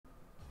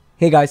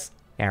Hey guys,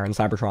 Aaron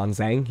Cybertron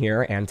Zhang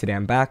here, and today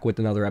I'm back with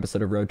another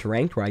episode of Road to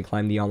Ranked, where I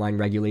climb the online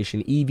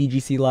Regulation E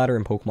VGC ladder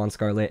in Pokemon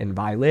Scarlet and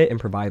Violet and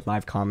provide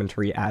live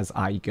commentary as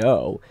I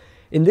go.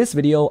 In this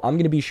video, I'm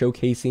going to be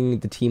showcasing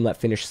the team that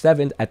finished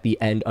 7th at the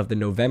end of the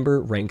November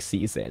rank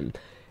season.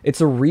 It's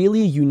a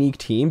really unique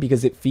team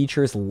because it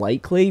features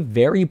light clay,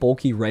 very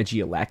bulky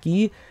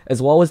Regieleki,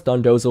 as well as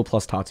Dondozo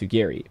plus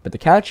Tatsugiri. But the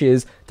catch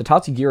is, the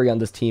Tatsugiri on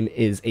this team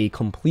is a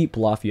complete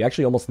bluff. You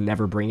actually almost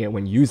never bring it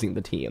when using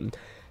the team.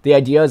 The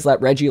idea is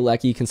that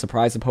Regieleki can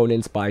surprise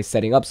opponents by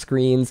setting up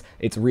screens.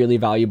 It's really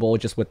valuable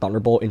just with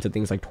Thunderbolt into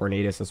things like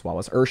Tornadus as well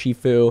as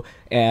Urshifu.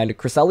 And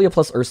Cresselia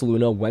plus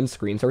Ursaluna when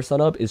screens are set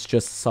up is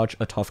just such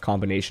a tough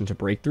combination to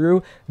break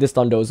through. This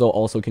Dondozo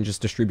also can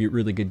just distribute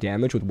really good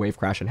damage with Wave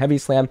Crash and Heavy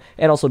Slam,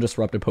 and also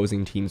disrupt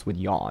opposing teams with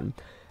Yawn.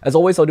 As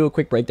always, I'll do a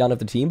quick breakdown of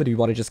the team, but if you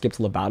want to just skip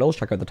to the battles,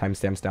 check out the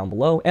timestamps down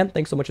below, and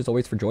thanks so much as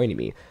always for joining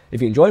me.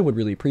 If you enjoyed, would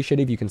really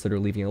appreciate it if you consider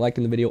leaving a like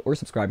in the video or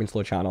subscribing to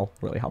the channel.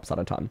 It really helps out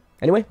a ton.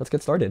 Anyway, let's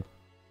get started.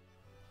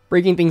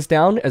 Breaking things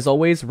down, as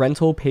always,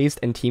 Rental, Paste,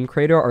 and Team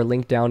Creator are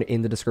linked down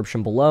in the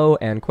description below,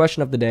 and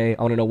question of the day,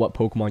 I want to know what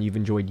Pokemon you've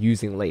enjoyed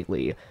using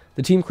lately.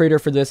 The Team Creator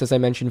for this, as I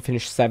mentioned,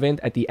 finished 7th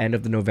at the end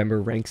of the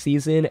November rank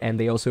season, and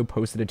they also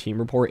posted a team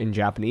report in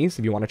Japanese.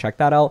 If you want to check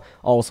that out,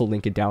 I'll also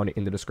link it down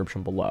in the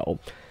description below.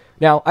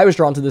 Now, I was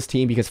drawn to this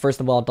team because,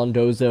 first of all,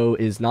 Dondozo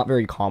is not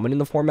very common in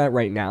the format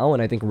right now,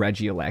 and I think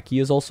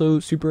Regieleki is also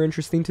super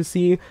interesting to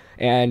see,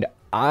 and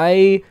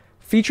I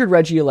featured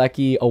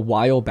Regieleki a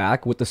while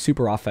back with the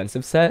super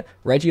offensive set.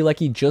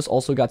 Regieleki just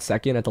also got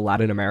second at the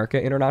Latin America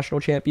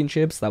International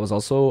Championships. That was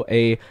also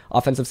a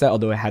offensive set,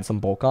 although it had some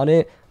bulk on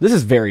it. This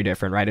is very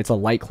different, right? It's a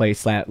light clay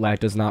set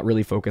that does not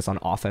really focus on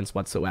offense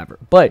whatsoever.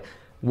 But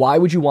why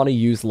would you want to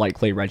use light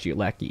clay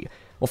Regieleki?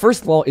 Well,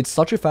 first of all, it's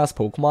such a fast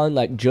Pokemon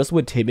that just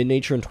with Timid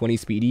Nature and 20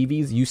 speed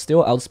EVs, you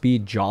still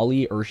outspeed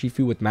Jolly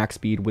Urshifu with max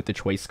speed with the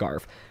Choice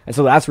Scarf. And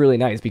so that's really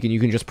nice because you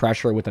can just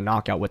pressure with a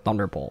knockout with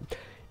Thunderbolt.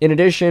 In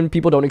addition,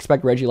 people don't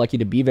expect Regieleki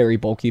to be very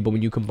bulky, but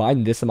when you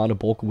combine this amount of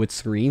bulk with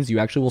screens, you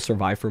actually will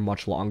survive for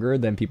much longer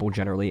than people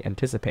generally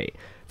anticipate.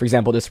 For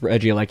example, this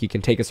Regieleki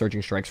can take a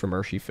Surging Strikes from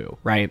Urshifu,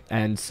 right?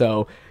 And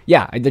so,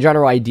 yeah, the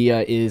general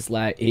idea is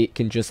that it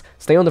can just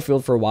stay on the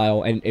field for a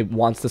while, and it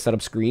wants to set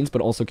up screens,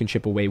 but also can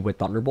chip away with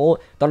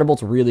Thunderbolt.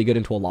 Thunderbolt's really good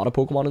into a lot of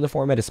Pokemon in the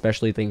format,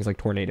 especially things like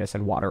Tornadus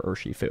and Water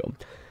Urshifu.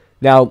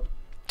 Now,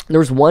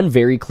 there's one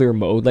very clear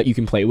mode that you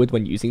can play with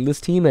when using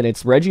this team, and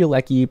it's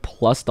Regieleki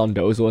plus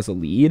Dondozo as a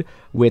lead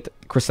with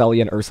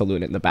Cresselia and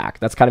Ursaluna in the back.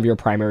 That's kind of your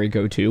primary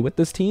go-to with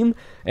this team.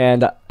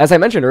 And as I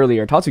mentioned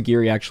earlier,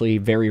 Tatsugiri actually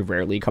very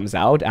rarely comes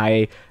out.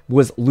 I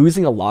was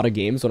losing a lot of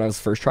games when I was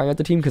first trying out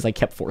the team because I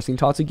kept forcing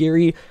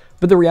Tatsugiri,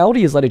 but the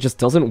reality is that it just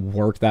doesn't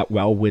work that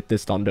well with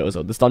this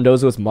Dondozo. This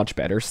Dondozo is much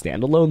better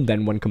standalone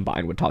than when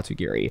combined with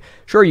Tatsugiri.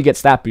 Sure, you get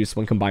stat boosts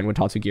when combined with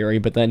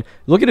Tatsugiri, but then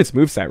look at its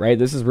moveset, right?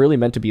 This is really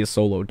meant to be a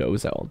solo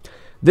Dozo.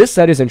 This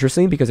set is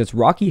interesting because it's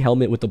Rocky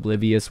Helmet with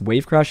Oblivious,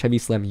 Wave Crash, Heavy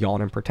Slam,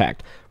 Yawn, and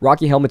Protect.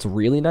 Rocky Helmet's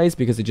really nice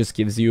because it just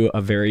gives you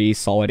a very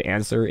solid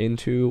answer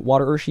into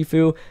Water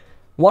Urshifu.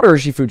 Water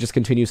Urshifu just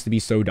continues to be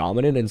so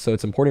dominant, and so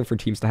it's important for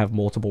teams to have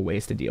multiple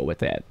ways to deal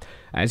with it.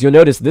 As you'll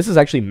notice, this is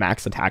actually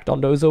max attack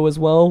Dondozo as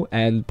well,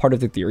 and part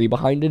of the theory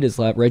behind it is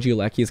that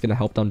Regieleki is going to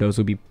help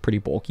Dondozo be pretty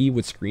bulky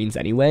with screens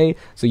anyway,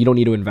 so you don't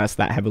need to invest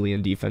that heavily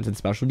in defense and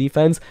special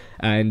defense,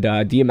 and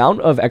the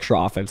amount of extra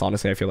offense,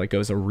 honestly, I feel like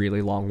goes a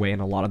really long way in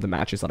a lot of the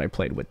matches that I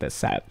played with this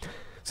set.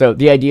 So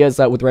the idea is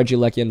that with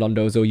Regieleki and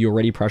Dondozo, you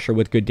already pressure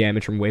with good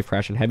damage from Wave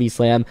Crash and Heavy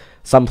Slam.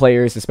 Some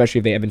players, especially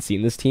if they haven't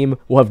seen this team,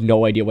 will have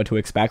no idea what to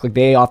expect. Like,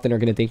 they often are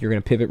going to think you're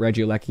going to pivot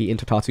Regieleki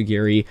into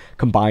Tatsugiri,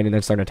 combine, and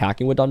then start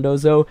attacking with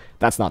Dondozo.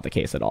 That's not the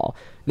case at all.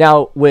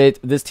 Now, with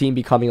this team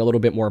becoming a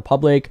little bit more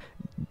public,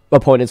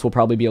 opponents will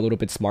probably be a little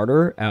bit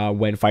smarter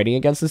when fighting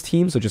against this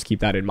team, so just keep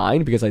that in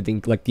mind, because I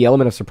think like the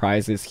element of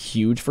surprise is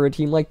huge for a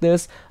team like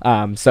this.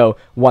 So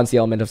once the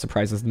element of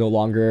surprise is no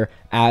longer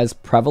as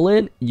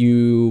prevalent,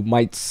 you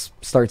might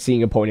start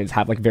seeing opponents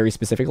have like very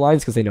specific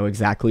lines because they know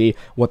exactly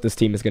what this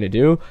team is going to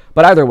do.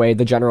 But either way,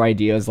 the general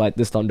idea is like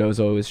this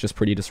Dondozo is just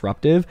pretty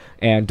disruptive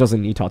and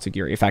doesn't need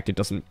Tatsugiri. In fact, it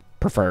doesn't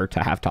prefer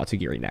to have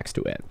Tatsugiri next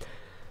to it.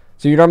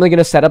 So you're normally going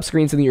to set up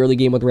screens in the early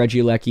game with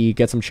Regieleki,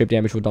 get some chip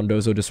damage with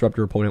Dondozo, disrupt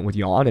your opponent with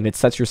Yawn, and it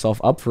sets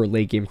yourself up for a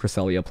late game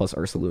Cresselia plus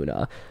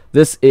Ursaluna.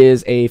 This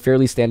is a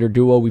fairly standard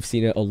duo. We've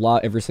seen it a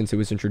lot ever since it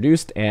was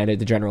introduced, and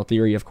the general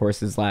theory, of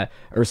course, is that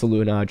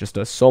Ursaluna just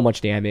does so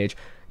much damage.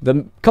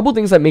 The couple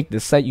things that make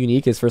this set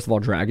unique is, first of all,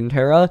 Dragon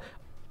Tera.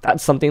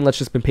 That's something that's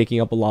just been picking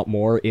up a lot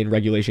more in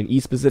Regulation E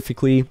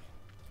specifically.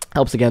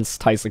 Helps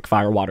against types like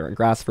Fire, Water, and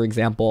Grass, for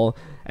example.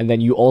 And then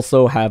you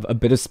also have a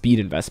bit of speed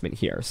investment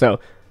here. So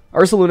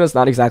Ursaluna is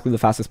not exactly the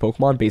fastest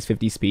Pokemon, base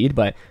 50 speed,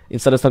 but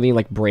instead of something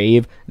like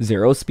Brave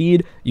 0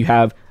 speed, you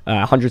have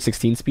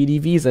 116 speed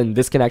EVs, and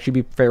this can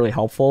actually be fairly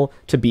helpful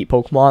to beat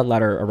Pokemon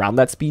that are around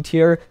that speed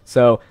tier.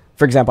 So,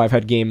 for example, I've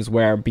had games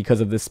where,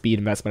 because of this speed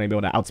investment, I'm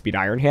able to outspeed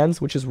Iron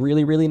Hands, which is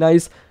really, really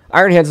nice.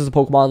 Iron Hands is a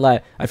Pokemon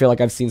that I feel like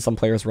I've seen some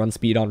players run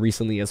speed on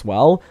recently as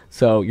well,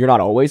 so you're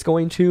not always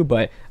going to,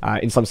 but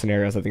in some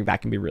scenarios, I think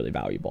that can be really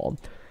valuable.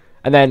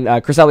 And then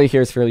Cresselia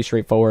here is fairly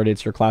straightforward.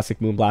 It's your classic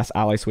Moonblast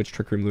Ally Switch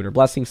Trick Room Lunar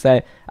Blessing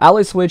set.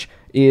 Ally Switch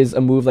is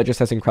a move that just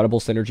has incredible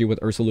synergy with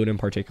Ursaluna in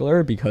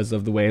particular because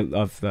of the way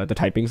of the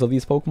typings of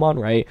these Pokemon,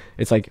 right?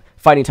 It's like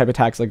fighting type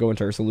attacks that go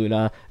into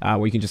Ursaluna,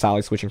 where you can just Ally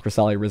Switch and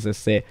Cresselia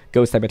resist it.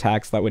 Ghost type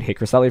attacks that would hit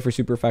Cresselia for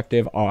super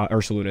effective,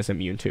 Ursaluna is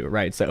immune to,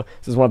 right? So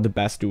this is one of the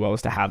best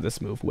duos to have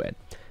this move with.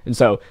 And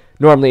so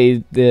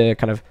normally the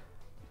kind of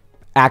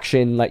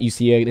action that you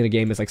see in a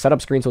game is like set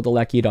up screens with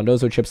Regieleki,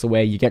 Dondozo chips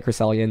away, you get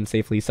Cresselia in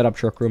safely, set up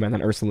Trick Room, and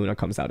then Ursaluna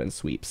comes out and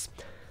sweeps.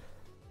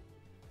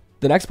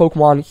 The next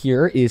Pokemon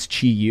here is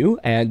Chi-Yu,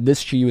 and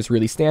this Chi-Yu is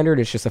really standard.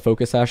 It's just a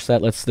Focus Sash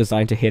set that's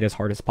designed to hit as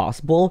hard as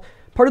possible.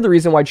 Part of the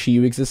reason why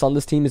Chi-Yu exists on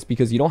this team is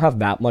because you don't have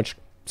that much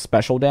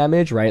special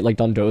damage, right? Like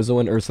Dondozo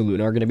and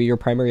Ursaluna are going to be your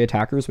primary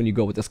attackers when you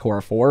go with this core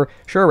of 4.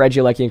 Sure,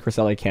 Regieleki and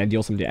Cresselia can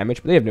deal some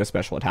damage, but they have no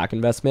special attack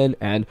investment,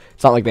 and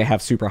it's not like they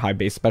have super high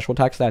base special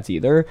attack stats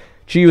either.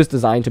 Chi-Yu is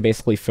designed to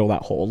basically fill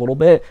that hole a little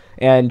bit,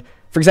 and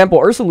for example,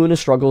 Ursaluna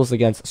struggles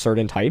against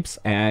certain types,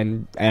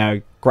 and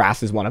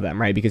Grass is one of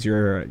them, right? Because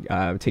you're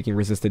taking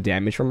resisted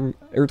damage from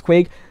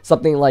Earthquake.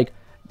 Something like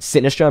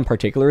Sinistra in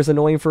particular is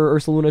annoying for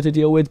Ursaluna to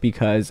deal with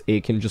because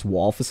it can just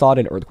wall Facade,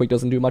 and Earthquake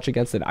doesn't do much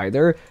against it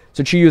either.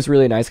 So Chi-Yu is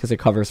really nice because it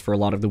covers for a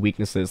lot of the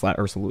weaknesses that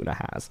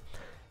Ursaluna has.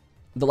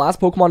 The last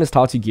Pokemon is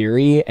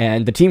Tatsugiri,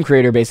 and the team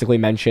creator basically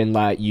mentioned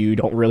that you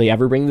don't really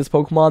ever bring this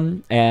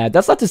Pokemon, and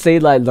that's not to say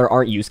that there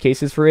aren't use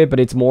cases for it, but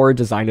it's more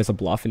designed as a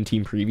bluff in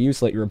team preview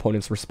so that your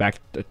opponents respect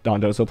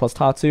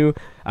Dondozo+Tatsu.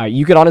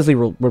 You could honestly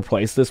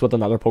replace this with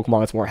another Pokemon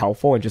that's more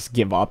helpful and just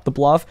give up the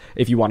bluff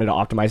if you wanted to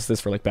optimize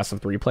this for like best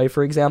of 3 play,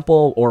 for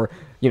example, or,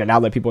 you know, now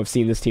that people have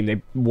seen this team,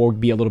 they will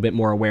be a little bit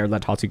more aware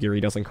that Tatsugiri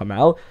doesn't come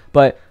out.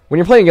 But when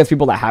you're playing against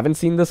people that haven't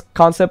seen this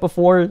concept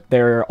before,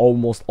 they're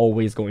almost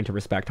always going to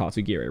respect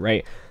Tatsugiri,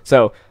 right?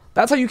 So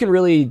that's how you can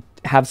really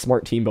have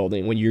smart team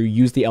building, when you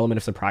use the element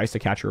of surprise to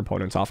catch your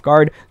opponents off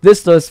guard.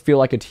 This does feel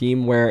like a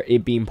team where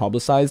it being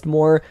publicized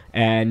more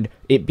and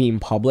it being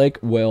public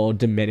will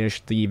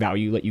diminish the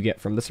value that you get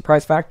from the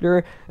surprise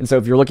factor. And so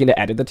if you're looking to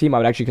edit the team, I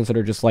would actually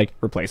consider just like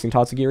replacing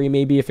Tatsugiri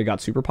maybe if it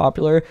got super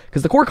popular,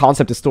 because the core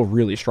concept is still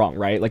really strong,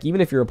 right? Like even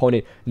if your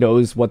opponent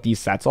knows what these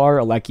sets are,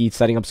 Regieleki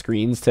setting up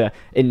screens to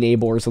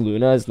enable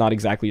Ursaluna is not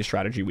exactly a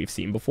strategy we've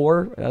seen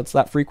before that's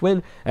that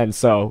frequent. And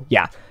so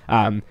yeah,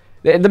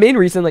 the main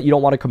reason that you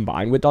don't want to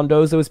combine with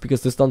Dondozo is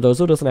because this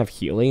Dondozo doesn't have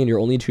healing, and your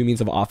only 2 means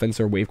of offense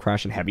are Wave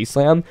Crash and Heavy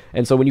Slam.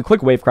 And so when you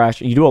click Wave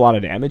Crash, you do a lot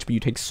of damage, but you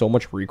take so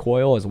much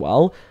recoil as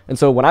well. And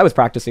so when I was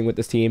practicing with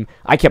this team,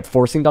 I kept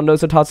forcing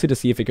Dondozo+Tatsu to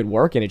see if it could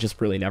work, and it just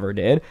really never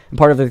did. And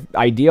part of the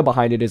idea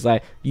behind it is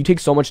that you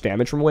take so much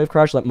damage from Wave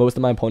Crash that most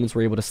of my opponents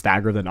were able to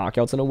stagger the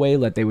knockouts in a way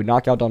that they would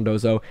knock out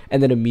Dondozo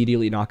and then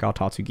immediately knock out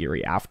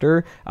Tatsugiri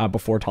after,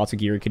 before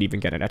Tatsugiri could even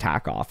get an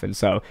attack off. And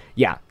so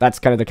yeah, that's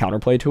kind of the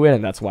counterplay to it,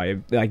 and that's why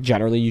like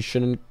generally you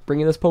shouldn't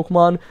bring in this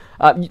Pokemon.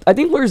 I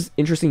think there's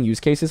interesting use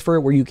cases for it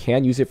where you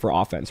can use it for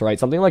offense, right?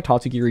 Something like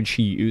Tatsugiri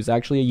Chi-Yu is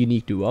actually a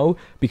unique duo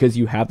because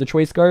you have the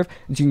Choice Scarf,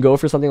 and so you can go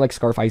for something like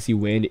Scarf Icy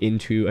Wind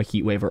into a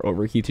Heat Wave or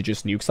Overheat to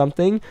just nuke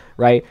something,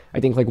 right? I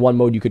think like one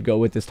mode you could go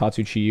with is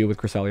Tatsu Chi-Yu with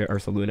Cresselia or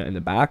Ursaluna in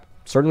the back.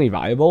 Certainly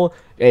viable,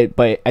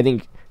 but I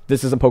think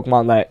this is a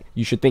Pokemon that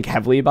you should think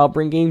heavily about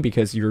bringing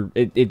because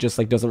it just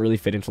like doesn't really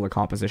fit into the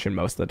composition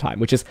most of the time,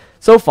 which is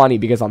so funny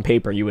because on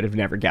paper you would have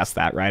never guessed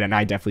that, right? And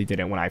I definitely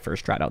didn't when I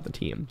first tried out the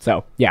team.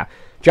 So yeah,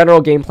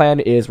 general game plan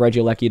is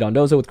Regieleki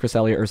Dondozo with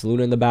Cresselia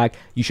Ursaluna in the back.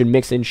 You should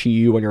mix in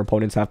Chi-Yu when your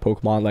opponents have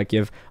Pokemon like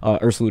give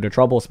Ursaluna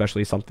trouble,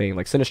 especially something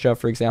like Sinistra,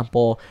 for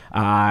example.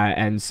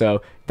 And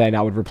so then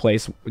I would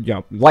replace, you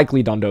know,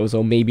 likely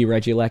Dondozo, maybe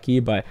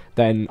Regieleki, but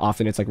then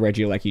often it's like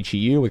Regieleki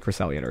Chi-Yu with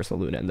Cresselia and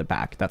Ursaluna in the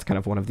back. That's kind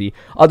of one of the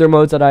other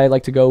modes that I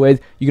like to go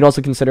with. You can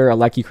also consider a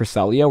Regieleki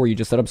Cresselia, where you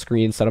just set up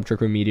screens, set up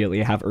Trick Room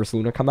immediately, have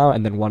Ursaluna come out,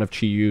 and then one of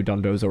Chi-Yu,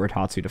 Dondozo, or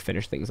Tatsu to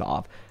finish things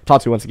off.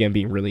 Tatsu, once again,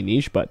 being really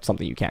niche, but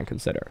something you can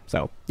consider.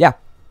 So yeah.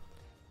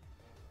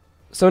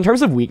 So in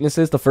terms of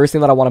weaknesses, the first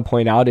thing that I want to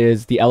point out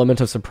is the element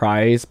of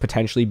surprise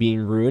potentially being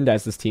ruined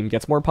as this team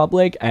gets more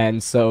public,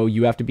 and so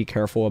you have to be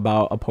careful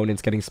about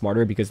opponents getting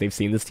smarter because they've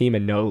seen this team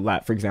and know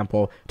that, for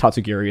example,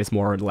 Tatsugiri is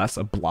more or less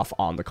a bluff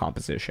on the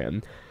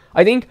composition.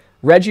 I think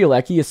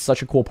Regieleki is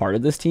such a cool part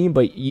of this team,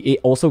 but it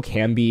also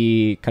can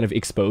be kind of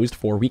exposed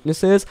for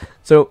weaknesses.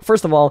 So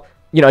first of all,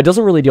 you know, it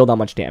doesn't really deal that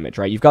much damage,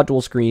 right? You've got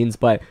dual screens,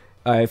 but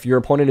if your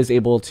opponent is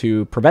able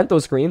to prevent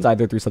those screens,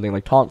 either through something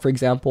like Taunt, for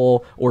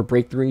example, or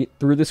break through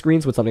the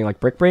screens with something like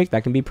Brick Break,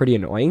 that can be pretty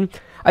annoying.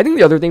 I think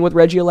the other thing with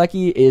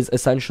Regieleki is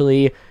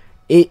essentially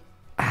it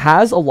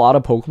has a lot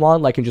of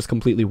Pokemon that can just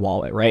completely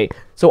wall it, right?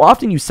 So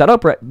often you set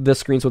up the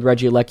screens with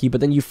Regieleki,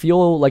 but then you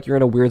feel like you're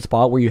in a weird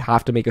spot where you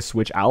have to make a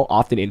switch out,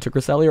 often into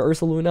Cresselia or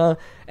Ursaluna.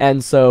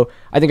 And so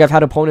I think I've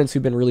had opponents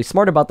who've been really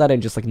smart about that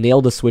and just like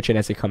nail the switch in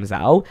as it comes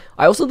out.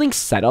 I also think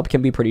setup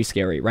can be pretty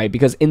scary, right?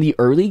 Because in the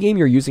early game,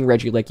 you're using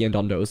Regieleki and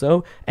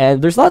Dondozo,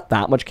 and there's not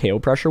that much KO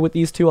pressure with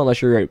these two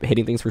unless you're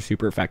hitting things for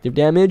super effective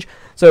damage.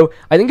 So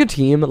I think a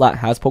team that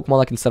has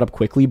Pokemon that can set up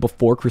quickly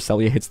before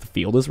Cresselia hits the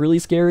field is really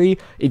scary.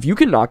 If you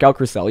can knock out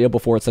Cresselia Cresselia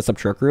before it sets up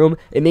Trick Room,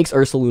 it makes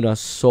Ursaluna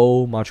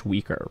so much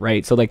weaker,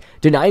 right? So like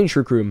denying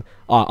Trick Room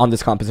on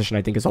this composition,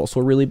 I think, is also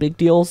a really big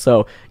deal.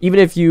 So even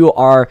if you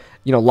are,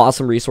 you know, lost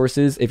some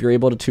resources, if you're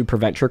able to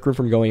prevent Trick Room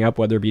from going up,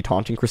 whether it be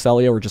taunting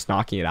Cresselia or just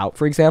knocking it out,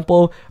 for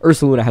example,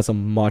 Ursaluna has a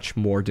much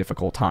more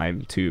difficult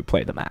time to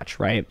play the match,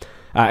 right?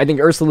 I think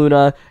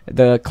Ursaluna,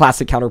 the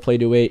classic counterplay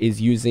to it is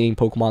using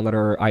Pokemon that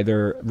are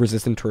either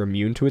resistant or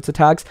immune to its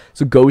attacks.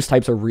 So Ghost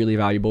types are really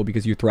valuable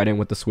because you threaten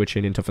with the switch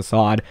in into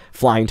Facade.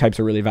 Flying types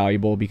are really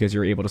valuable because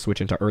you're able to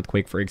switch into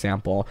Earthquake, for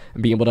example,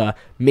 and being able to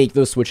make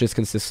those switches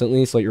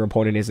consistently so that your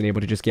opponent isn't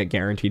able to just get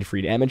guaranteed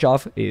free damage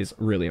off is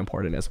really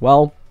important as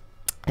well.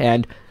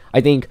 And I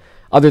think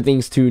other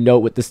things to note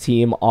with this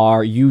team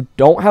are you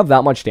don't have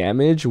that much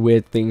damage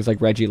with things like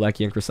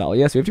Regieleki and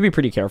Cresselia, so you have to be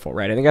pretty careful,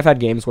 right? I think I've had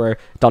games where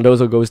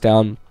Dondozo goes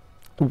down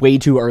way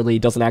too early,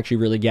 doesn't actually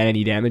really get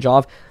any damage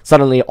off.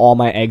 Suddenly all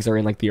my eggs are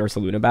in like the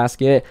Ursaluna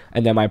basket,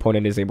 and then my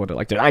opponent is able to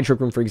like deny Trick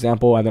Room, for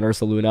example, and then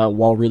Ursaluna,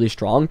 while really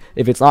strong,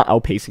 if it's not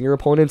outpacing your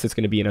opponents, it's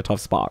going to be in a tough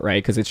spot,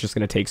 right? Because it's just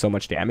going to take so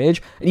much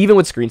damage. And even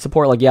with screen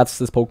support, like, yes,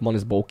 this Pokemon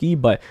is bulky,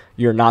 but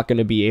you're not going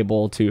to be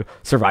able to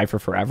survive for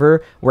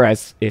forever.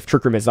 Whereas if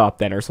Trick Room is up,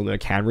 then Ursaluna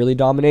can really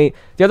dominate.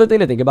 The other thing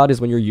to think about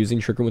is when you're using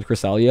Trick Room with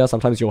Cresselia,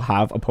 sometimes you'll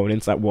have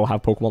opponents that will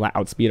have Pokemon that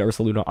outspeed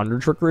Ursaluna under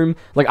Trick Room,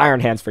 like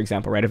Iron Hands, for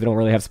example, right? If they don't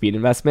really have speed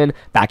investment,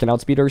 that can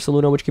outspeed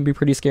Ursaluna, which can be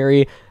pretty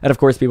scary. And of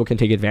course, people can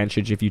take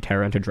advantage if you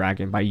Tera into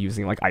Dragon by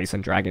using like Ice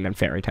and Dragon and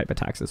Fairy type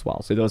attacks as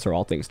well. So those are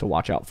all things to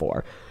watch out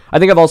for. I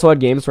think I've also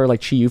had games where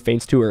like Chi-Yu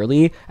faints too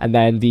early, and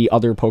then the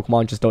other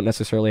Pokemon just don't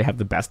necessarily have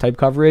the best type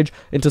coverage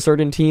into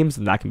certain teams,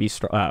 and that can be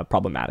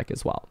problematic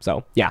as well.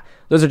 So yeah,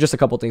 those are just a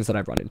couple things that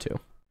I've run into.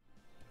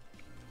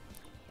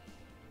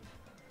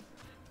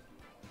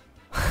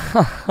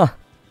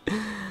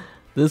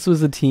 This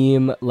was a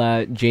team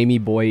that Jamie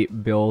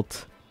Boyd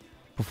built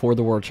before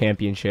the World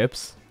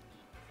Championships,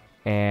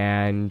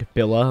 and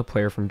Billa, a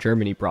player from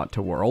Germany, brought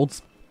to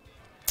Worlds.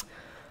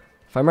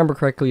 If I remember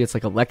correctly, it's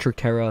like Electric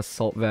Tera,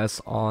 Assault Vest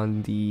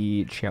on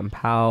the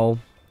Champao,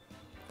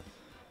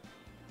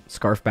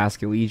 Scarf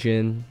Basket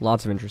Legion,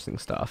 lots of interesting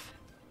stuff.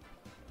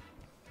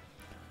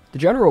 The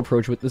general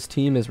approach with this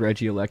team is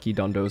Regieleki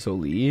Dondozo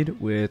lead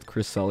with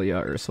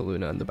Cresselia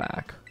Ursaluna in the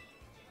back.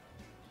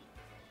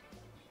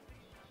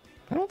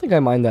 I don't think I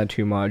mind that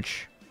too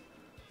much.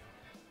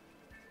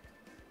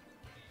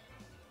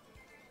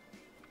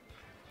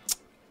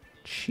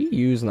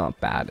 Chi-Yu's not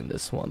bad in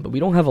this one, but we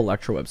don't have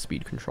Electro Web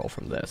speed control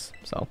from this,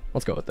 so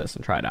let's go with this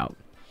and try it out.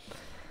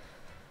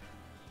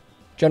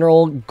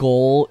 General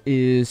goal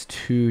is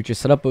to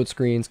just set up both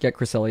screens, get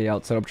Cresselia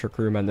out, set up Trick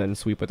Room, and then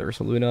sweep with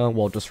Ursaluna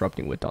while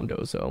disrupting with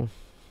Dondozo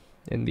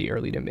in the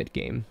early to mid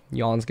game.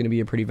 Yawn's going to be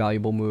a pretty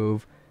valuable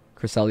move.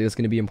 Cresselia is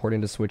going to be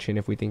important to switch in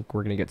if we think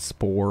we're going to get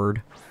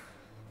spored.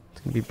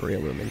 It's going to be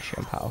Breloom and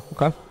Champao.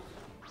 Okay.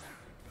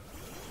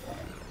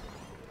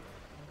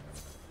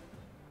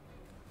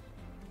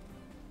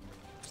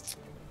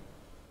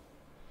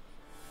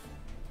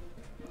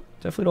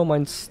 Definitely don't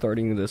mind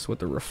starting this with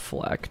the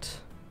Reflect.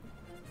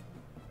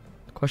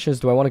 The question is,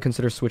 do I want to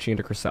consider switching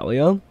into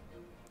Cresselia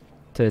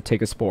to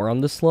take a Spore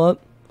on this slot?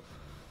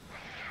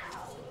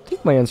 I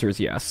think my answer is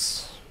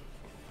yes.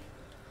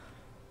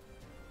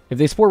 If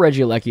they Spore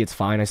Regieleki, it's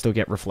fine. I still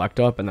get Reflect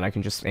up, and then I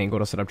can just angle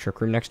to set up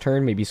Trick Room next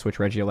turn. Maybe switch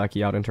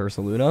Regieleki out into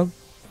Ursaluna.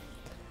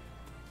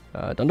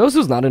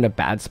 Dondozo's not in a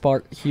bad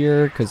spot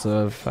here because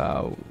of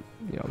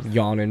you know,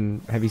 Yawn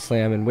and Heavy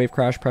Slam and Wave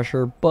Crash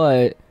pressure,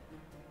 but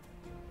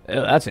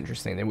that's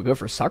interesting. Then we go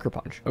for Sucker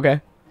Punch. Okay,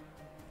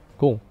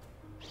 cool.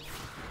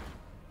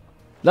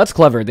 That's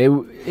clever. They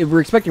were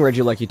expecting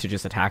Regieleki to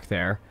just attack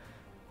there,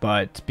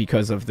 but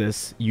because of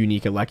this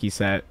unique Eleki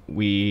set,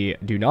 we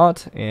do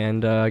not,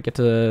 and get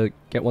to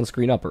get one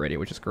screen up already,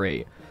 which is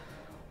great.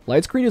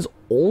 Light Screen is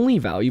only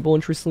valuable,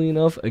 interestingly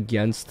enough,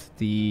 against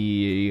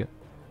the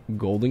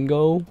Golden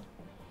Go,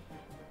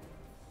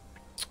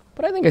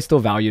 but I think I still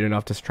valued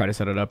enough to try to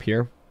set it up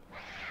here.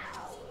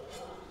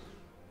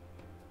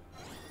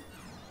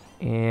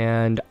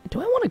 And do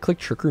I want to click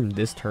Trick Room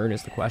this turn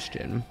is the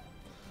question.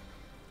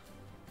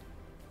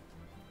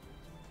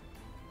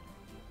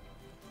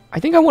 I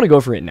think I want to go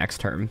for it next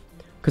turn,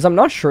 because I'm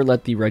not sure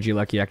that the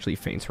Regieleki actually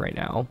faints right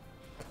now.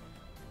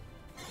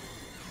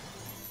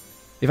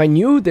 If I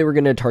knew they were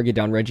going to target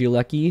down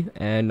Regieleki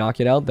and knock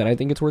it out, then I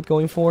think it's worth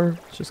going for.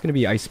 It's just going to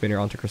be Ice Spinner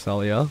onto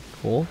Cresselia.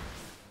 Cool.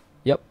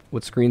 Yep,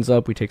 with screens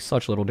up, we take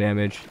such little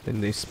damage,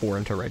 then they Spore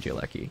into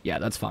Regieleki. Yeah,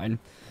 that's fine.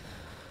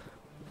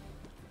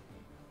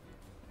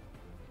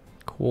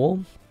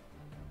 Cool.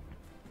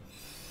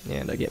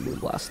 And I get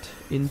Moonblast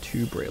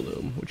into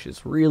Breloom, which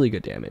is really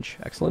good damage.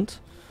 Excellent.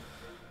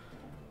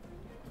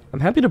 I'm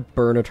happy to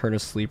burn a turn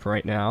of sleep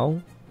right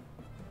now.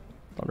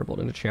 Thunderbolt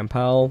into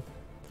Champao.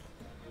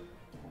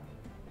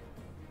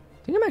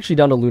 I think I'm actually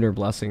down to Lunar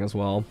Blessing as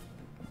well.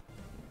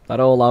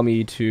 That'll allow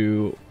me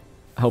to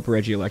help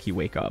Regieleki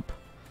wake up.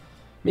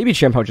 Maybe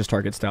Champao just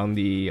targets down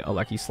the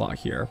Eleki slot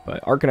here,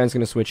 but Arcanine's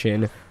going to switch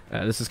in.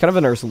 This is kind of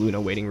an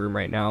Ursaluna waiting room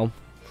right now.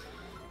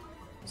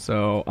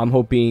 So I'm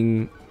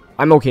hoping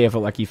I'm okay if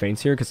Regieleki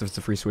faints here, because if it's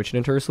a free switch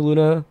into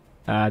Ursaluna.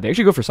 They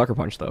actually go for Sucker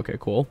Punch, though. Okay,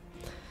 cool.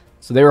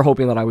 So they were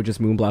hoping that I would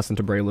just Moonblast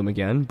into Breloom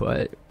again,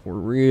 but we're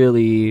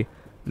really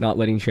not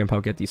letting Chien-Pao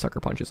get these Sucker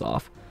Punches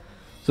off.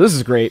 So this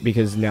is great,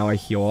 because now I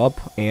heal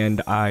up,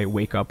 and I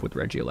wake up with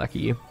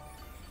Regieleki.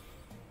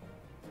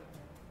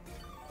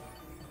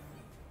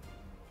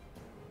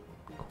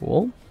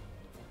 Cool.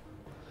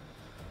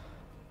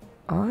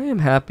 I am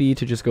happy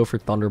to just go for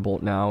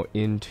Thunderbolt now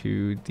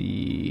into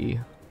the...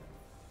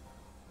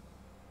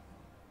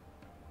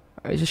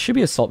 It just should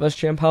be Assault Vest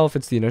Chien-Pao if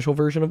it's the initial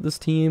version of this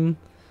team.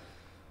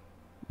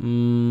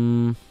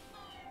 Arcanine's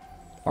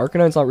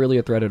not really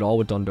a threat at all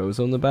with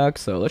Dondozo in the back,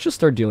 so let's just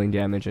start dealing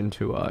damage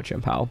into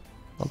Chien-Pao.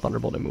 I'll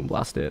Thunderbolt and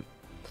Moonblast it.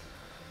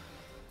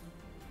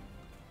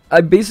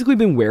 I've basically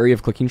been wary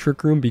of clicking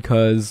Trick Room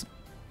because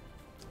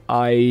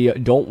I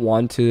don't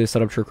want to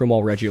set up Trick Room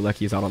while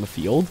Regieleki is out on the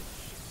field.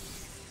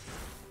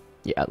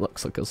 Yeah, it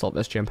looks like Assault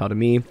Vest Chien-Pao to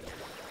me.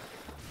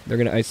 They're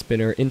going to Ice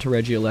Spinner into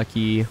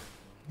Regieleki.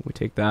 We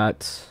take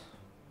that.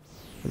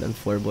 And then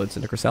Flare Blitz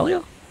into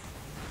Cresselia.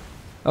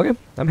 Okay,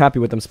 I'm happy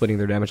with them splitting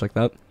their damage like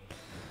that.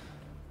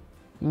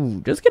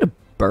 Ooh, just get a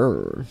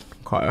burn.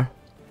 Okay.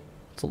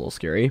 It's a little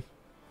scary.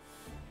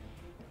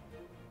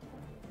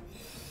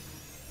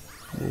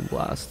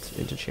 Moonblast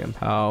into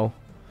Chien-Pao.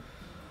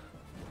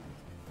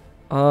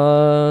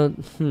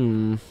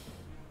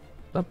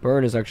 That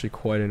burn is actually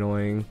quite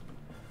annoying.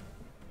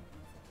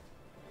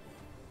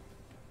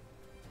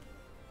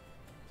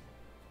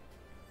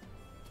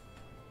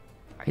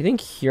 I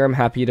think here I'm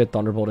happy to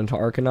Thunderbolt into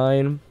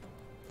Arcanine.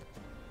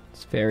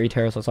 It's Fairy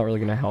Tera, so it's not really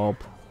going to help.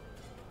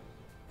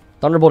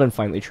 Thunderbolt and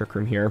finally Trick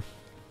Room here.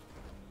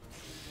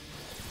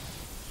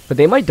 But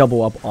they might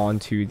double up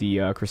onto the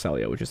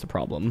Cresselia, which is the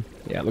problem.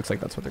 Yeah, it looks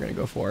like that's what they're going to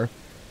go for.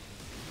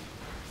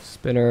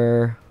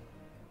 Spinner.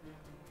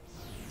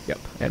 Yep,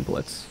 and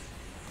Blitz.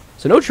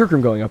 So no Trick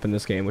Room going up in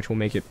this game, which will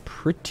make it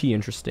pretty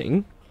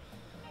interesting.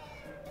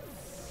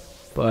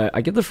 But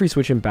I get the free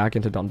switch in back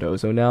into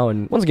Dondozo now,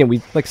 and once again,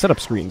 we like set up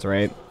screens,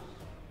 right?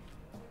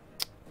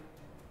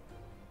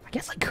 I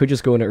guess I could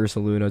just go into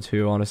Ursaluna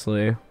too,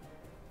 honestly.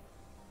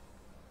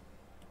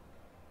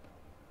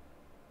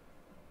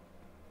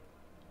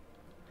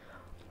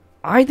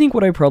 I think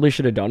what I probably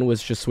should have done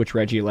was just switch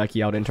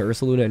Regieleki out into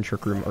Ursaluna and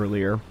Trick Room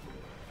earlier.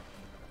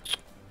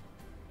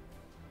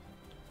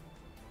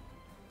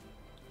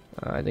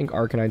 I think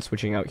Arcanine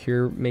switching out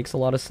here makes a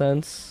lot of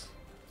sense.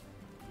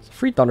 It's a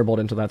free Thunderbolt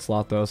into that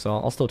slot though, so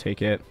I'll still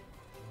take it.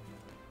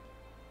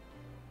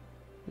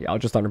 Yeah, I'll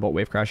just Thunderbolt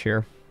Wave Crash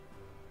here.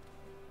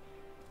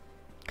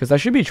 Because that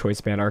should be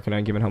Choice Band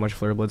Arcanine given how much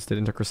Flare Blitz did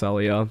into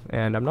Cresselia.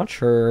 And I'm not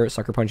sure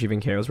Sucker Punch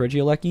even KOs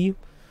Regieleki,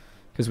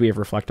 because we have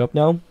Reflect up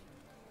now.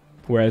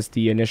 Whereas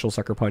the initial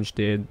Sucker Punch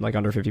did like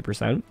under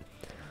 50%.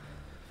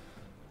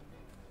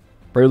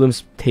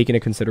 Breloom's taken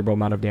a considerable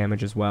amount of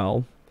damage as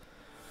well.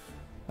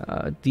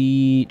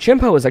 The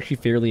Chien-Pao is actually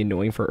fairly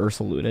annoying for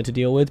Ursaluna to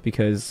deal with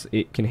because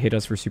it can hit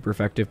us for super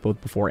effective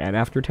both before and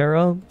after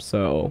Tera.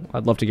 So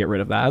I'd love to get rid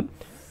of that.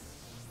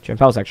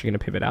 Chien-Pao is actually going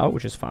to pivot out,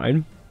 which is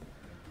fine.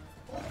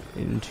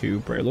 Into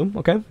Breloom.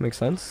 Okay, makes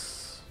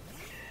sense.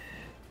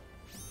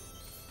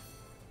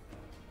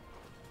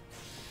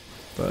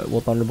 But we'll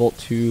Thunderbolt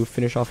to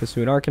finish off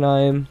Hisuian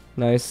Arcanine.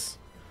 Nice.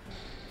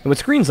 And with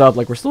screens up,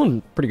 like, we're still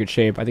in pretty good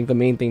shape. I think the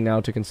main thing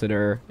now to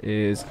consider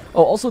is...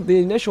 Oh, also, the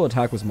initial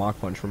attack was Mach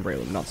Punch from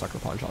Breloom, not Sucker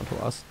Punch onto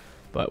us.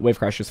 But Wave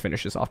Crash just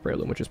finishes off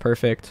Breloom, which is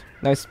perfect.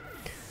 Nice.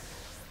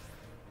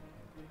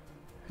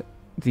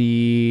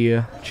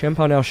 The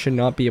Chien-Pao now should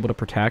not be able to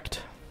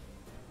protect,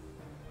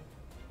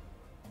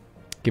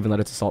 given that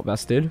it's Assault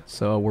Vested.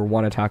 So we're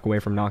one attack away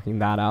from knocking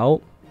that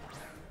out.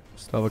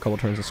 Still have a couple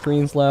turns of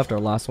screens left. Our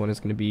last one is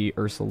going to be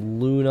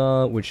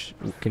Ursaluna, which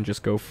can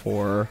just go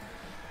for...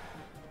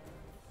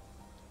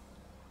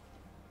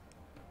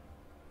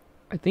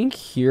 I think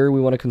here we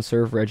want to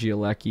conserve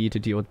Regieleki to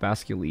deal with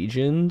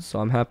Basculegion,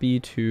 so I'm happy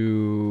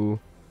to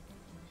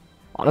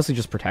honestly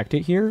just protect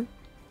it here.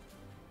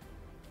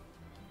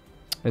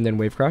 And then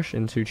Wave Crash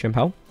into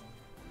Chien-Pao.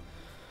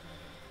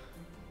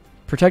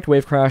 Protect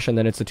Wave Crash, and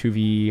then it's a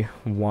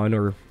 2v1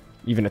 or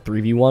even a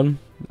 3v1.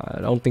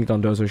 I don't think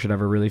Dondozo should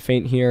ever really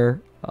faint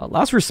here.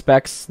 Last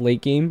Respects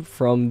late game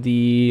from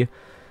the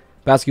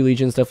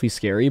Basculegion is definitely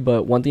scary,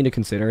 but one thing to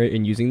consider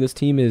in using this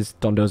team is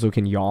Dondozo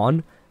can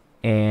yawn,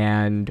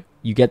 and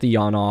you get the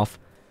yawn off,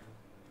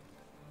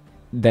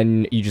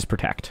 then you just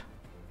protect,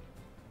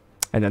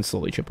 and then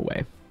slowly chip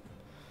away.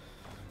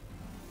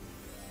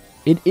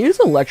 It is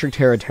Electric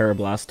Tera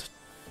Blast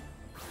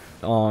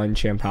on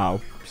Chien-Pao,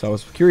 so I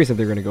was curious if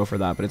they're going to go for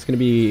that, but it's going to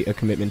be a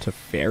commitment to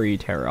Fairy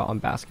Tera on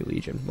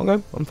Basculegion.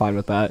 Okay, I'm fine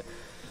with that.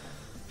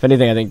 If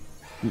anything, I think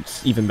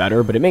it's even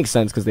better, but it makes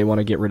sense because they want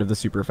to get rid of the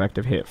super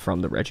effective hit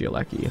from the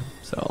Regieleki.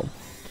 So,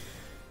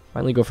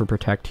 finally go for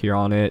Protect here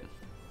on it.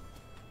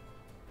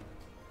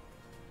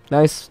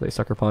 Nice, they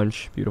Sucker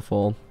Punch,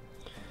 beautiful.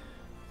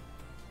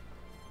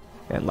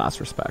 And Last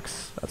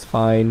Respects, that's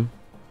fine.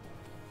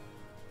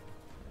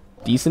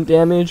 Decent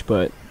damage,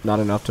 but not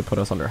enough to put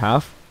us under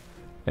half.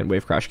 And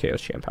Wave Crash KOs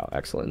Chien-Pao,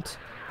 excellent.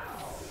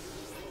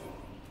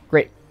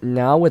 Great.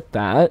 Now with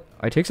that,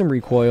 I take some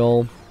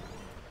recoil.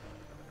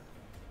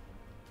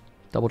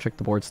 Double check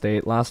the board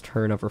state. Last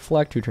turn of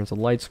Reflect, 2 turns of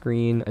Light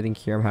Screen. I think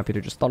here I'm happy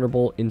to just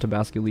Thunderbolt into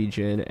Basket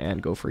Legion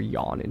and go for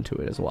Yawn into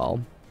it as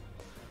well.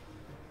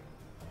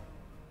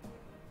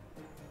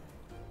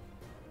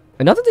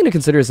 Another thing to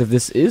consider is if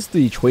this is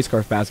the Choice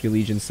Scarf Basket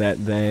Legion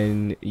set,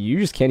 then you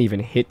just can't even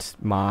hit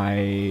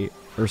my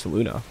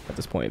Ursaluna at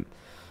this point.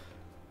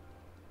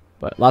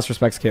 But last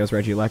respects, Chaos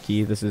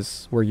Regieleki. This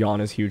is where Yawn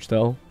is huge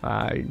though.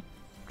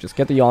 Just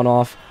get the Yawn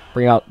off,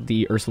 bring out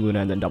the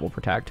Ursaluna, and then double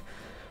protect.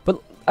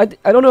 But I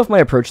don't know if my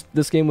approach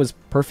this game was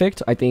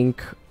perfect. I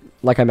think,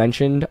 like I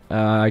mentioned,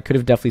 I could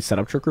have definitely set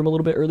up Trick Room a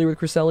little bit earlier with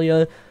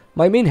Cresselia.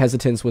 My main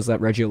hesitance was that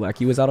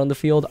Regieleki was out on the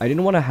field. I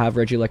didn't want to have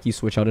Regieleki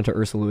switch out into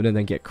Ursaluna and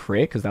then get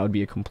crit, because that would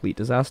be a complete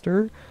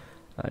disaster.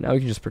 Now we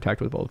can just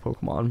protect with both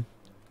Pokemon.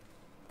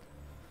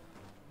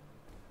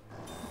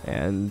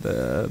 And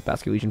the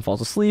Basket Legion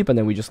falls asleep, and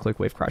then we just click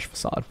Wave Crash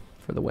Facade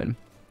for the win.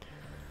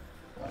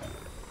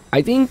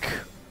 I think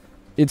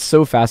it's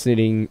so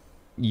fascinating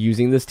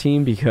using this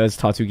team because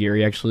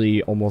Tatsugiri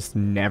actually almost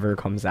never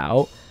comes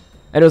out.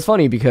 And it was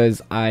funny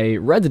because I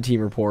read the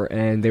team report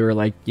and they were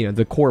like, you know,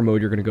 the core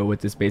mode you're going to go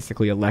with is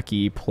basically a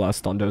Leki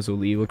plus Dondozo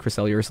Lee with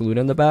Cresselia or Ursaluna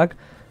in the back.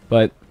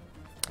 But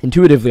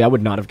intuitively, I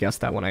would not have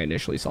guessed that when I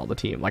initially saw the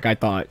team. Like, I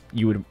thought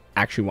you would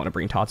actually want to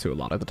bring Tatsu a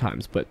lot of the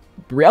times. But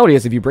the reality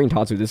is, if you bring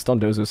Tatsu, this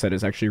Dondozo set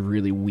is actually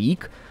really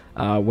weak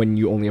when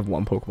you only have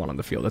one Pokemon on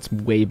the field. That's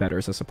way better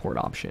as a support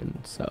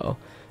option. So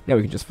now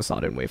we can just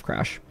Facade and Wave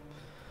Crash.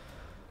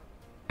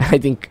 I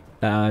think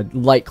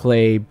Light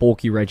Clay,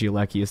 bulky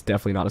Regieleki is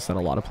definitely not a set a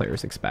lot of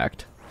players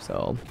expect.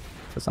 So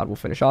Facade will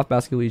finish off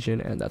Basket Legion,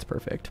 and that's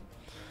perfect.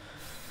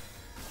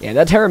 Yeah,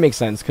 that Tera makes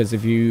sense, because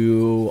if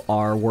you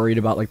are worried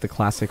about like the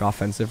classic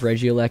offensive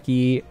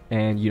Regieleki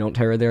and you don't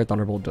Tera there,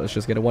 Thunderbolt does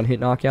just get a one-hit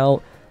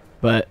knockout.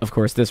 But of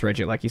course, this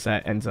Regieleki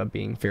set ends up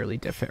being fairly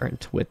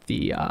different with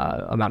the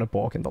amount of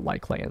bulk and the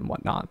Light Clay and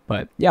whatnot.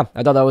 But yeah,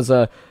 I thought that was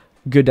a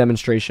good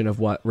demonstration of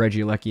what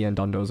Regieleki and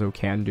Dondozo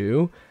can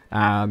do.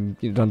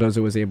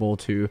 Dondozo was able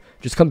to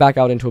just come back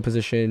out into a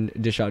position,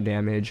 dish out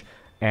damage,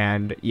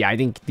 and yeah, I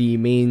think the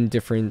main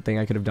different thing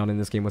I could have done in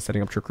this game was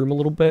setting up Trick Room a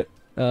little bit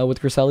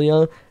with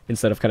Cresselia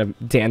instead of kind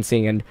of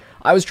dancing, and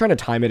I was trying to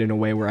time it in a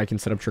way where I can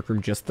set up Trick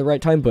Room just the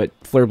right time, but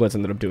Flare Blitz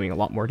ended up doing a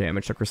lot more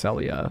damage to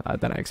Cresselia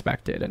than I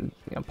expected, and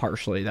you know,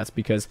 partially that's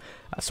because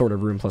Sword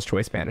of Rune plus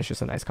Choice Band is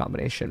just a nice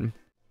combination.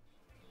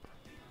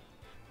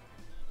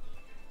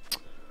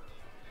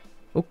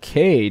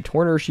 Okay,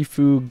 Torn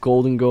Urshifu,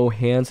 Golden Go,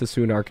 Hand,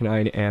 Sassoon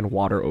Arcanine, and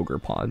Water Ogre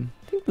Pond.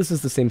 I think this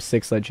is the same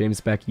 6 that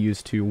James Beck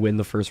used to win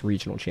the first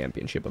regional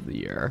championship of the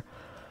year.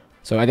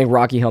 So I think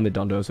Rocky Helmet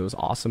Dondozo is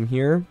awesome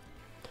here.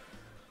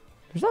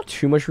 There's not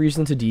too much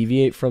reason to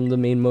deviate from the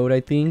main mode,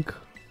 I think.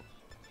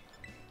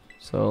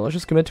 So let's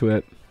just commit to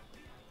it.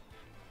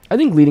 I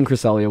think leading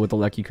Cresselia with the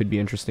Leki could be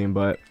interesting,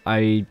 but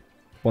I,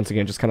 once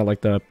again, just kind of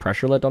like the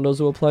pressure that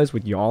Dondozo applies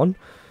with Yawn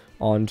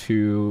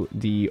onto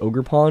the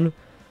Ogre Pond.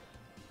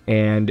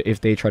 And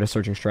if they try to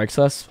Surging Strikes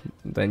us,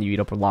 then you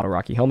eat up a lot of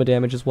Rocky Helmet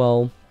damage as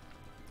well.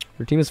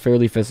 Your team is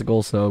fairly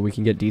physical, so we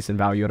can get decent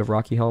value out of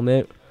Rocky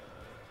Helmet.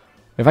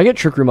 If I get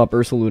Trick Room up,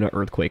 Ursaluna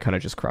Earthquake kind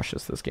of just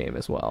crushes this game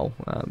as well.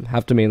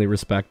 Have to mainly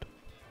respect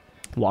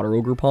Water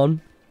Ogre Pond,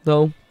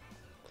 though.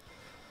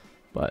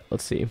 But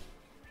let's see.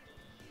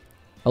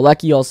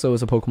 Aleki also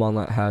is a Pokemon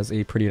that has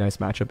a pretty nice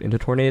matchup into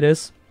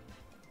Tornadus.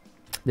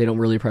 They don't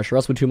really pressure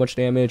us with too much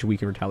damage. We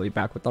can retaliate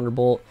back with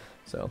Thunderbolt,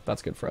 so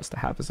that's good for us to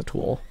have as a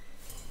tool.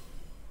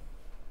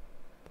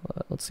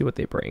 Let's see what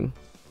they bring.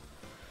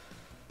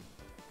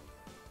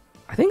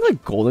 I think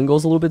like Golden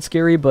Go's a little bit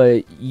scary,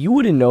 but you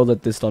wouldn't know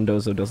that this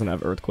Dondozo doesn't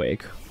have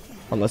Earthquake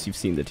unless you've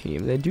seen the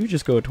team. They do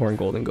just go Torn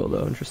Golden Go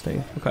though.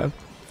 Interesting. Okay.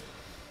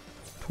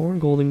 Torn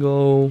Golden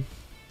Go.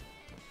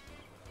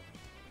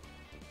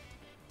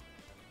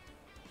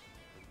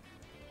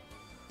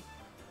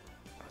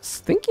 I was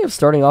thinking of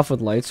starting off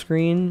with Light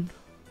Screen,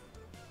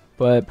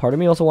 but part of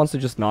me also wants to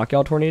just knock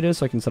out Tornadus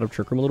so I can set up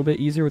Trick Room a little bit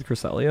easier with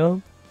Cresselia.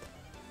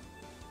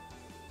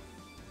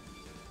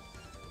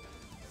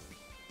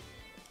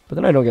 But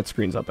then I don't get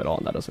screens up at all,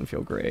 and that doesn't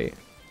feel great.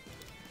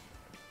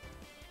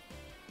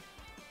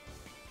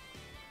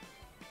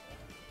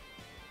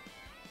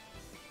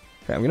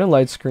 Okay, I'm going to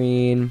Light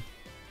Screen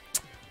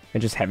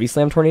and just Heavy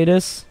Slam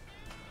Tornadus.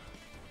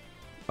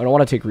 I don't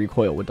want to take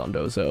Recoil with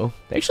Dondozo.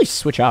 They actually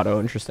switch out. Oh,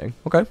 interesting.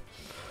 Okay.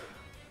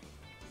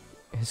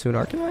 Sassoon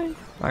Arcanine?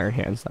 Iron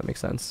Hands, that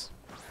makes sense.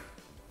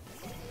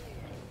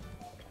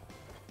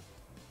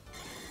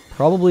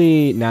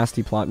 Probably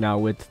Nasty Plot now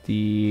with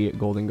the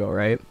Golden Go,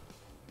 right?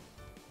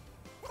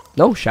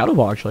 No, Shadow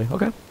Ball, actually.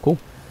 Okay, cool.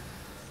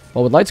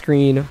 Well, with Light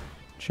Screen,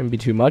 shouldn't be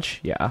too much.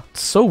 Yeah,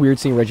 it's so weird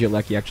seeing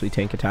Regieleki actually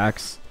tank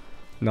attacks.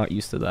 Not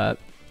used to that.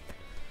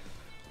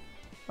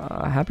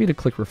 Happy to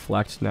click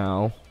Reflect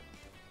now.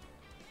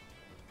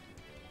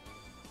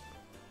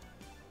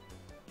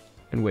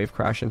 And Wave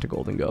Crash into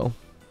Golden Go.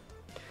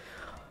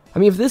 I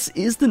mean, if this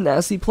is the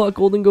Nasty Plot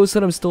Golden Go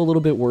set, I'm still a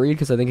little bit worried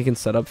because I think it can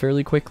set up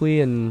fairly quickly,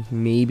 and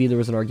maybe there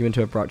was an argument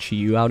to have brought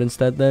Chiyu out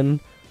instead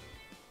then.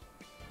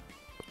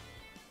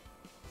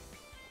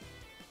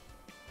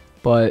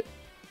 But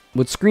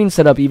with screen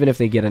set up, even if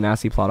they get a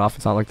nasty plot off,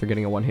 it's not like they're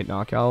getting a one-hit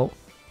knockout.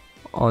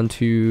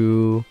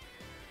 Onto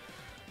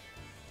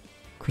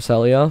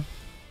Cresselia.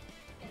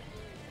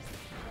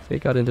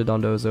 Fake out into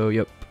Dondozo.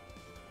 Yep.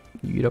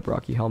 You eat up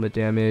Rocky Helmet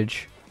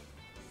damage.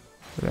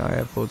 Now I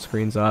have both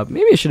screens up.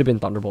 Maybe it should have been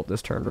Thunderbolt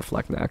this turn.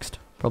 Reflect next.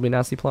 Probably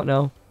nasty plot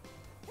now.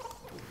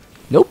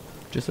 Nope.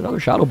 Just another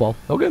Shadow Ball.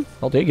 Okay.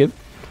 I'll take it.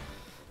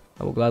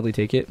 I will gladly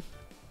take it.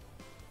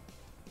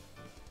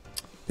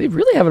 They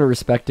really haven't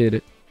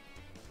respected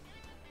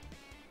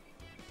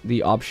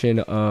the option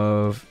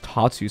of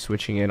Tatsu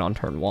switching in on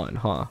turn 1,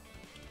 huh?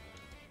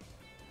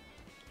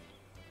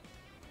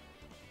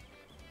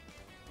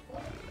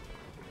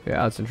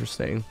 Yeah, that's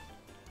interesting.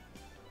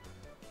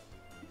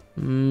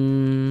 I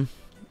mean,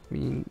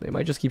 they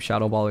might just keep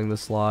Shadow Balling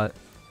this slot.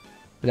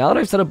 But now that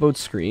I've set up both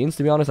screens,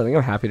 to be honest, I think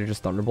I'm happy to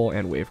just Thunderbolt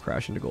and Wave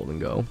Crash into Golden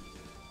Go.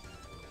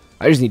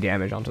 I just need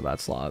damage onto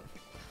that slot.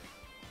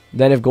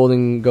 Then if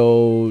Golden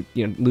Go,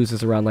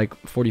 loses around like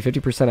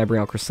 40-50%, I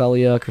bring out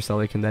Cresselia.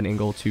 Cresselia can then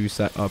angle to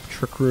set up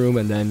Trick Room,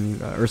 and then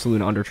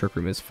Ursaluna under Trick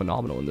Room is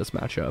phenomenal in this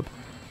matchup.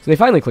 So they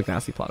finally click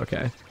Nasty Plot,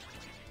 okay.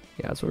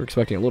 Yeah, that's what we're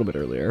expecting a little bit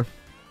earlier.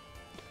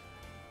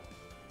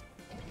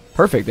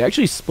 Perfect, they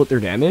actually split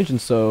their damage,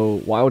 and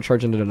so Wild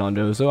Charge into the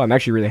Dondozo. I'm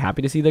actually really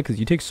happy to see that, because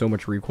you take so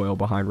much recoil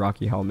behind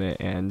Rocky Helmet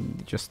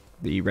and just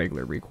the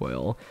regular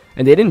recoil.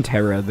 And they didn't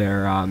Tera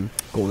their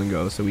Golden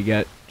Go, so we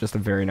get just a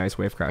very nice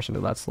Wave Crash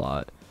into that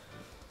slot.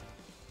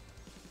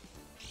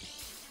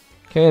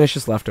 Okay, and it's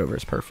just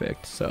leftovers.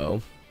 Perfect.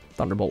 So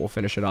Thunderbolt will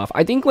finish it off.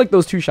 I think like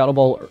those two Shadow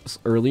Balls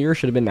earlier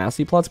should have been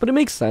nasty plots, but it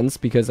makes sense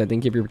because I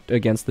think if you're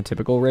against the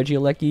typical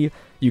Regieleki,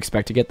 you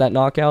expect to get that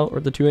knockout or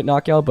the 2-hit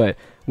knockout, but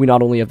we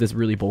not only have this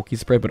really bulky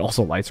spread, but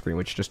also light screen,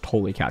 which just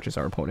totally catches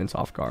our opponents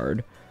off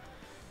guard.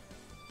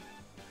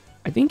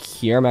 I think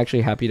here I'm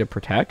actually happy to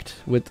protect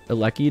with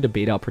Eleki to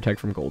bait out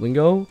protect from Golden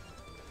Go.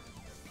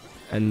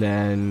 And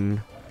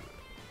then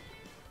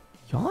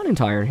Yawn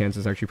into Iron Hands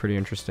is actually pretty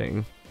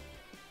interesting.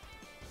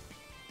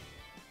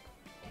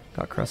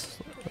 Got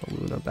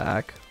Ursaluna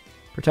back.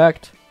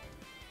 Protect.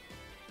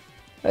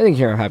 I think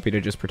here I'm happy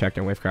to just protect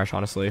and Wave Crash,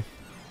 honestly.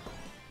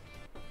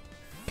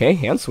 Okay,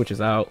 hand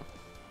switches out.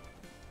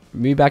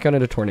 Maybe back out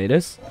into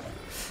Tornadus.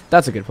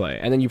 That's a good play.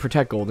 And then you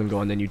protect Golden Go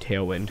and then you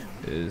Tailwind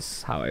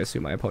is how I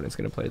assume my opponent's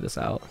going to play this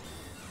out.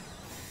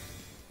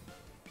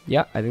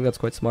 Yeah, I think that's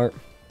quite smart.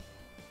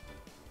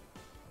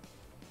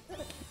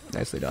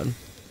 Nicely done.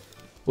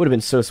 Would have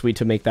been so sweet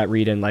to make that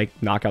read and like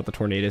knock out the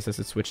Tornadus as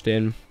it switched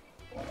in.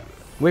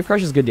 Wave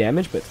Crash is good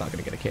damage, but it's not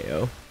going to get a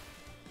KO.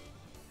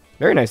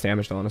 Very nice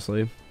damage, though,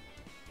 honestly.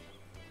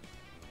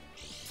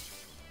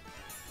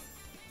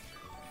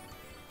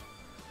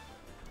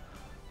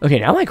 Okay,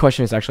 now my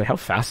question is actually, how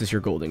fast is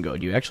your Golden Go?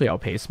 Do you actually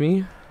outpace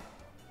me?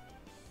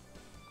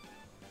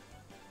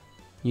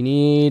 You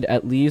need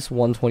at least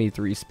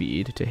 123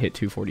 speed to hit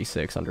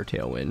 246 under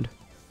Tailwind.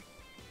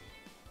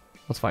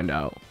 Let's find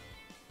out.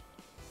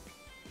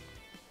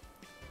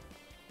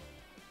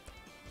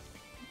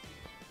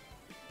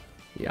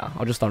 Yeah,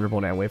 I'll just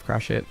Thunderbolt and Wave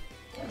Crash it.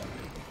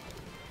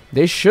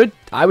 They should,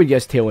 I would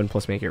guess, Tailwind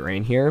plus Make It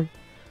Rain here.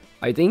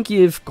 I think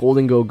if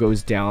Golden Go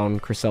goes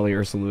down, Cresselia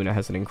or Ursaluna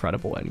has an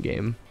incredible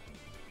endgame.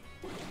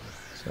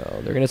 So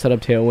they're going to set up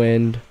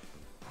Tailwind.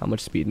 How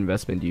much speed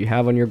investment do you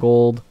have on your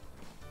gold?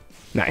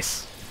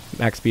 Nice.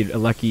 Max speed,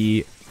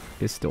 Eleki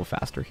is still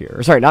faster here.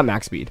 Or sorry, not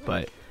max speed,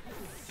 but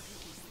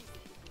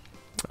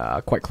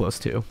quite close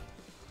to.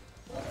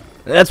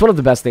 That's one of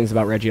the best things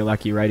about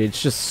Regieleki, right?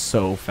 It's just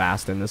so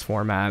fast in this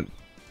format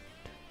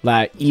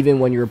that even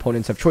when your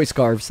opponents have Choice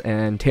Scarves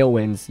and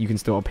Tailwinds, you can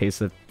still outpace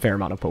a fair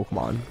amount of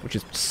Pokemon, which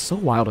is so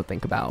wild to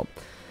think about.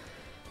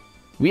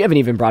 We haven't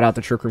even brought out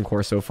the Trick Room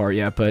core so far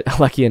yet, but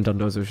Eleki and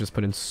Dondozo has just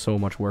put in so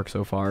much work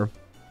so far.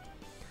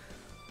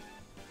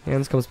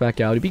 Hands comes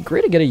back out. It'd be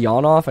great to get a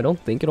Yawn off. I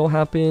don't think it'll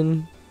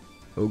happen.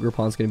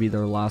 Ogerpon's going to be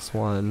their last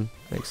one.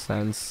 Makes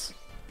sense.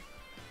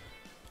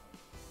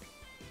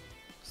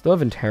 Still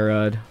haven't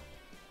Tera'd.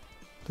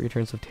 3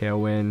 turns of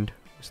Tailwind.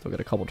 We still got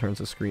a couple turns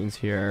of screens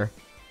here.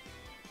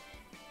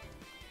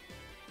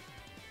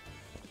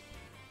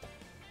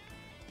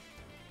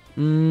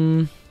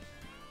 I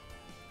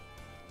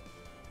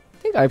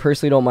think I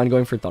personally don't mind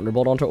going for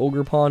Thunderbolt onto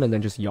Ogerpon and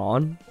then just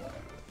Yawn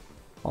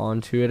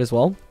onto it as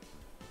well.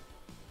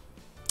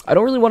 I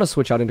don't really want to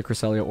switch out into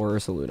Cresselia or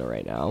Ursaluna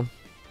right now.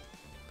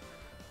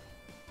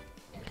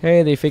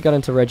 Okay, they fake out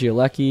into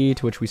Regieleki,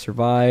 to which we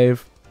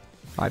survive.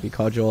 5e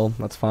Cudgel,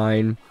 that's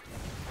fine.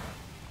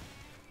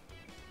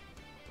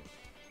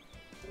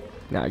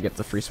 Now I get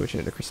the free switch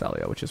into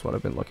Cresselia, which is what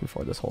I've been looking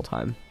for this whole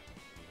time.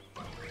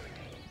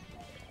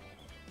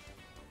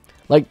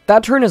 Like,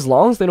 that turn, as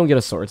long as they don't get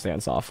a Swords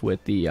Dance off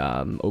with the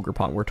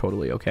Ogerpon, we're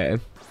totally okay.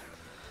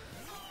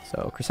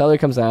 So, Cresselia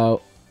comes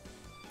out.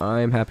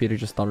 I'm happy to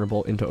just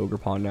Thunderbolt into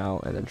Ogerpon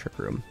now, and then Trick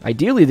Room.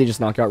 Ideally, they just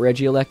knock out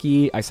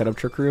Regieleki. I set up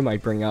Trick Room, I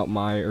bring out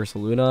my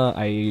Ursaluna,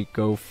 I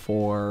go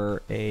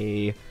for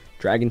a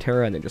Dragon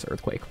Tera, and then just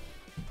Earthquake.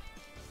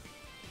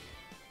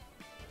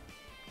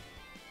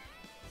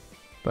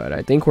 But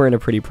I think we're in a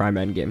pretty prime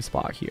endgame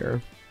spot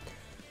here.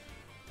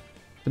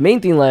 The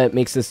main thing that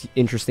makes this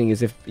interesting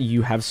is if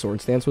you have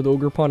Sword Stance with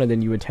Ogre Pawn and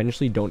then you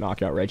intentionally don't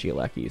knock out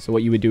Regieleki. So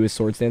what you would do is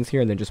Sword Stance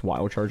here and then just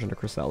Wild Charge into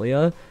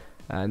Cresselia.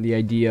 And the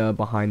idea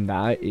behind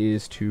that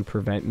is to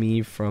prevent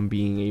me from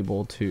being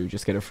able to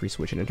just get a free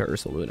switch into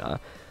Ursaluna.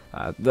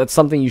 That's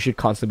something you should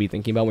constantly be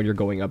thinking about when you're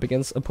going up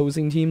against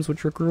opposing teams with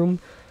Trick Room.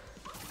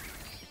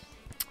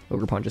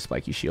 Ogre Pawn just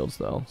spiky shields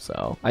though,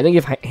 so I think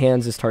if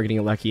Hands is targeting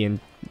Eleki and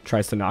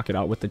tries to knock it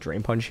out with the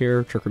Drain Punch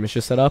here, Trick Room is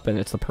just set up and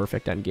it's the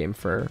perfect endgame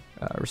for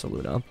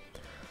Ursaluna.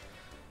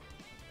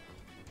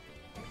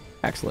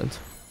 Excellent.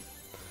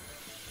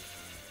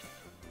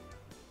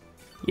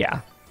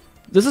 Yeah.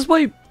 This is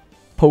why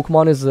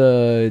Pokemon is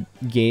a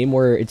game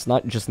where it's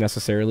not just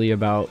necessarily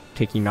about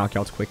taking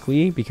knockouts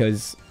quickly,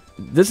 because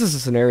this is a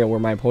scenario where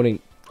my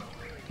opponent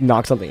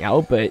knocks something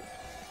out, but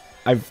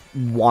I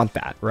want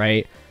that,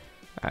 right?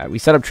 We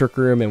set up Trick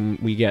Room and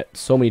we get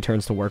so many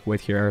turns to work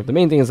with here. The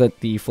main thing is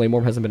that the Flame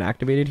Orb hasn't been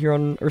activated here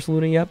on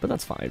Ursaluna yet, but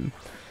that's fine.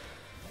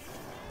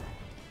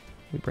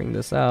 We bring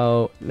this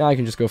out. Now I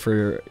can just go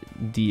for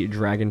the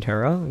Dragon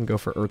Tera and go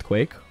for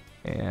Earthquake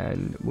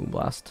and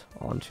Moonblast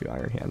onto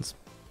Iron Hands.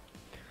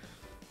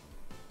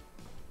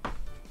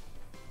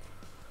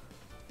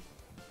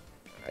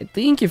 I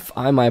think if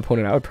I'm my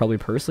opponent, I would probably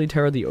personally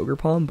Tera the Ogre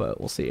Pawn, but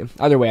we'll see.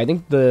 Either way, I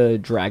think the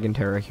Dragon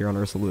Tera here on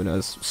Ursaluna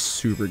is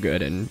super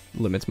good and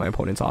limits my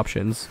opponent's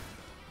options.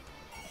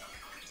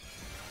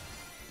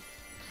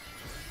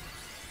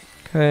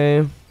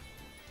 Okay.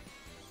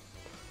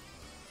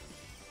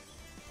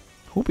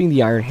 Hoping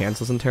the Iron Hands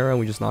doesn't Tera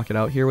and we just knock it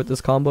out here with this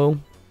combo.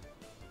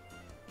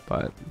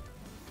 But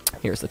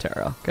here's the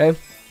Tera, okay?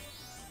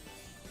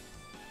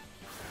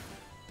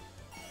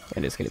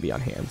 And it's going to be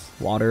on Hands.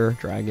 Water,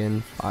 Dragon,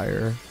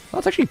 Fire. Oh,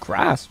 it's actually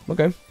Grass.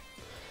 Okay. I feel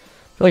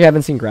like I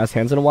haven't seen Grass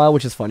Hands in a while,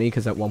 which is funny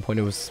because at one point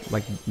it was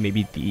like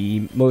maybe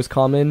the most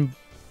common.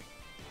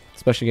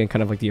 Especially in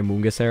kind of like the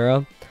Amoonguss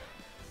era.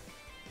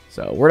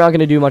 So we're not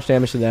going to do much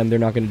damage to them. They're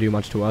not going to do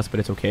much to us, but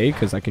it's okay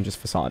because I can just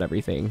Facade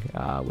everything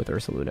with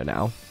Ursaluna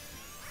now.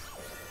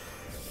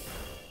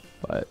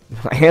 But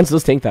my Hands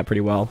does tank that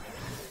pretty well.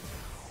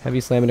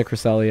 Heavy Slam into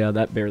Cresselia.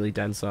 That barely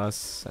dents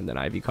us. And then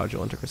Ivy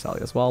Cudgel into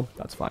Cresselia as well.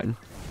 That's fine.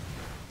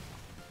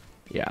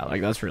 Yeah,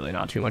 like that's really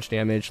not too much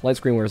damage. Light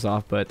Screen wears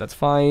off, but that's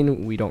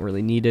fine. We don't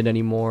really need it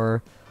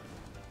anymore.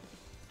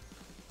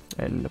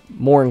 And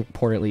more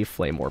importantly,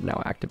 Flame Orb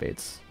now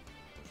activates.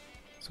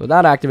 So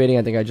without activating,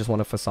 I think I just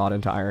want to Facade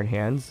into Iron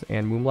Hands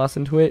and Moonblast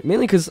into it.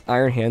 Mainly because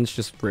Iron Hands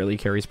just rarely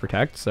carries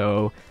Protect.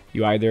 So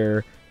you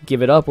either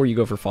give it up or you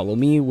go for Follow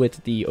Me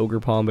with the Ogre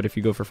Pawn. But if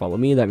you go for Follow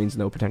Me, that means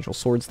no potential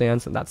Sword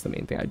Stance. And that's the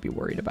main thing I'd be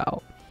worried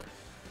about.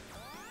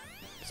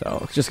 So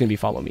it's just going to be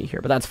Follow Me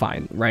here, but that's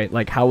fine, right?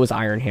 Like, how was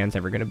Iron Hands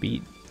ever going to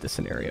beat the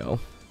scenario?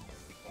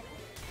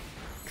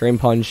 Drain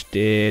Punch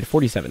did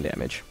 47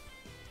 damage.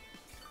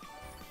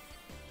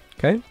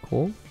 Okay,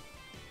 cool.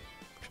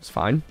 Which is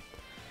fine.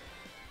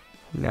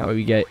 Now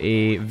we get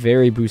a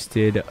very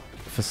boosted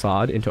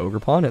Facade into Ogre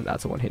Pawn, and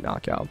that's a one-hit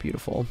knockout.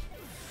 Beautiful.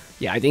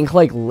 Yeah, I think,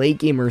 like, late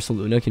game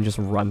Ursaluna can just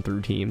run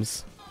through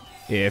teams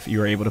if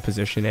you're able to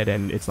position it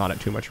and it's not at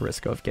too much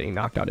risk of getting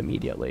knocked out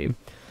immediately.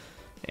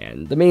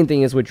 And the main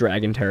thing is with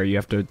Dragon Tera, you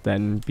have to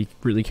then be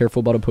really careful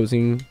about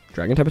opposing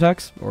Dragon type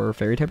attacks or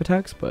Fairy type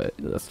attacks, but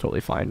that's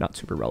totally fine, not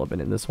super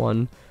relevant in this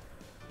one.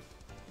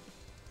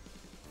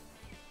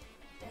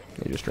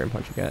 And just Drain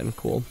Punch again,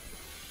 cool.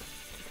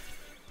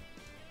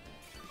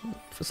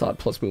 Facade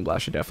plus Moonblast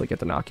should definitely get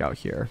the knockout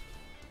here.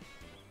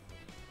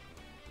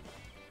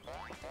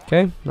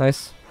 Okay,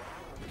 nice.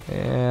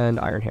 And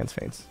Iron Hands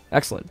faints.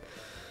 Excellent.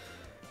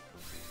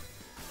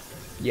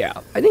 Yeah,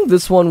 I think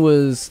this one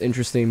was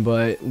interesting,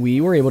 but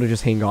we were able to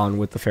just hang on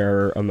with the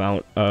fair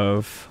amount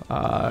of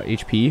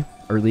HP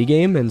early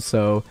game, and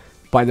so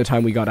by the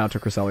time we got out to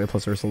Cresselia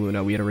plus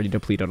Ursaluna, we had already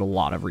depleted a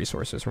lot of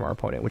resources from our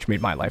opponent, which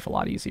made my life a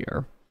lot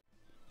easier.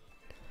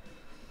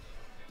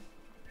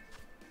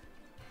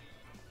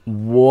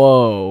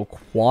 Whoa,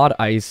 quad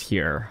ice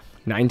here.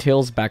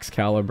 Ninetales,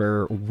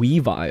 Baxcalibur,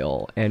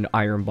 Weavile, and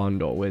Iron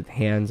Bundle with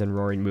Hands and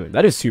Roaring Moon.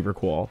 That is super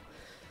cool.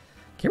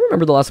 Can't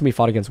remember the last time we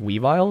fought against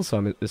Weavile, so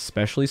I'm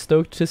especially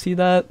stoked to see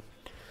that.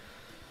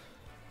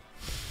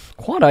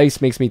 Quad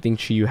Ice makes me think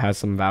Chiyu has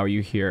some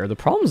value here. The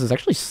problem is it's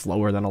actually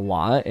slower than a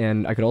lot,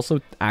 and I could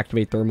also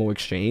activate Thermal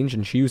Exchange,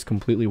 and Chiyu's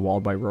completely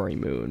walled by Roaring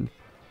Moon.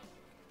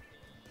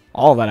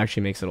 All of that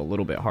actually makes it a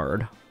little bit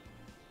hard.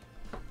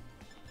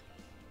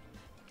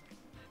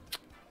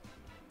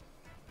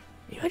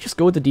 I just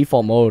go with the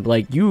default mode.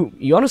 Like, you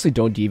honestly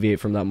don't deviate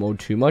from that mode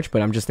too much,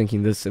 but I'm just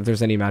thinking this, if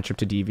there's any matchup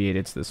to deviate,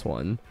 it's this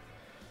one.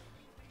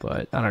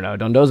 But, I don't know,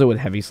 Dondozo with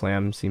Heavy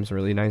Slam seems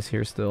really nice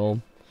here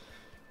still.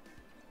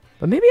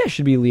 But maybe I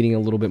should be leading a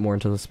little bit more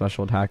into the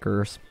special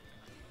attackers.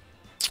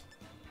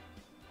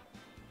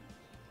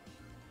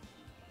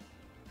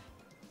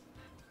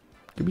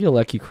 Could be a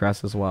Lucky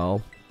Crest as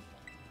well.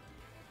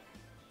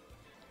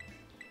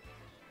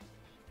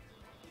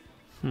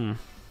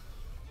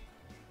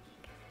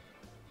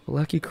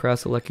 Lucky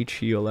Crest, Lucky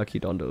Chiyo, Lucky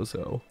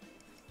Dondozo.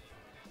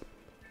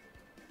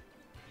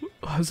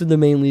 How's in the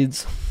main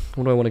leads?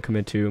 What do I want to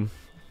commit to?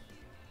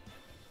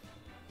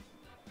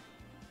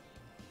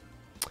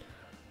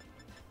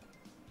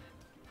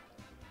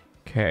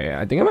 Okay,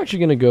 I think I'm actually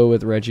going to go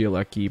with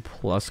Regieleki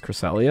plus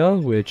Cresselia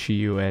with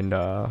Chiyu and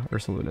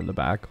Ursaluna in the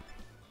back.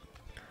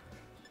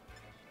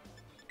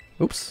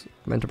 Oops,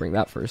 I meant to bring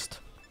that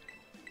first.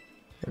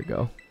 There we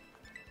go.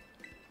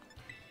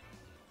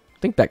 I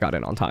think that got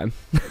in on time.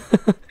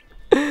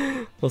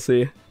 We'll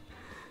see.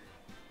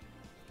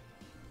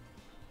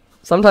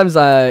 Sometimes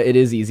it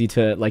is easy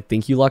to like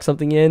think you lock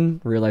something in,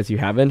 realize you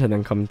haven't, and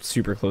then come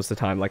super close to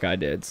time like I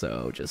did.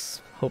 So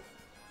just hope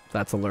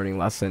that's a learning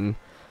lesson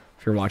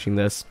if you're watching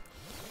this.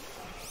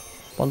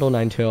 Bundle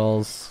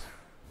Ninetales.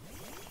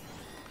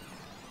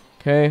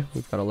 Okay,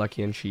 we've got a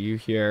Lucky and Chiyu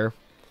here.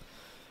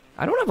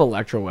 I don't have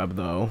Electro Web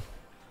though,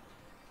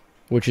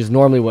 which is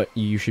normally what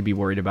you should be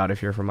worried about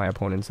if you're from my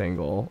opponent's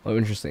angle. Oh,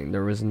 interesting.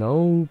 There was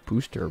no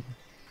booster.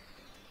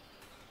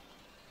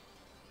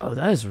 Oh,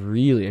 that is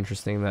really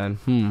interesting then.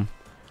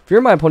 If you're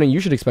my opponent,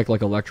 you should expect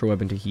like Electro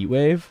Web into Heat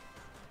Wave.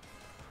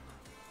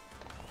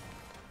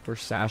 We're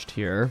sashed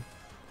here.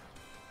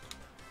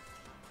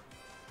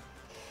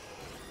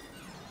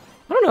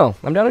 I don't know.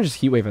 I'm down to just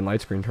Heat Wave and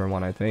Light Screen turn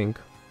 1, I think.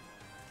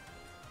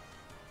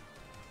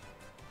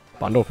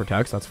 Bundle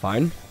protects, that's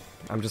fine.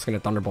 I'm just going to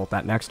Thunderbolt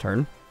that next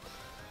turn.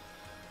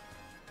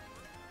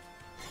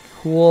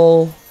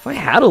 Cool. If I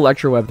had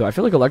Electro Web, though, I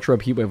feel like Electro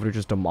Web Heat Wave would have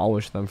just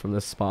demolished them from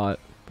this spot.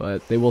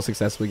 But they will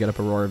successfully get up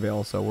Aurora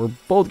Veil, so we're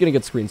both going to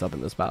get screens up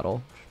in this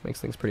battle. Which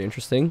makes things pretty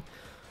interesting.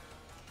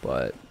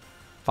 But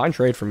fine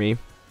trade for me.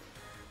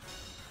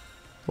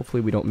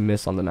 Hopefully we don't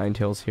miss on the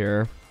Ninetales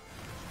here.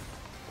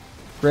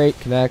 Great,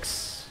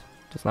 connects.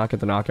 Does not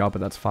get the knockout,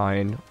 but that's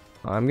fine.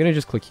 I'm going to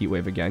just click Heat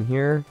Wave again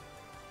here.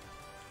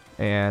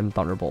 And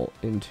Thunderbolt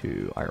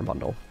into Iron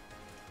Bundle.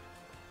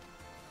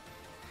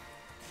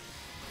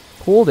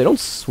 Cool, they don't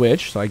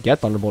switch, so I get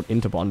Thunderbolt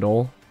into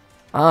Bundle.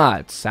 Ah,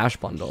 it's Sash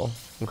Bundle.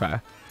 Okay.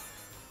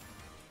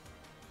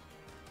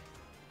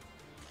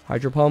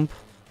 Hydro Pump.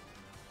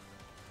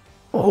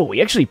 Oh,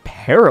 we actually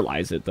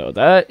paralyze it, though.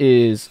 That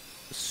is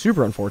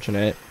super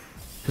unfortunate.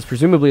 Because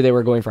presumably they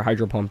were going for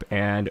Hydro Pump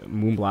and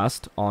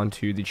Moonblast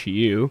onto the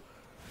Chiyu.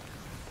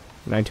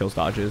 Ninetales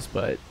dodges,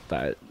 but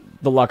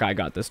the luck I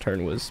got this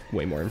turn was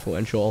way more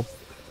influential.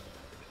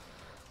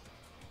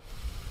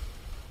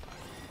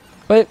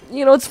 But,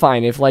 you know, it's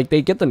fine. If, like,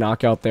 they get the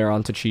knockout there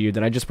onto Chiyu,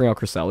 then I just bring out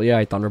Cresselia.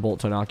 I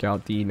Thunderbolt to knock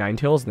out the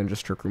Ninetales, and then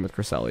just Trick Room with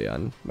Cresselia.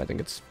 And I think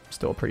it's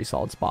still a pretty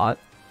solid spot.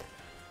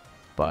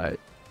 But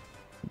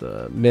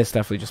the miss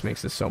definitely just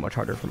makes this so much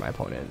harder for my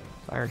opponent.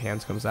 Iron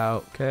Hands comes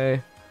out.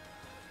 Okay.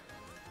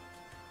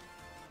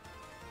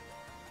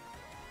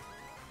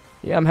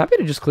 Yeah, I'm happy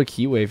to just click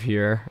Heat Wave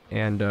here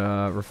and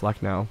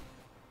Reflect now.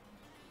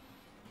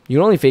 You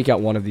can only fake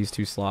out one of these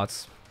two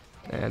slots,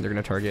 and they're going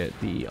to target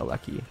the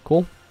Aleki.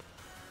 Cool.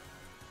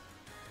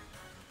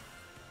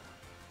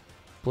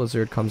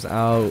 Blizzard comes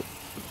out.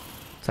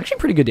 It's actually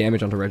pretty good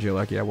damage onto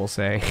Regieleki, I will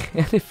say.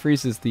 And it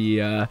freezes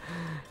the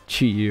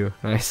Chiyu.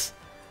 Nice.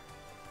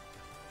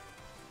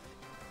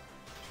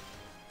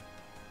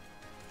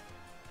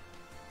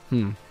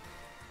 Can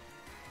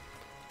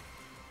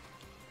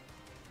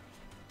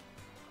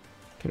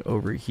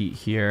overheat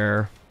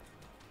here.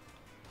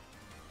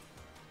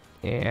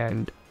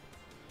 And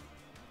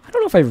I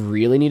don't know if I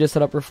really need to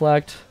set up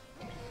Reflect.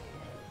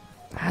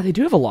 They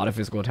do have a lot of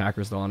physical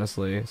attackers though,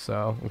 honestly.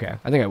 So, okay.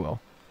 I think I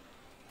will.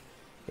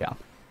 Yeah.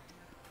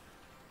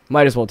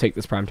 Might as well take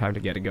this prime time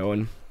to get it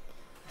going.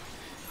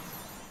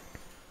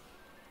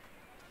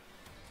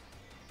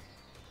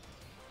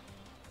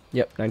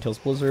 Yep,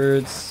 Ninetales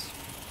Blizzards.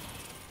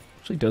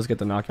 Actually does get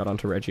the knockout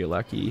onto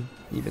Regieleki,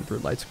 even through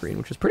Light Screen,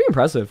 which is pretty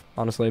impressive,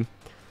 honestly.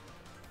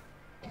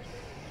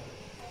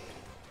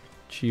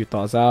 Chiyu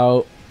thaws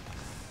out.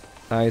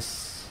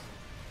 Nice.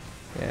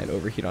 And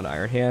overheat on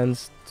Iron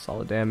Hands.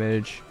 Solid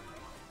damage.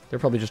 They're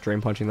probably just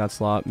Drain Punching that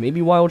slot.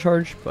 Maybe Wild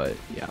Charge, but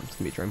yeah, it's going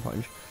to be Drain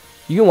Punch.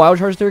 You can Wild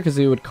Charge there because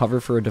they would cover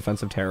for a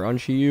defensive Tera on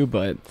Chiyu,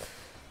 but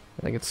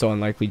I think it's so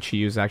unlikely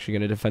Chiyu's actually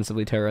going to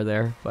defensively Tera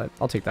there, but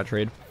I'll take that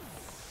trade.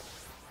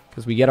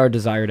 Because we get our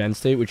desired end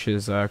state, which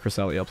is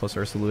Cresselia plus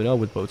Ursaluna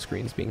with both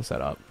screens being set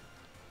up.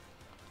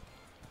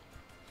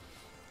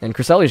 And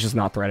Cresselia is just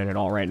not threatened at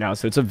all right now,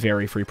 so it's a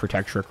very free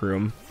Protect Trick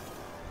Room.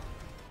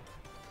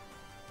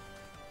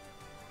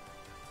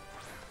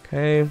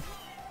 Okay.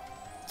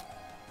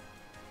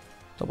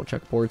 Double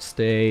check board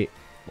state.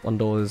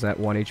 Bundle is at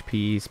 1 HP,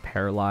 he's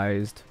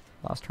paralyzed.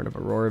 Last turn of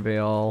Aurora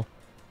Veil.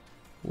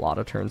 A lot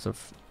of turns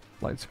of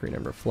Light Screen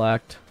and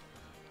Reflect.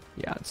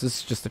 Yeah, this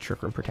is just a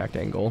Trick Room Protect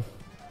angle.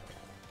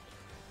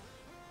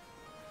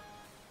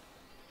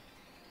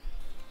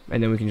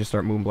 And then we can just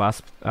start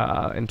Moonblast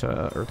into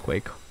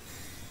Earthquake.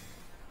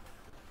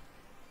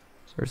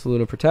 So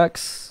Ursaluna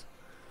protects.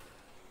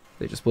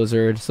 They just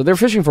Blizzard. So they're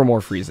fishing for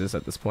more freezes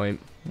at this point,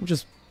 which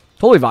is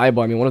totally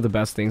viable. I mean, one of the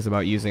best things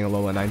about using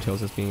Alola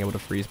Ninetales is being able to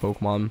freeze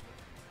Pokemon.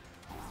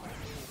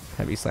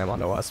 Heavy Slam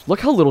onto us. Look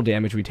how little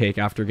damage we take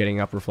after getting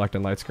up Reflect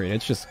and Light Screen.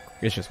 It's just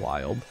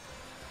wild.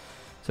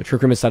 So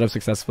Trick Room is set up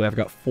successfully. I've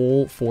got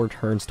full 4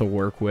 turns to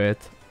work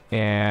with,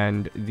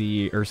 and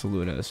the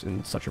Ursaluna is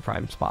in such a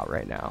prime spot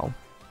right now.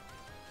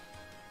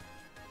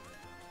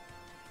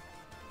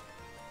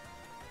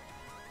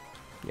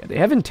 Yeah, they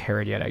haven't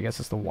Tera'd yet, I guess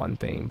is the one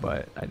thing,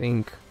 but I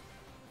think...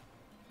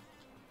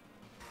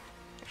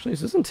 Actually,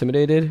 is this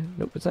intimidated?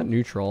 Nope, it's not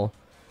neutral.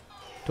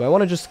 Do I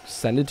want to just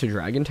send it to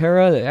Dragon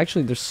Tera?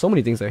 Actually, there's so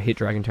many things that hit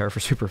Dragon Tera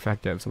for super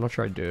effective, so I'm not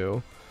sure I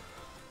do.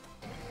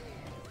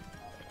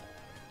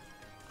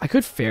 I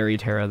could Fairy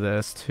Tera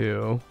this,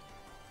 too.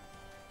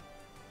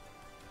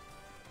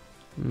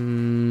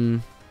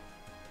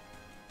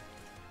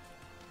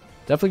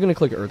 Definitely going to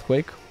click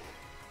Earthquake.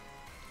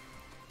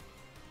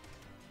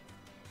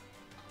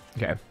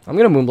 Okay, I'm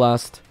going to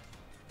Moonblast.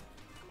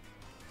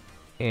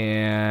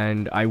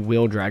 And I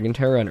will Dragon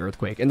Tera and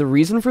Earthquake. And the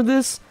reason for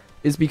this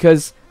is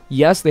because,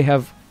 yes, they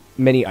have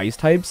many ice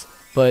types,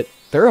 but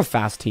they're a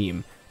fast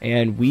team.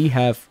 And we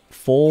have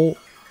four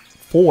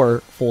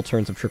full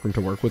turns of Trick Room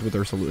to work with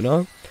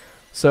Ursaluna.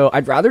 So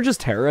I'd rather just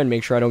Tera and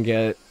make sure I don't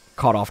get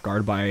caught off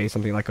guard by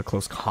something like a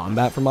close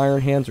combat from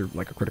Iron Hands or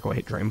like a critical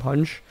hit Drain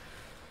Punch.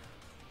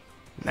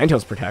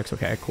 Ninetales protects.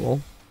 Okay, cool.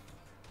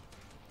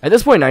 At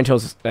this point,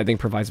 Ninetales, I think,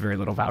 provides very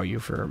little value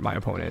for my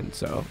opponent.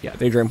 So, yeah,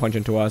 they Drain Punch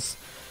into us.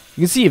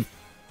 You can see if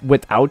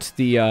without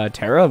the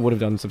Tera, it would have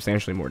done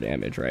substantially more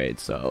damage, right?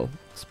 So,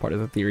 it's part of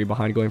the theory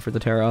behind going for the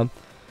Tera.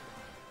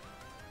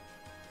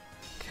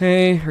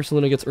 Okay,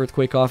 Ursaluna gets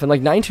Earthquake off. And,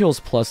 like,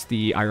 Ninetales plus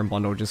the Iron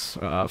Bundle just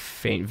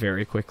faint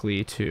very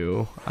quickly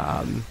to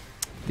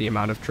the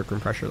amount of Trick Room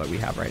pressure that we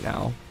have right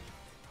now.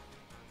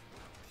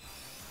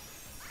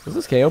 Is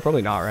this KO?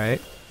 Probably not,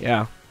 right?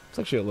 Yeah, it's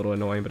actually a little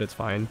annoying, but it's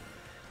fine.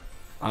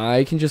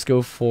 I can just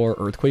go for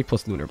Earthquake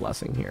plus Lunar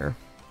Blessing here.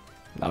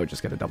 That would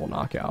just get a double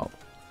knockout.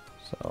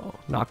 So,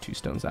 knock 2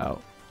 stones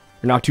out.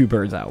 Or knock 2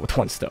 birds out with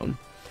 1 stone.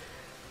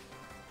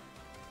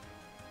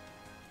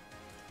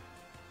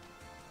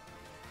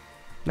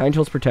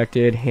 Ninetales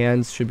protected.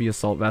 Hands should be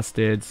Assault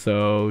Vested.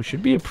 So,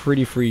 should be a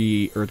pretty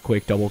free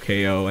Earthquake double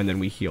KO, and then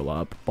we heal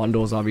up.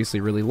 Bundle is obviously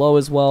really low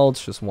as well.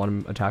 It's just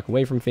 1 attack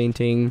away from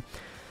fainting.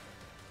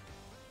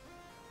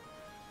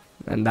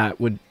 And that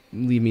would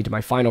lead me to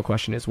my final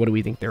question is, what do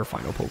we think their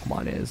final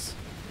Pokemon is?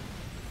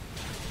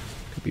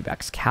 Could be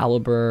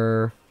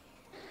Excalibur.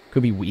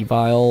 Could be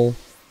Weavile.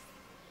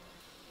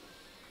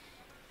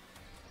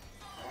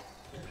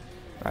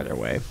 Either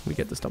way, we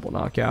get this double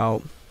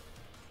knockout.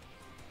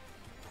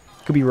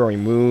 Could be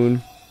Roaring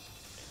Moon.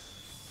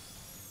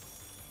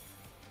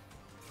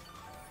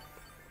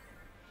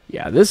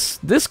 Yeah,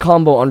 this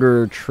combo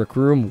under Trick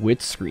Room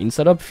with screen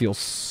setup feels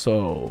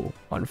so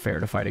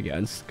unfair to fight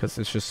against, because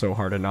it's just so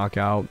hard to knock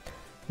out.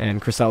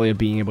 And Cresselia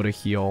being able to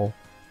heal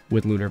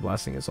with Lunar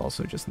Blessing is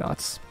also just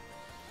nuts.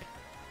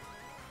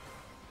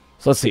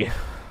 So let's see.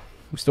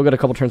 We still got a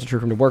couple turns of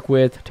Trick Room to work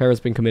with.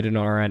 Tera's been committed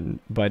on our end,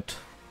 but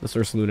this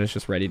Ursaluna is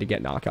just ready to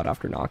get knockout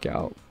after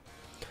knockout.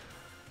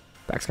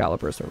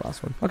 Excalibur is their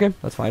last one. Okay,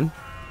 that's fine.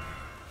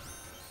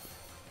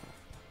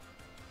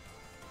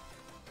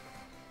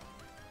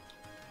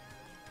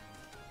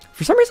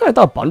 For some reason, I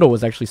thought Bundle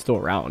was actually still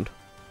around.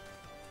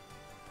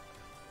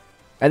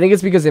 I think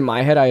it's because in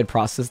my head, I had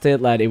processed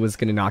it that it was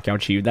going to knock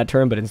out Chi that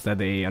turn, but instead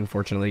they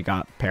unfortunately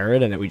got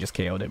Parrot, and that we just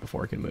KO'd it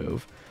before it could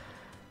move.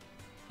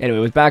 Anyway,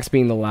 with Bax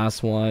being the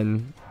last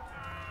one,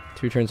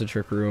 2 turns of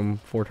Trick Room,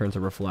 4 turns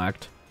of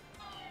Reflect.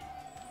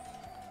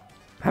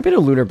 Happy to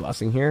Lunar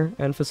Blessing here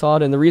and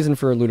Facade, and the reason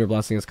for Lunar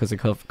Blessing is because it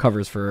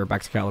covers for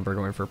Excalibur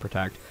going for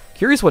Protect.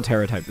 Curious what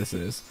Tera type this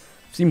is.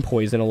 I've seen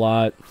Poison a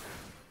lot.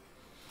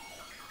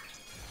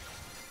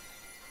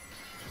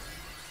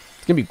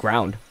 It's going to be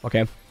Ground,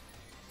 okay.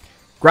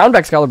 Ground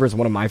Excalibur is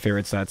one of my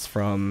favorite sets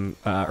from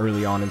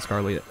early on in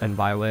Scarlet and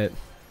Violet.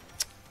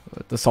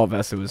 The Assault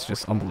Vest, it was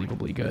just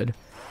unbelievably good.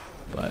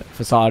 But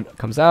Facade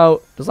comes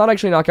out. Does not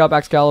actually knock out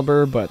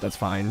Excalibur, but that's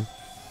fine.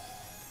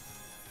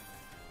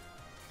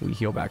 We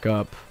heal back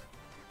up.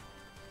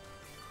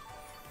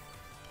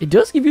 It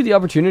does give you the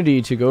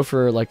opportunity to go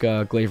for like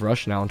a Glaive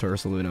Rush now into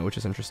Ursaluna, which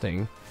is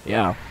interesting.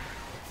 Yeah.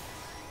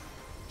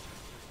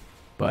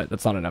 But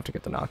that's not enough to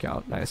get the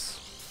knockout.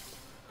 Nice.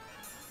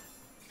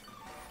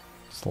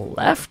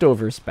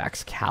 Leftovers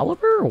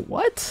Excalibur?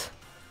 What?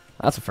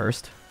 That's a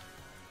first.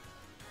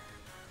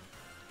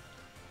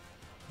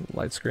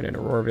 Light Screen and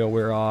Aurora Veil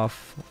wear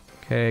off.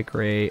 Okay,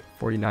 great.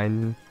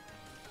 49.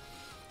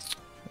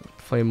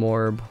 Flame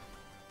Orb.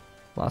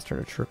 Last turn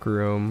of Trick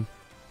Room.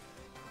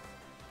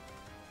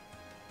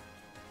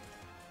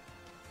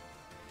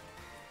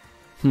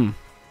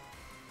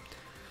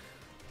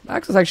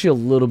 Max is actually a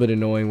little bit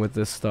annoying with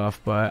this stuff,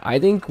 but I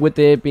think with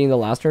it being the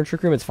last turn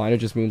Trick Room, it's fine to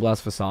just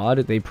Moonblast Facade.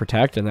 They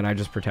protect, and then I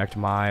just protect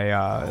my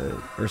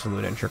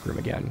Ursaluna and Trick Room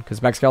again,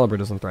 because Excalibur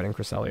doesn't threaten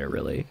Cresselia,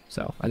 really,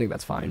 so I think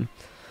that's fine.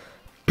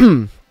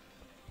 But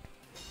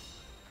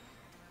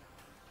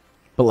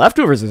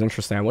Leftovers is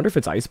interesting. I wonder if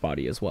it's Ice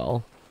Body as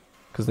well,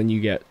 because then you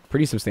get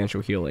pretty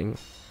substantial healing.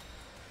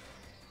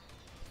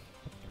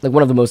 Like,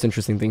 one of the most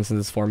interesting things in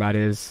this format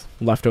is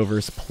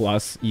Leftovers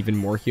plus even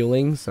more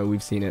healing. So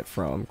we've seen it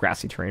from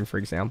Grassy Terrain, for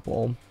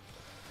example.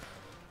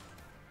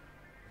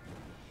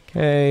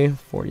 Okay,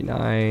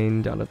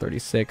 49 down to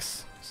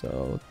 36.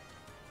 So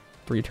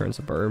 3 turns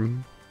of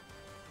Burn.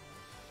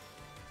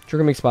 Trick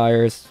Room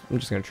expires. I'm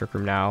just going to Trick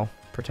Room now.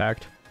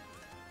 Protect.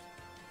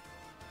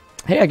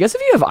 Hey, I guess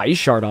if you have Ice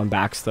Shard on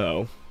backs,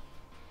 though.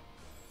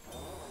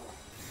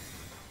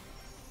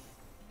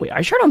 Wait,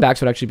 Ice Shard on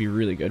backs would actually be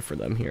really good for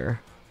them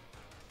here.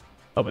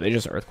 Oh, but they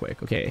just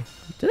Earthquake. Okay.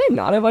 Do they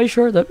not have Ice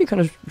Shard? That'd be kind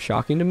of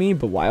shocking to me,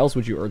 but why else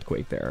would you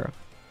Earthquake there?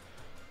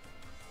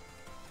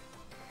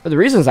 But the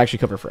reason is actually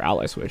cover for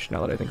Ally Switch,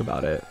 now that I think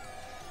about it.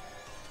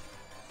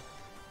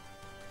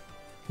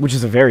 Which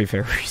is a very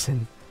fair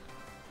reason.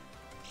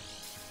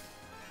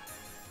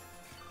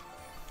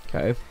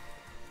 Okay.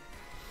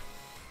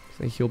 So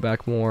they heal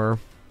back more.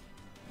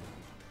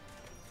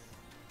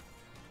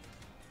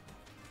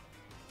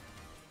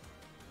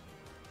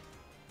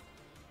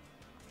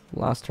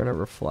 Last turn at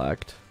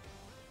Reflect.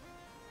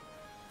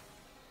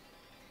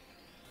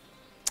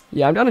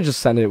 Yeah, I'm gonna just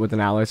send it with an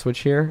Ally Switch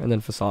here, and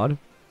then Facade.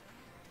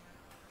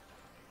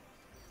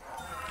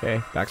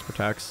 Okay, backs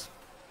protects.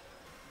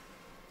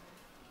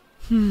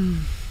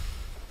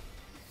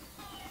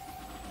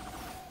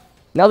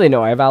 Now they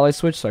know I have Ally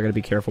Switch, so I gotta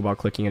be careful about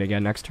clicking it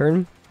again next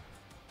turn.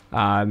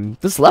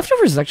 This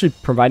Leftovers is actually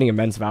providing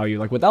immense value.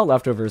 Like, without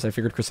Leftovers, I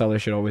figured Cresselia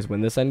should always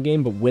win this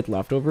endgame, but with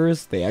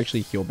Leftovers, they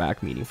actually heal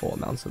back meaningful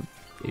amounts of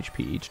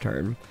HP each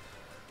turn.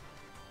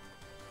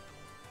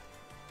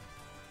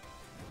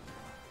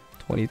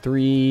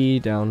 23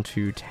 down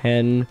to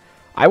 10.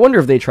 I wonder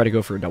if they try to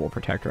go for a double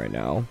protect right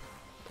now.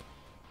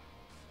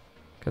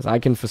 Because I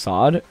can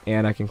Facade,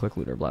 and I can click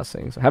Lunar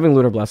Blessing. So having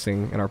Lunar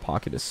Blessing in our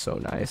pocket is so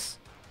nice.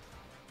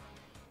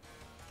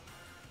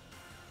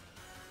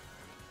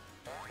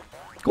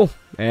 Cool.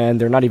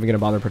 And they're not even going to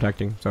bother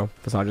protecting, so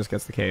Facade just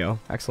gets the KO.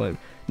 Excellent.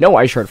 No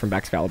Ice Shard from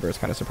Excalibur is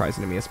kind of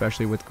surprising to me,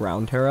 especially with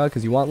Ground Tera,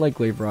 because you want, like,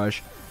 Glaive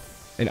Rush,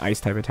 an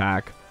Ice-type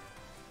attack,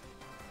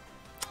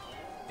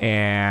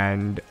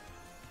 and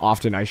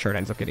often Ice Shard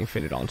ends up getting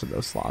fitted onto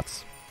those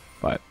slots.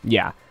 But,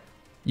 yeah.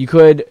 You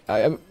could...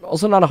 I'm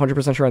also not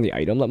 100% sure on the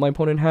item that my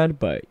opponent had,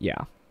 but,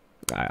 yeah.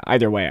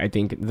 Either way, I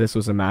think this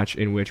was a match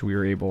in which we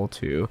were able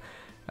to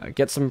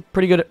get some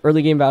pretty good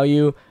early game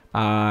value,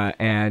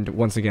 and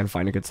once again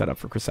find a good setup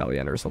for Cresselia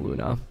and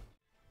Ursaluna.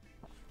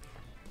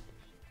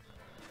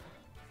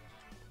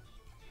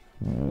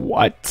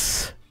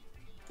 What?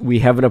 We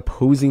have an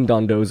opposing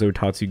Dondozo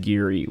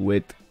Tatsugiri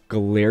with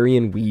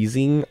Galarian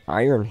Weezing,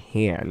 Iron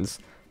Hands,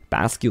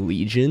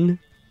 Basculegion,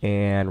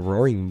 and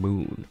Roaring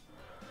Moon.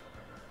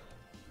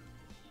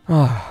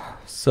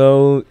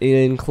 So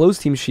in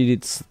closed team sheet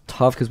it's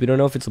tough because we don't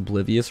know if it's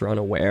Oblivious or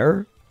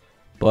Unaware.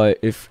 But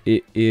if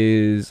it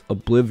is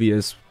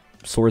Oblivious,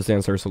 Swords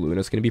Dance Ursaluna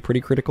is going to be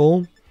pretty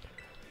critical.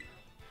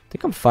 I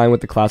think I'm fine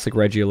with the classic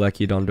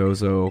Regieleki,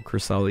 Dondozo,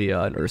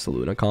 Cresselia, and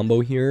Ursaluna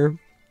combo here.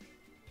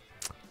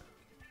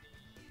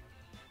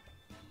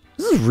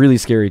 This is a really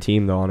scary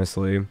team, though,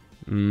 honestly.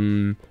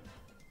 A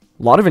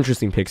lot of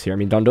interesting picks here. I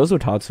mean,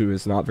 Dondozo+Tatsu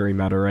is not very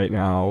meta right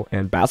now,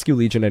 and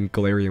Basculegion and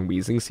Galarian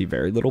Weezing see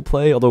very little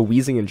play, although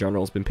Weezing in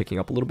general has been picking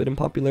up a little bit in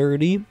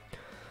popularity.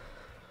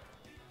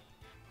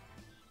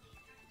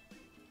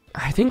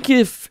 I think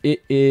if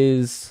it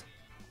is...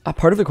 A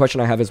part of the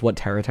question I have is what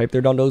Tera type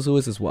their Dondozo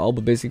is as well,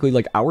 but basically,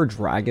 like, our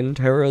Dragon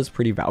Tera is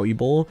pretty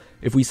valuable.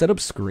 If we set up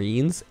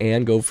screens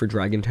and go for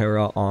Dragon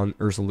Tera on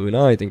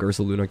Ursaluna, I think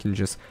Ursaluna can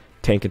just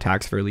tank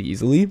attacks fairly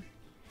easily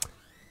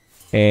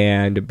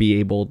and be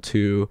able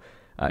to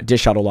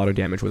dish out a lot of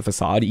damage with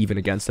Facade, even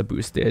against a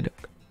boosted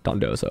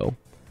Dondozo. So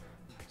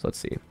let's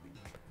see.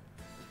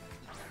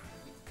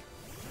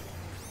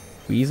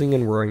 Weezing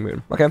and Roaring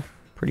Moon. Okay,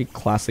 pretty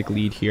classic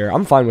lead here.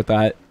 I'm fine with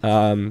that.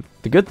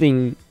 The good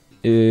thing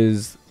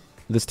is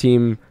this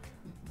team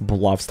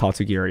bluffs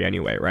Tatsugiri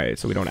anyway, right?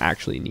 So we don't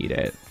actually need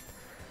it.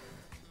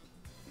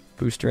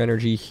 Booster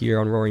energy here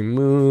on Roaring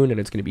Moon, and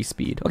it's going to be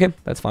speed. Okay,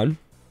 that's fine.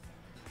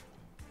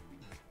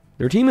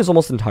 Their team is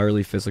almost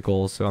entirely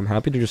physical, so I'm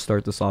happy to just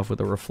start this off with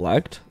a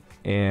Reflect.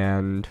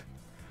 And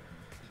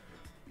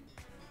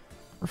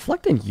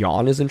Reflect and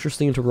Yawn is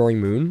interesting into Roaring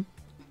Moon,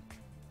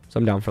 so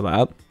I'm down for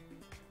that.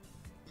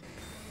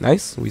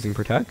 Nice. Weezing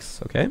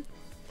protects. Okay.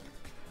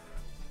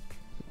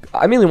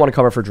 I mainly want to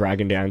cover for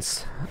Dragon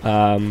Dance.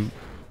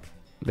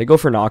 They go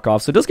for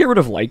knockoff, so it does get rid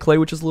of Light Clay,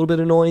 which is a little bit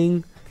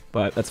annoying,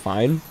 but that's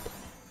fine.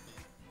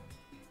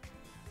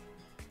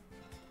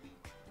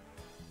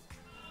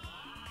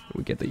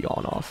 We get the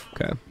Yawn off.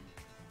 Okay.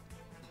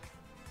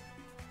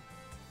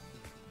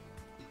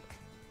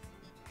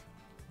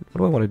 What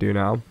do I want to do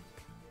now?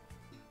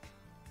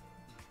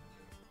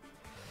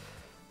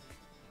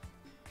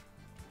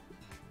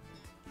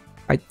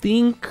 I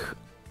think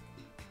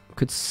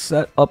could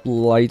set up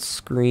Light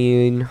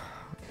Screen,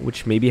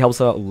 which maybe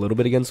helps out a little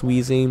bit against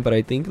Weezing, but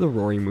I think the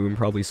Roaring Moon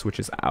probably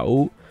switches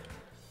out.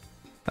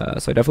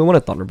 So I definitely want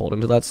to Thunderbolt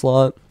into that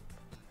slot.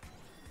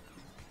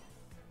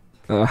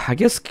 I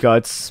guess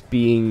Guts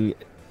being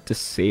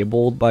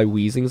disabled by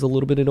Weezing is a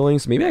little bit annoying,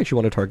 so maybe I actually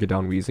want to target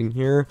down Weezing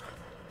here.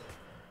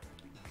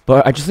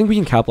 But I just think we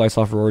can capitalize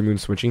off Roaring Moon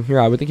switching here.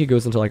 I would think he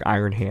goes into like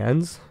Iron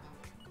Hands.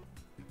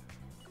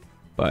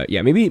 But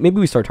yeah, maybe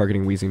we start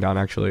targeting Weezing down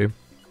actually.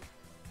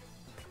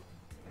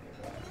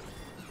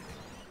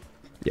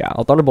 Yeah,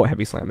 I'll Thunderbolt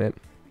Heavy Slam it.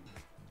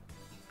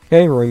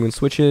 Okay, Roaring Moon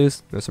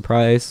switches, no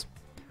surprise.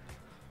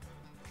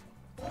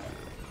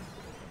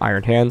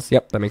 Iron Hands.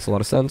 Yep, that makes a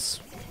lot of sense.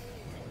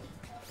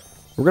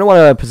 We're going to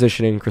want to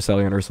position in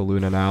Cresselia and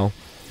Ursaluna now.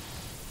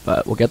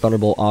 But we'll get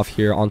Thunderbolt off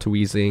here onto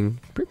Weezing.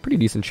 Pretty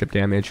decent chip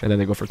damage. And then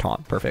they go for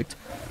Taunt. Perfect.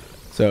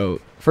 So,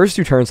 first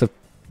 2 turns have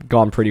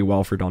gone pretty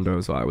well for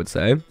Dondozo, I would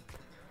say.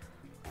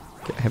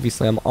 Get Heavy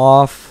Slam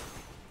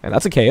off. And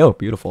that's a KO.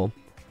 Beautiful.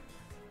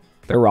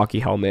 They're Rocky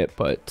Helmet,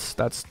 but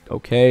that's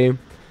okay.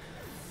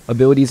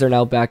 Abilities are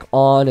now back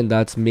on, and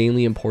that's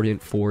mainly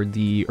important for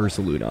the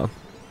Ursaluna.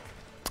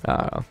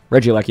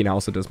 Regieleki now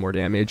also does more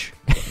damage.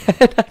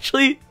 And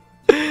actually,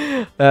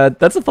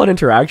 that's a fun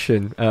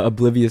interaction.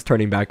 Oblivious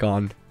turning back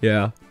on.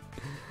 Yeah.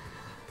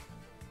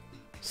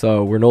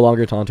 So we're no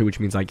longer taunted, which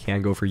means I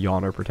can go for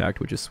Yawn or Protect,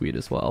 which is sweet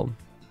as well.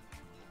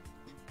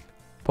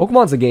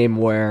 Pokemon's a game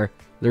where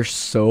there's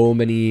so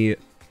many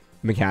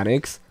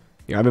mechanics.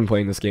 You know, I've been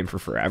playing this game for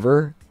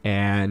forever,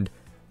 and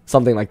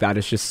something like that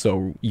is just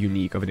so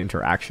unique of an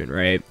interaction,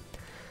 right?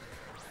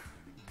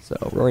 So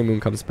Roaring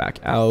Moon comes back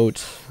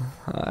out.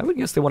 I would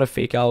guess they want to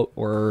Fake Out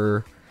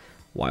or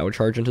Wild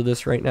Charge into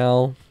this right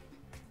now.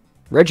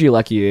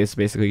 Regieleki is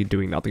basically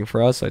doing nothing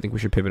for us, so I think we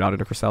should pivot out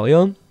into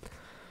Cresselia.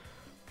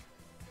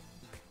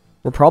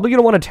 We're probably going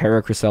to want to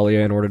Tera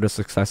Cresselia in order to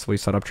successfully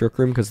set up Trick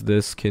Room, because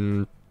this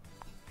can...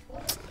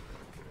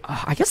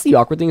 I guess the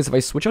awkward thing is if I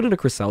switch out into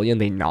Cresselia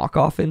and they knock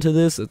off into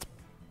this, it's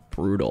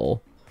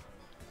brutal.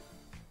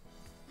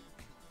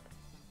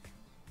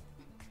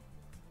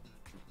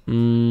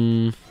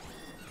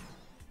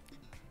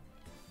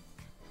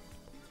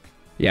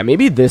 Yeah,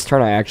 maybe this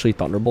turn I actually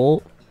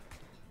Thunderbolt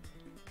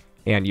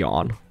and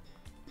Yawn.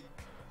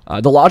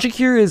 The logic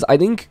here is, I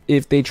think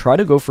if they try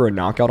to go for a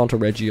knockout onto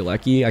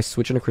Regieleki, I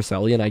switch into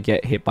Cresselia and I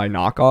get hit by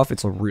knockoff,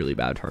 it's a really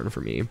bad turn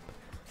for me.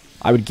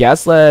 I would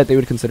guess that they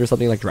would consider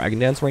something like Dragon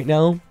Dance right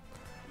now.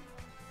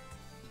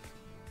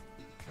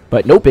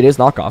 But nope, it is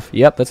knockoff.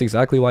 Yep, that's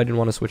exactly why I didn't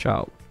want to switch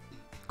out.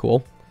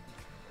 Cool.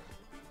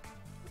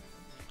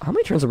 How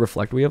many turns of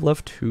Reflect do we have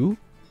left? 2?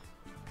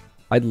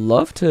 I'd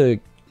love to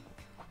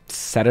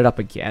set it up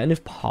again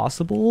if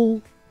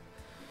possible.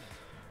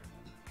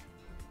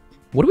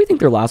 What do we think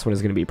their last one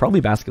is going to be?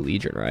 Probably Basket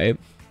Legion, right?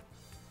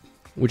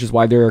 Which is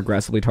why they're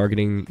aggressively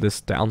targeting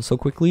this down so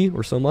quickly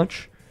or so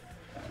much.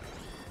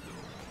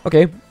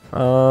 Okay.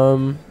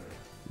 I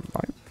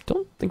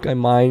don't think I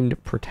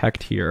mind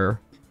Protect here.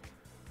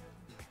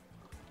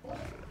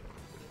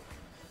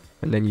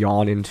 And then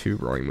Yawn into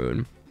Roaring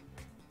Moon.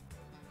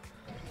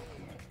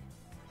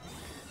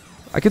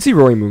 I could see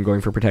Roaring Moon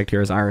going for Protect here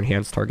as Iron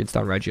Hands targets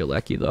down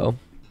Regieleki, though.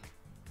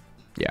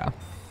 Yeah.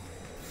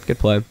 Good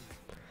play.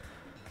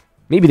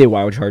 Maybe they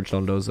Wild Charge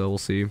Dondozo, we'll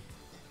see.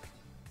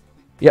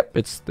 Yep,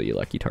 it's the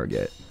Eleki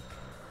target.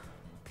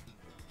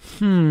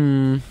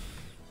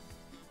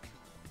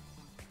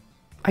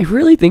 I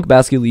really think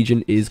Basket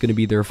Legion is going to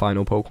be their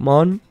final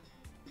Pokemon.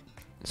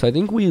 So I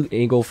think we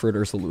angle for an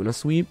Ursaluna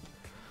sweep.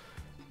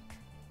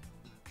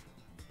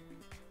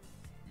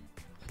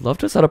 I'd love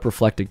to set up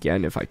Reflect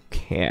again if I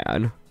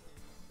can.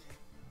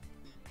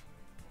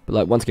 But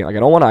like, once again, like, I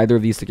don't want either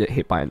of these to get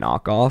hit by a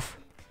knockoff.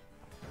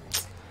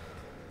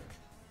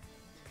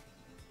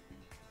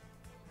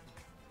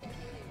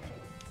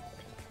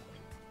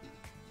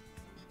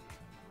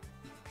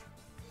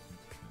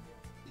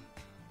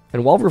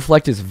 And while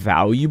Reflect is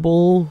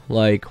valuable,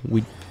 like,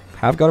 we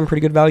have gotten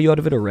pretty good value out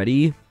of it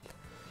already.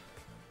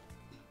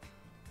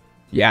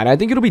 Yeah, and I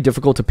think it'll be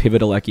difficult to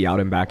pivot Eleki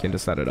out and back in to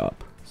set it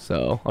up.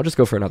 So, I'll just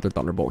go for another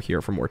Thunderbolt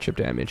here for more chip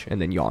damage,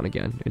 and then Yawn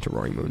again into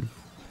Roaring Moon.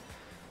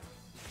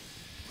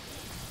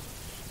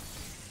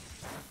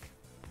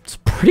 It's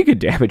pretty good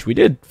damage. We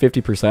did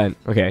 50%.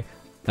 Okay.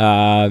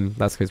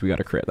 That's because we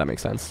got a crit. That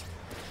makes sense.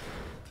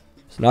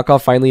 So,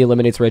 Knockoff finally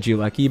eliminates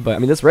Regieleki, but, I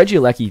mean, this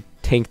Regieleki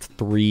tanked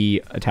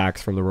 3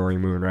 attacks from the Roaring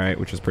Moon, right?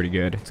 Which is pretty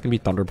good. It's going to be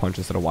Thunder Punch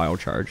instead of Wild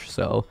Charge,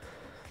 so...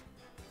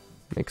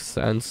 Makes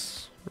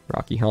sense.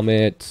 Rocky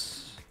Helmet.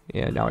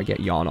 And now I get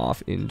Yawn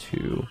off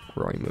into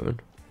Roaring Moon.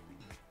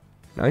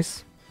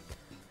 Nice.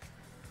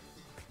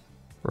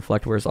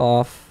 Reflect wears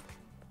off.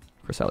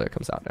 Cresselia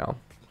comes out now.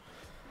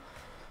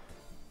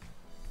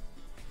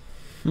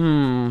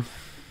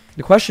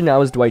 The question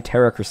now is, do I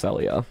Tera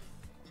Cresselia?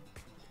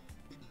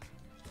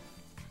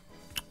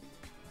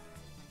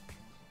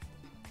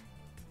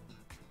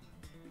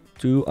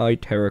 Do I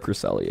Tera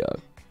Cresselia?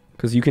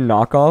 Because you can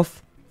knock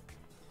off.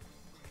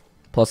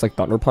 Plus, like,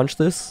 Thunder Punch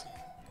this.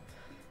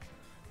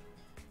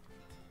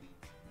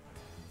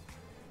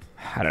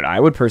 I don't know. I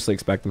would personally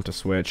expect them to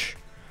switch.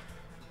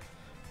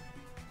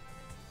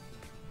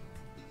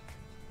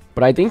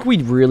 But I think we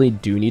really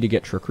do need to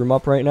get Trick Room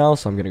up right now,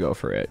 so I'm going to go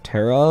for it.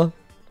 Tera,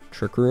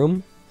 Trick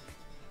Room,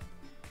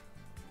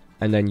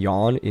 and then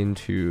Yawn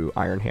into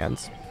Iron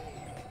Hands.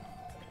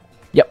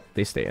 Yep,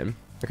 they stay in.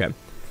 Okay.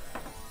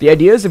 The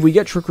idea is if we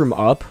get Trick Room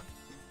up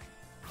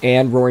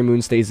and Roaring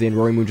Moon stays in,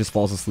 Roaring Moon just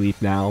falls asleep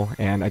now,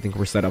 and I think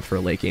we're set up for a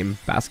late game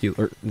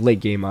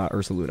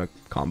Ursaluna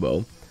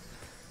combo.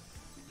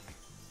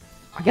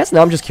 I guess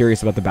now I'm just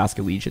curious about the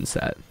Basket Legion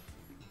set.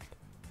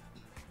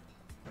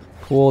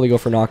 Cool, they go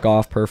for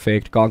knockoff,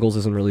 perfect. Goggles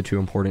isn't really too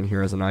important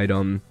here as an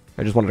item.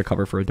 I just wanted to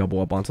cover for a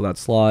double up onto that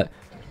slot.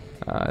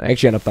 I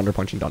actually end up Thunder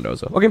Punching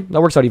Dondozo. Okay,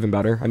 that works out even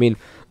better. I mean,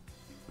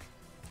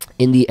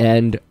 in the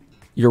end,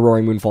 your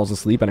Roaring Moon falls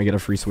asleep, and I get a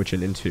free switch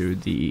in into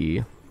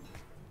the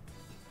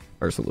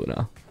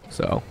Ursaluna.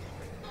 So,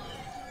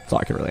 that's all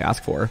I can really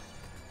ask for.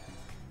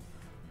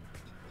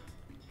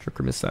 Trick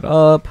Room is set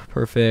up.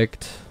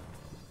 Perfect.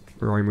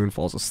 Roaring Moon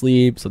falls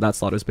asleep, so that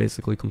slot is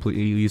basically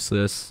completely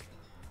useless.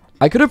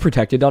 I could have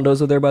protected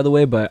Dondozo there, by the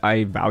way, but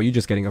I value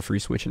just getting a free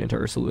switch into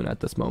Ursaluna at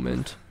this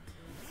moment.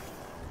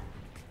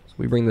 So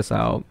we bring this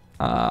out.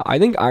 I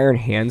think Iron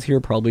Hands here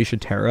probably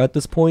should Tera at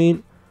this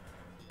point.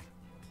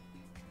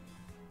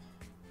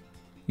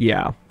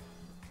 Yeah.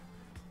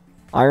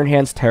 Iron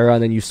Hands, Tera,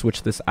 and then you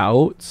switch this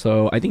out.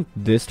 So I think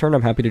this turn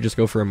I'm happy to just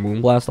go for a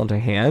Moonblast onto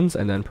Hands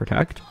and then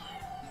protect.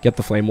 Get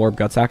the Flame Orb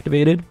Guts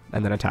activated,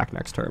 and then attack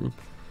next turn.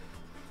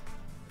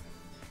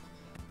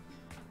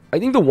 I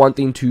think the one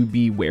thing to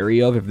be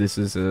wary of if this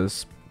is a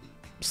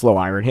slow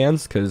Iron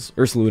Hands, because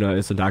Ursaluna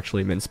isn't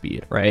actually min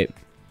speed, right?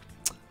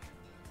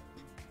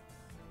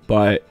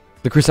 But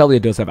the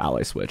Cresselia does have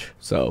Ally Switch,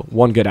 so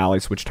one good Ally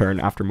Switch turn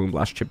after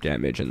Moonblast chip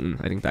damage, and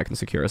I think that can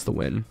secure us the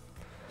win.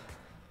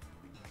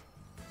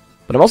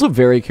 But I'm also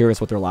very curious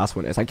what their last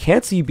one is. I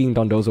can't see being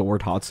Dondozo or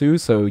Tatsu,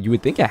 so you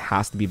would think it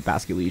has to be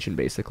Basculegion,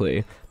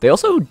 basically. They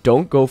also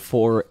don't go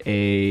for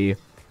a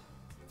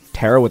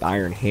Tera with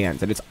Iron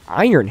Hands, and it's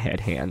Iron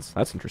Head Hands.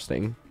 That's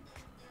interesting.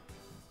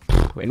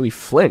 And we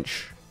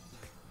flinch.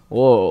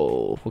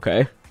 Whoa,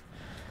 okay.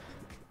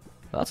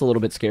 That's a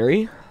little bit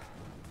scary.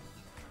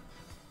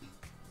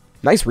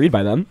 Nice read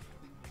by them.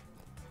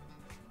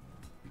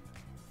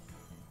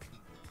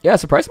 Yeah,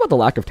 surprised about the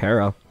lack of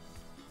Tera.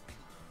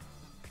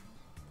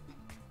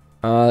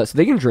 So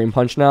they can Dream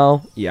Punch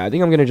now. Yeah, I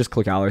think I'm going to just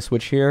click Ally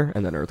Switch here,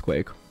 and then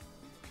Earthquake.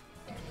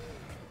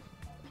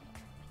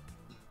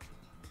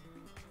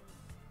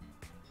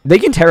 They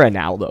can Tera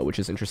now, though, which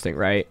is interesting,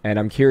 right? And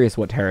I'm curious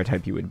what Tera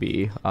type you would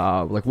be.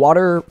 Like,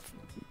 Water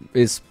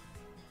is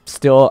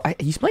still...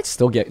 you might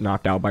still get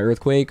knocked out by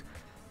Earthquake.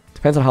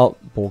 Depends on how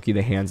bulky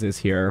the hands is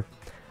here.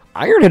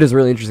 Iron Head is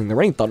really interesting. They're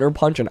running Thunder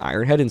Punch and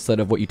Iron Head instead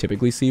of what you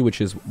typically see,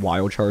 which is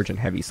Wild Charge and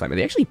Heavy Slam.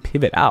 They actually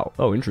pivot out.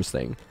 Oh,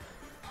 interesting.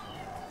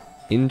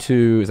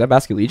 Into... is that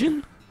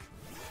Basculegion?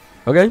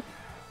 Okay.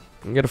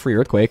 I get a free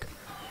Earthquake.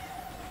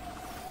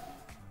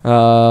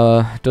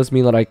 Does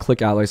mean that I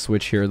click Ally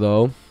Switch here,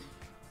 though.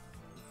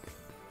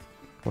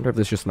 Wonder if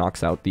this just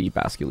knocks out the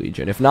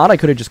Basculegion. If not, I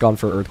could have just gone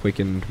for Earthquake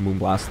and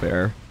Moonblast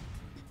there.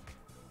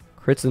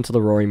 Crits into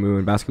the Roaring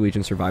Moon.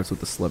 Basculegion survives with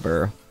the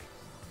Sliver.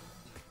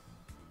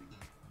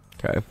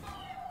 Okay.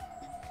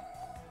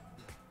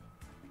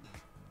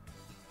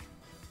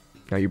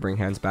 Now you bring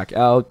hands back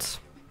out.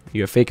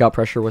 You have Fake Out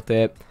pressure with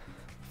it.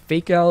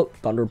 Fake Out,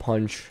 Thunder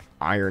Punch,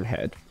 Iron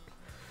Head.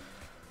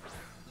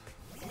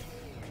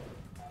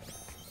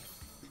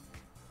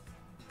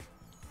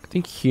 I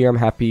think here I'm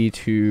happy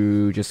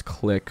to just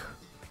click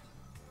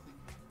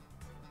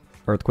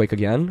Earthquake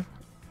again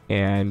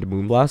and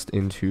Moonblast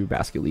into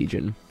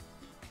Basculegion.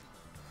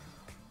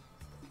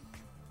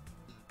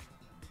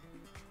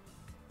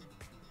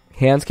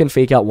 Hands can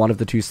fake out one of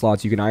the two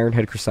slots. You can Iron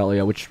Head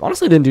Cresselia, which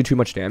honestly didn't do too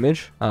much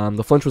damage.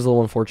 The flinch was a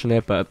little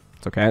unfortunate, but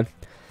it's okay.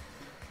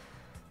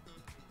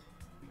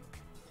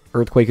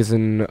 Earthquake is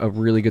in a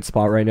really good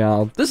spot right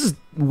now. This is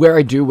where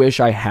I do wish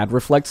I had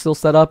Reflect still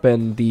set up,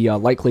 and the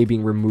Light Clay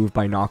being removed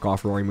by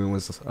knockoff Roaring Moon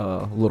was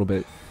a little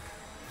bit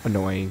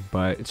annoying,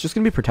 but it's just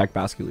going to be Protect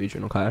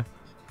Basculegion, okay?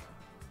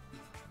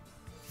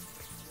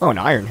 Oh, an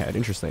Iron Head,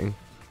 interesting.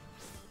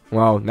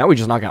 Well, now we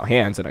just knock out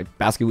hands, and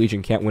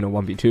Basculegion can't win a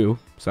 1v2,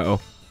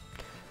 so...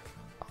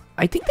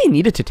 I think they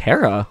needed to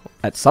Tera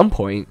at some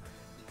point.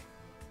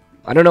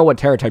 I don't know what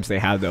Tera types they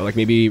had, though. Like,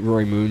 maybe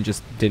Roaring Moon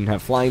just didn't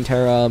have Flying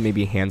Tera,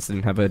 maybe Hands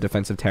didn't have a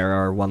defensive Tera,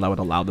 or one that would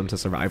allow them to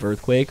survive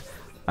Earthquake.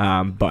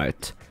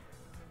 But,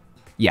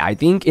 yeah, I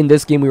think in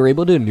this game we were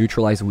able to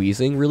neutralize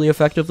Wheezing really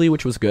effectively,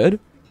 which was good.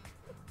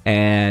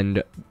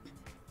 And,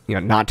 you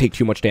know, not take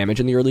too much damage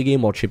in the early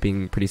game while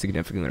chipping pretty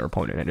significantly our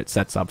opponent, and it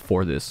sets up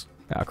for this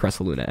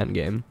Cresselia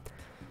endgame.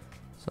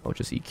 So I'll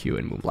just EQ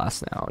and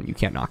Moonblast now, and you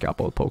can't knock out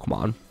both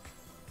Pokemon.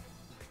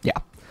 Yeah.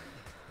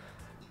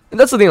 And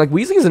that's the thing, like,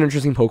 Wheezing is an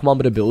interesting Pokemon,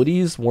 but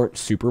abilities weren't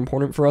super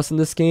important for us in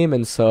this game,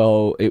 and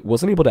so it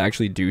wasn't able to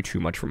actually do too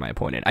much for my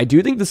opponent. I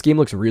do think this game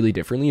looks really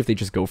differently if they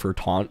just go for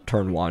Taunt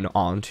turn 1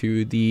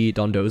 onto the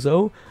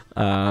Dondozo,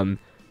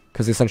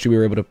 because essentially we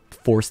were able to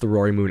force the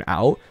Roaring Moon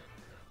out.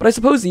 But I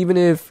suppose even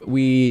if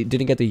we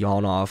didn't get the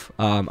Yawn off,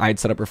 I'd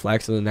set up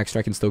Reflex, and the next turn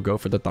I can still go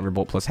for the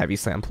Thunderbolt plus Heavy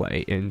Slam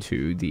play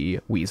into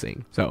the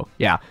Wheezing. So,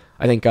 yeah,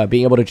 I think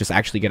being able to just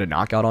actually get a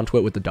knockout onto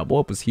it with the double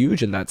up was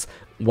huge, and that's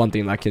one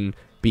thing that can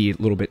be a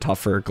little bit tough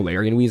for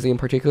Galarian Wheezing in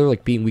particular.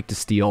 Like, being weak to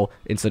Steel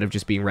instead of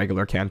just being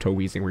regular Kanto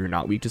Wheezing where you're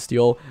not weak to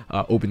Steel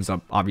opens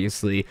up,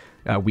 obviously,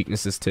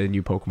 weaknesses to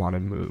new Pokemon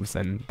and moves,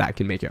 and that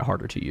can make it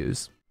harder to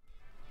use.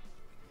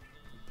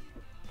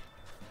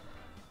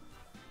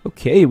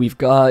 Okay, we've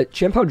got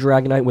Chien-Pao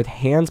Dragonite with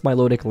Hands,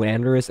 Milotic,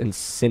 Landorus, and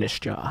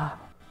Sinistcha.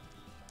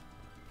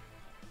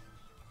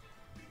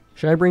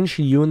 Should I bring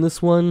Shiyu in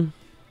this one?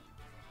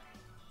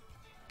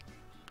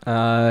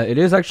 It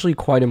is actually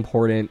quite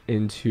important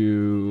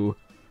into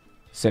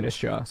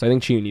Sinistra, so I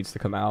think Chiyu needs to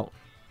come out.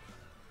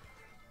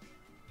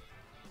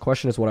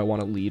 Question is what I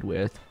want to lead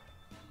with.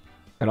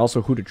 And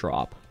also who to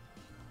drop.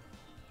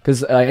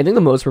 Because I think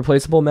the most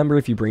replaceable member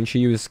if you bring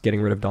Chiyu is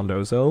getting rid of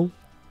Dondozo.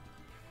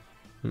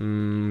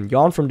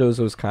 Yawn from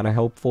Dozo is kind of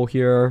helpful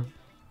here.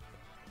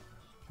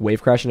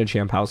 Wave Crash into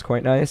Champao is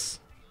quite nice.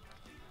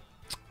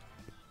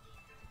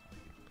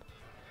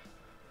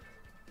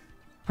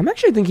 I'm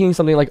actually thinking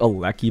something like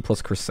Aleki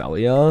plus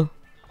Cresselia.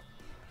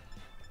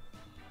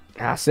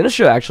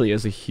 Sinistra actually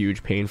is a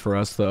huge pain for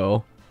us,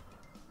 though.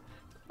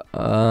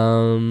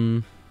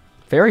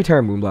 Fairy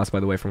Tera Moonblast, by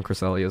the way, from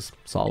Cresselia is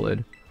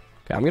solid.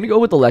 Okay, I'm going to go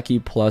with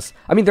Aleki plus...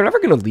 I mean, they're never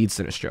going to lead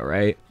Sinistra,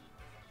 right?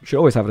 You should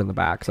always have it in the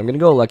back. So I'm going to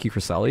go Aleki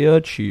Cresselia,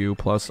 Chiyu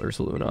plus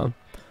Ursaluna.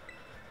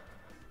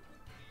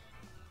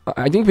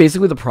 I think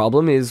basically the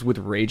problem is with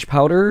Rage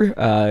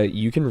Powder,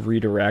 you can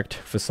redirect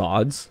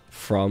Facades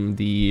from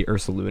the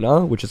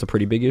Ursaluna, which is a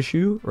pretty big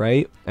issue,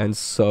 right? And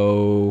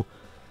so...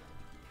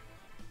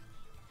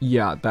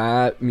 yeah,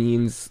 that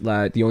means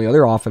that the only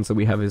other offense that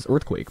we have is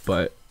Earthquake,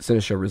 but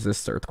Sinistra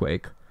resists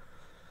Earthquake.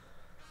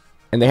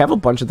 And they have a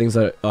bunch of things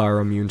that are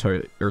immune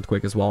to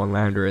Earthquake as well, in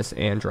Landorus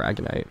and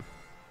Dragonite.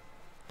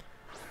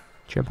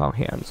 Champao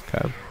hands,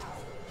 okay.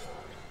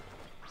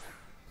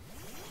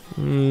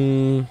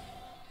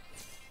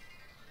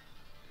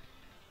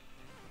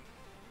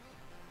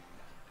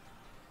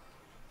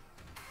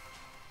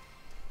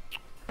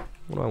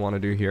 What do I want to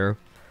do here?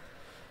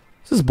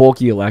 This is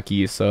bulky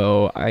Aleki,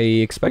 so I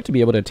expect to be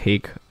able to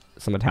take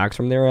some attacks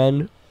from their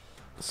end.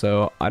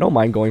 So I don't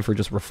mind going for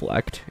just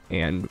Reflect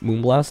and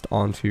Moonblast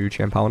onto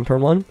Champao in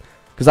turn 1.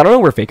 Because I don't know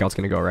where Fake Out's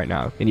going to go right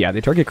now. And yeah,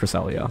 they target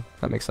Cresselia.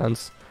 That makes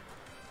sense.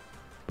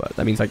 But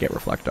that means I get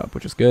Reflect up,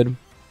 which is good.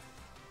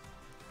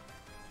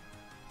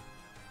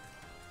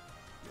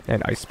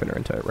 And Ice Spinner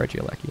into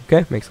Regieleki.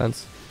 Okay, makes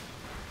sense.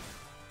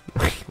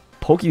 This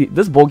bulky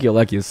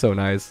Aleki is so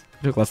nice.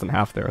 It took less than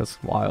half there.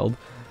 That's wild.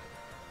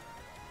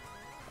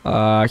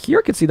 Here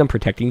I could see them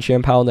protecting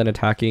Champao and then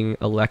attacking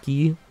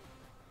Aleki.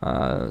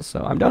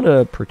 So I'm down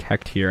to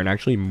protect here and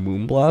actually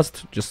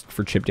Moonblast just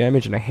for chip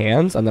damage in the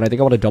hands. And then I think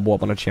I want to double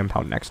up on a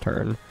Champao next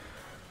turn.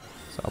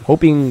 So I'm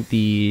hoping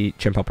the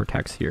Champao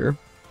protects here.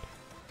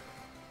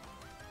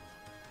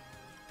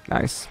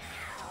 Nice.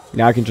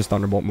 Now I can just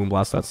Thunderbolt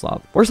Moonblast that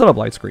slot. Or set up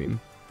Light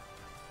Screen.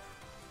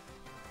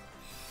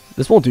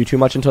 This won't do too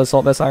much into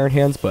Assault Vest Iron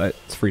Hands, but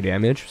it's free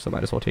damage, so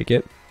might as well take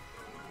it.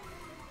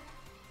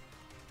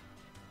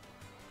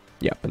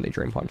 Yep, and they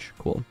Drain Punch.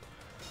 Cool.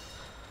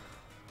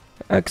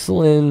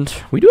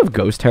 Excellent. We do have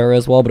Ghost Tera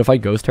as well, but if I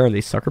Ghost Tera and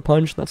they Sucker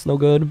Punch, that's no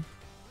good.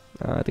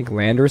 I think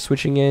Lander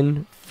switching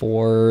in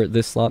for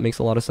this slot makes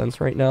a lot of sense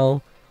right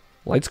now.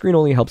 Light Screen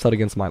only helps out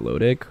against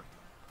Milotic.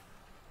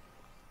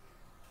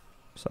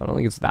 So I don't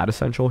think it's that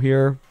essential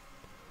here.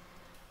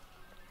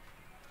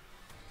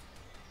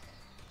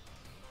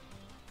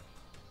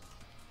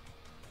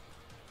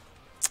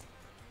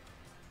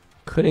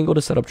 Could angle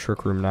to set up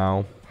Trick Room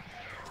now.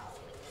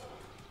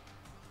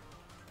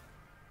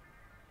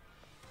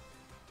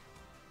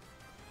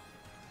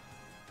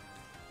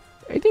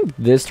 I think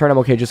this turn I'm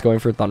okay just going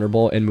for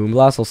Thunderbolt and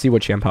Moonblast. I'll see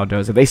what Champao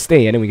does. If they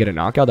stay in and we get a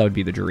knockout, that would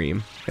be the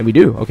dream. And we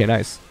do. Okay,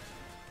 nice.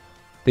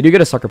 They do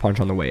get a Sucker Punch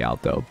on the way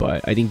out, though.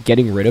 But I think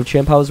getting rid of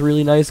Champao is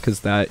really nice because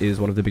that is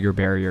one of the bigger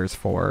barriers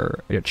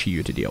for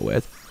Chiyu to deal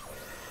with.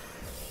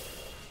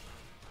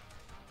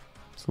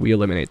 So we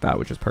eliminate that,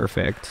 which is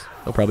perfect.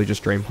 They'll probably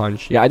just Drain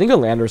Punch. Yeah, I think a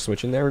Lander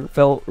switch in there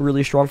felt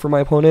really strong for my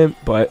opponent,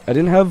 but I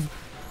didn't have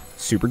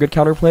super good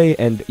counterplay,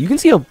 and you can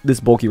see how this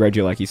bulky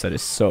Regieleki set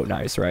is so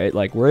nice, right?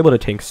 Like, we're able to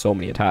tank so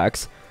many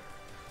attacks.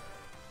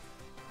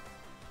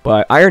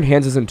 But Iron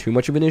Hands isn't too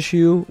much of an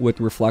issue with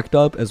Reflect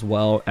Up, as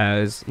well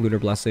as Lunar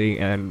Blessing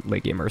and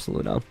late game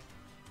Ursaluna.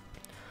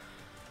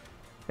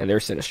 And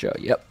there's Sinistra.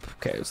 Yep.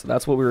 Okay, so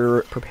that's what we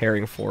were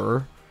preparing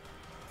for.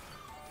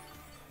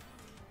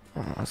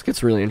 Oh, this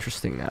gets really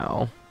interesting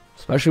now,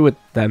 especially with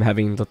them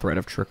having the threat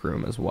of Trick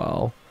Room as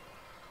well.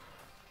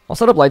 I'll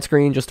set up Light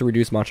Screen just to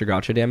reduce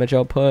Machagacha damage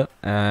output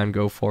and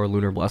go for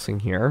Lunar Blessing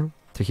here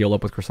to heal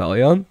up with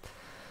Cresselia.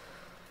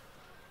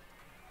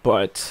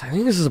 But I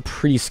think this is a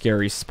pretty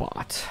scary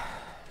spot.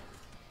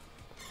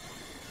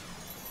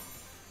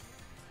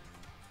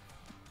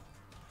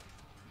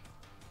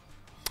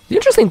 The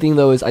interesting thing,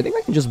 though, is I think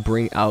I can just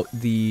bring out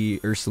the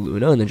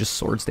Ursaluna and then just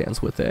Swords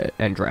Dance with it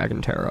and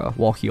Dragon Tera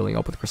while healing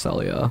up with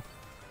Cresselia.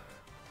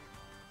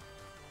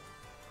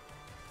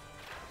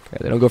 Okay,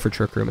 they don't go for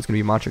Trick Room. It's going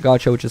to be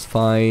Machagacha, which is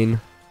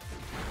fine.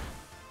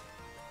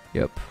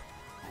 Yep.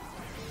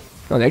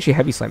 No, they actually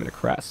Heavy Slam into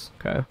Crest.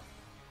 Okay.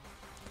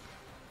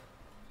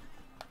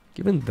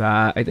 Given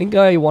that, I think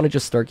I want to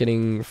just start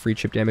getting free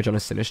chip damage on a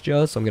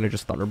Sinistra, so I'm going to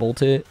just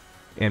Thunderbolt it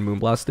and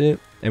Moonblast it,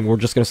 and we're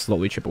just going to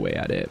slowly chip away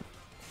at it.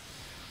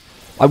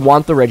 I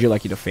want the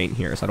Regieleki to faint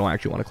here, so I don't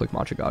actually want to click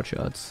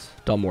Machagacha. It's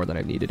done more than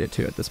I needed it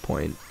to at this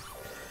point.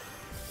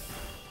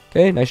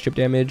 Okay, nice chip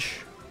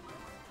damage.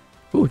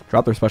 Ooh,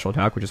 drop their special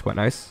attack, which is quite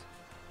nice.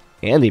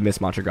 And they miss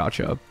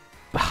Machagacha.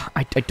 I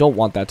I don't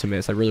want that to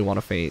miss. I really want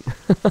to faint.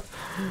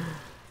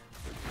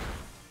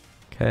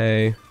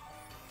 Okay.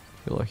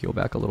 Heal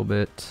back a little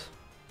bit.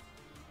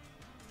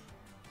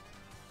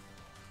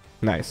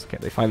 Nice. Okay,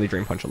 they finally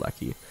Drain Punch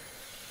Regieleki.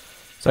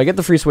 So I get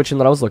the free switch in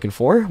that I was looking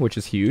for, which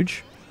is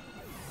huge.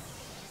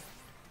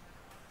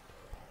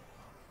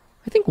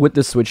 I think with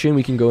this switch in,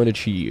 we can go into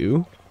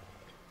Chi-Yu.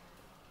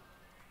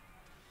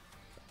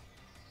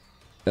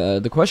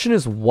 The question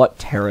is what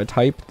Tera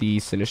type the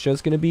Sinistcha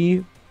is going to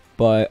be,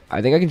 but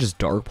I think I can just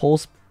Dark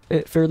Pulse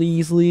it fairly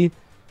easily.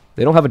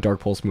 They don't have a Dark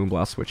Pulse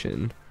Moonblast switch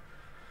in.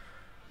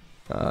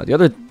 The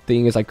other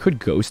thing is I could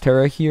Ghost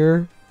Tera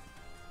here.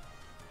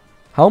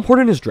 How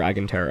important is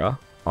Dragon Tera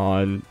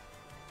on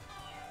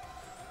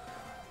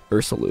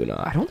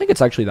Ursaluna? I don't think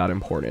it's actually that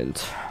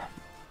important.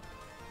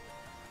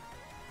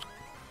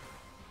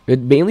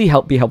 It'd mainly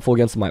be helpful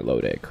against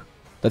Milotic.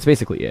 That's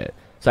basically it.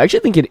 So I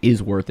actually think it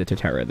is worth it to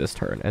Tera this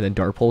turn, and then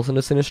Dark Pulse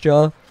into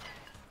Sinistcha,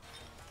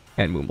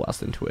 and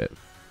Moonblast into it.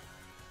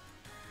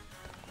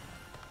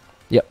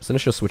 Yep,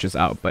 Sinistcha switches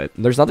out, but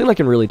there's nothing that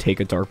can really take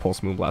a Dark Pulse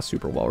Moonblast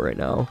super well right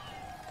now.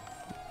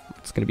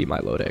 It's going to be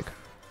Milotic.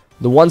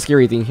 The one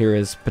scary thing here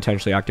is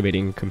potentially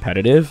activating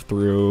competitive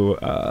through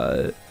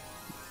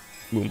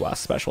Moonblast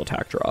special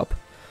attack drop.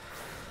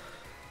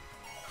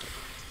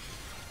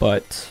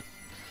 But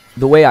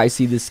the way I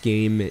see this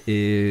game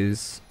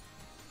is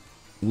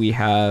we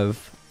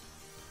have...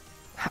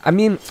 I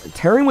mean,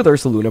 tearing with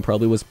Ursaluna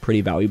probably was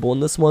pretty valuable in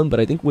this one, but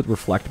I think with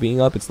Reflect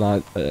being up, it's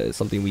not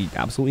something we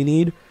absolutely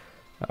need.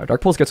 Dark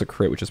Pulse gets a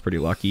crit, which is pretty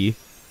lucky.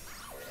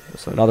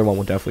 So another one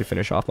will definitely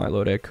finish off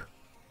Milotic.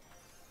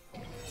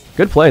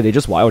 Good play, they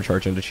just Wild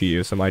Charge into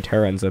Chi-Yu, so my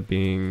Tera ends up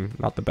being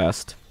not the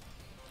best.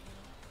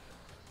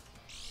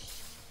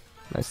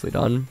 Nicely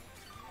done.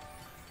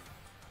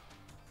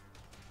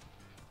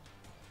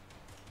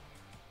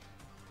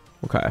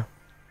 Okay.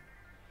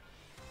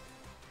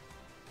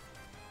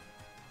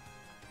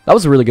 That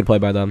was a really good play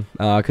by them,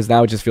 because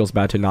now it just feels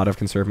bad to not have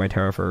conserved my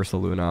Tera for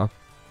Ursaluna.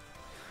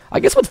 I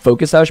guess with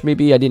Focus Sash,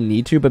 maybe I didn't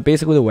need to, but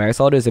basically the way I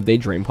saw it is if they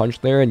Drain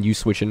Punch there and you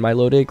switch in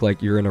Milotic,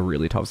 like, you're in a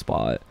really tough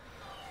spot.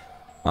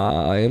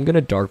 I am going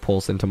to Dark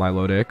Pulse into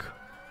Milotic.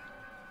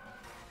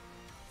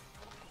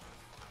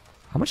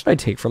 How much did I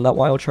take from that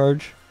Wild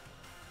Charge?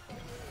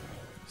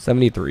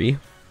 73.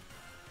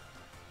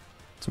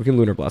 So we can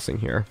Lunar Blessing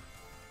here.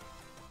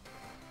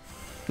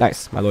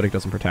 Nice. Milotic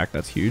doesn't protect.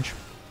 That's huge.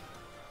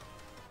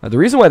 The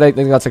reason why I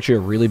think that's actually a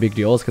really big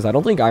deal is because I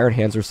don't think Iron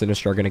Hands or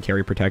Sinistcha are going to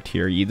carry Protect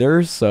here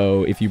either.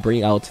 So if you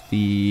bring out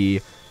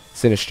the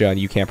Sinistcha and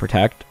you can't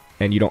Protect,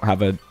 and you don't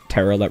have a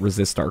Tera that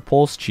resists Dark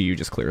Pulse, Chi-Yu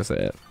just clears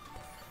it.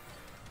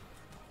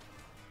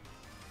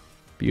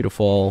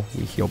 Beautiful.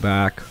 We heal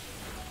back.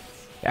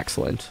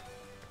 Excellent.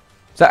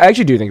 So I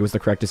actually do think it was the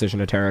correct decision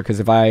to Tera,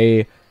 because if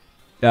I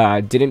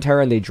didn't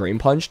Tera and they Drain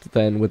Punched,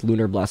 then with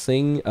Lunar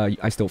Blessing,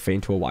 I still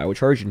faint to a Wild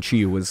Charge, and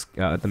Chi-Yu was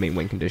the main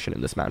win condition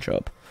in this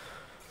matchup.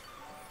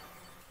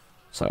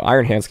 So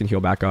Iron Hands can heal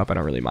back up. I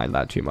don't really mind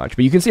that too much.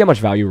 But you can see how much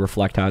value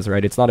Reflect has,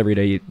 right? It's not every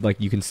day, like,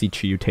 you can see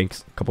Chi-Yu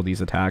takes a couple of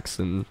these attacks,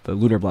 and the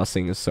Lunar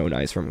Blessing is so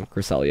nice from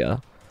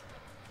Cresselia.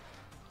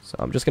 So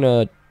I'm just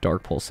going to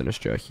Dark Pulse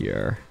Sinistcha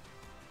here.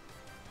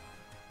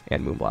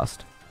 And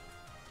Moonblast.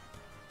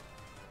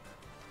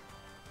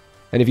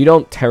 And if you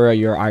don't Tera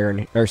your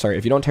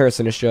if you don't Tera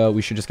Sinistcha,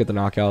 we should just get the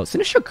knockout.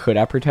 Sinistcha could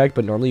have Protect,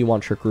 but normally you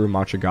want Trick Room,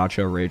 Matcha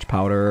Gacha, Rage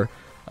Powder,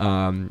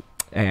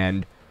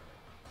 and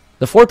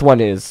the fourth one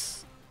is...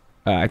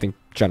 I think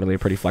generally a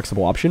pretty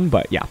flexible option,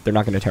 but yeah, they're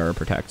not going to Tera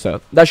Protect.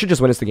 So that should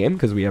just win us the game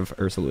because we have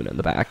Ursaluna in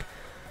the back.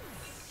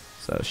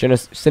 So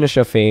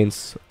Sinistcha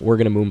faints. We're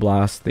going to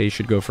Moonblast. They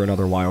should go for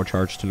another Wild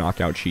Charge to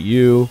knock out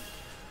Chi-Yu.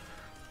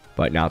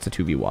 But now it's a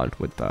 2v1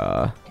 with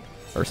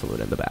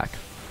Ursaluna in the back.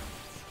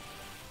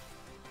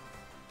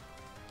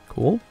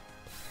 Cool.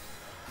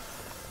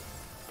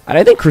 And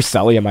I think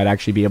Cresselia might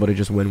actually be able to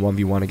just win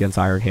 1v1 against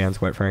Iron Hands,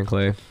 quite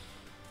frankly.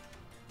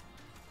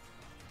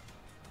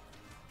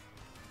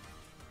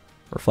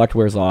 Reflect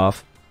wears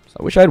off. So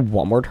I wish I had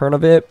one more turn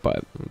of it,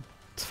 but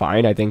it's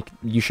fine. I think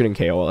you shouldn't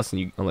KO us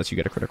unless you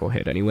get a critical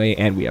hit anyway,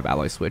 and we have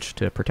Ally Switch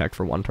to protect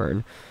for one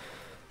turn.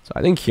 So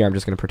I think here I'm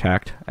just going to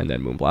protect and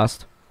then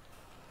Moonblast.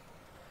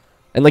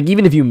 And like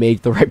even if you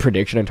make the right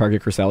prediction and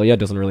target Cresselia, it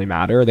doesn't really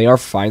matter. They are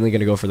finally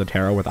going to go for the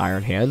Tera with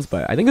Iron Hands,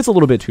 but I think it's a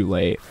little bit too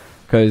late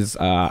because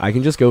I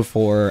can just go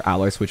for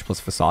Ally Switch plus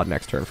Facade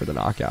next turn for the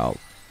knockout.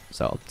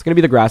 So it's going to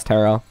be the Grass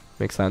Tera.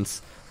 Makes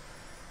sense.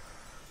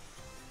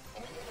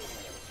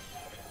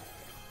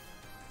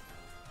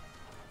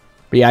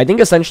 But yeah, I think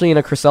essentially in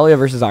a Cresselia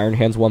versus Iron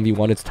Hands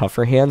 1v1, it's tough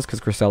for Hands because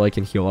Cresselia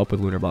can heal up with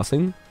Lunar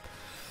Blessing.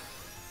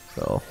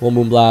 So we'll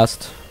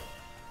Moonblast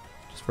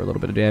just for a little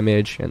bit of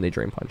damage, and they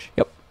Drain Punch.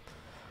 Yep.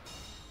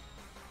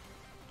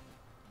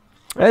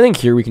 I think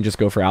here we can just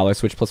go for Ally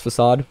Switch plus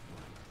Facade.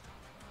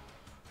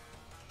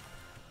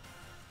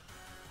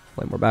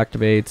 Play more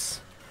Backtivates.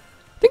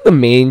 I think the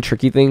main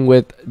tricky thing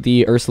with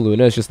the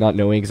Ursaluna is just not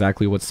knowing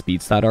exactly what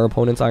speed stat our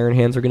opponent's Iron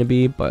Hands are going to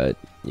be, but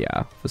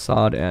yeah,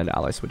 Facade and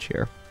Ally Switch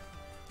here.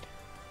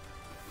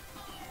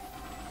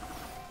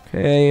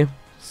 Okay,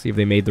 See if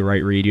they made the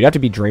right read. You'd have to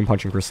be Drain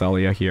Punching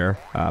Cresselia here.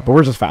 But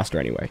we're just faster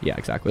anyway. Yeah,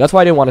 exactly. That's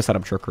why I didn't want to set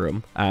up Trick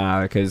Room.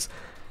 Because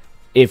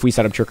if we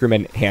set up Trick Room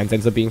and hands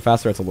ends up being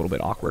faster, it's a little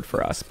bit awkward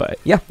for us. But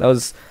yeah, that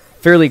was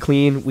fairly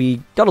clean.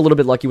 We got a little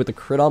bit lucky with the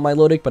crit on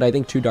Milotic, but I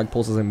think 2 Dark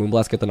Pulses and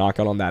Moonblast get the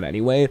knockout on that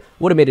anyway.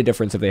 Would have made a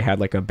difference if they had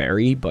like a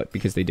berry, but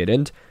because they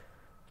didn't.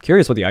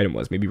 Curious what the item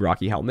was. Maybe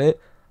Rocky Helmet.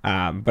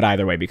 But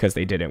either way, because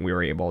they didn't, we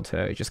were able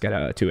to just get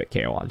a 2-hit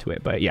KO onto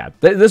it. But yeah,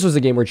 this was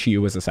a game where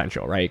Chiyu was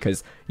essential, right?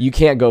 Because you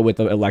can't go with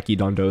the Regieleki,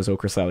 Dondozo,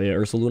 Cresselia,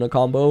 Ursaluna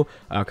combo,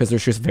 because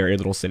there's just very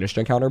little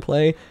Sinister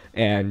counterplay,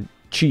 and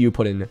Chiyu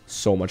put in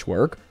so much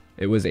work.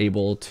 It was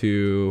able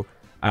to,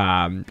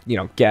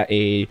 get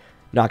a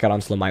knockout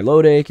onto the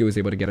Milotic. It was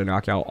able to get a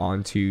knockout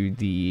onto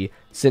the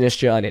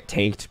Sinistra, and it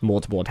tanked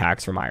multiple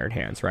attacks from Iron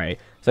Hands, right?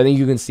 So I think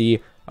you can see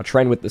a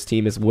trend with this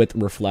team is with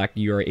Reflect,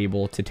 you are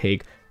able to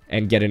take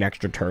and get an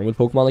extra turn with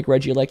Pokemon like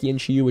Regieleki and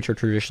Chiyu, which are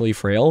traditionally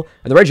frail.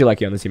 And the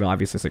Regieleki on this team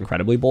obviously is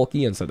incredibly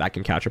bulky, and so that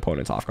can catch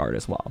opponents off guard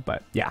as well.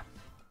 But yeah.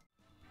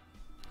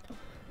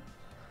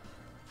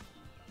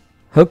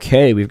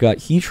 Okay, we've got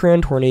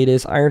Heatran,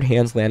 Tornadus, Iron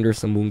Hands,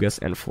 Landorus, Amoonguss,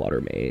 and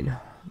Fluttermane.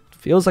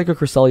 Feels like a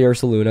Cresselia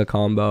Ursaluna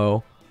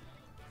combo.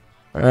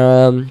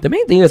 The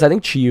main thing is I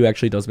think Chiyu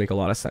actually does make a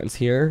lot of sense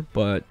here,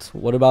 but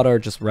what about our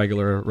just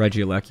regular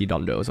Regieleki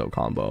Dondozo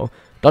combo?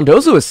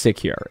 Dondozo is sick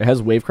here. It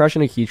has Wave Crash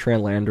into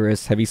Heatran,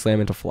 Landorus, Heavy Slam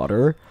into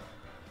Flutter.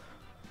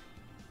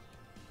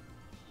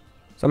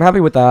 So I'm happy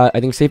with that. I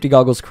think Safety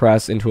Goggles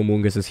Crest into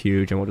Amoonguss is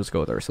huge, and we'll just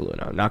go with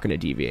Ursaluna. I'm not going to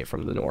deviate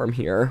from the norm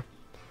here.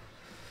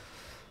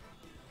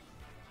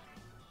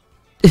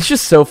 It's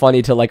just so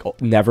funny to, like,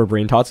 never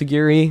bring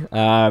Tatsugiri.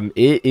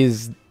 It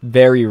is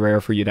very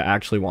rare for you to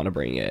actually want to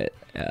bring it.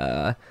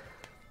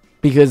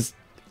 Because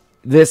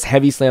this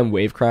Heavy Slam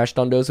Wave Crash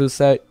Dondozo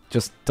set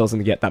just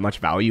doesn't get that much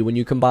value when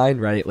you combine,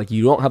 right? Like,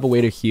 you don't have a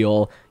way to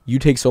heal. You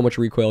take so much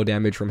recoil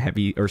damage from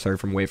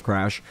from Wave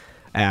Crash.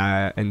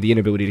 And the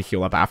inability to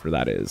heal up after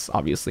that is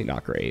obviously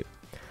not great.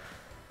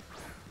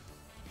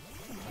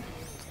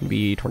 It's going to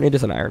be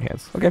Tornadus and Iron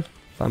Hands. Okay,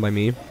 fine by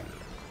me.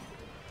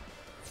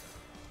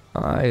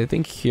 I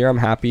think here I'm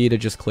happy to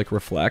just click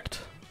Reflect.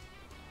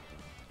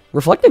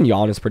 Reflect and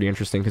Yawn is pretty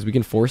interesting because we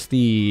can force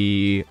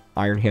the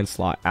Iron Hand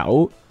slot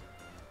out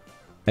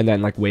and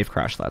then like Wave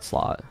Crash that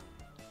slot.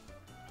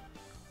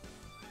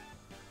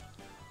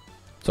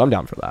 So I'm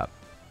down for that.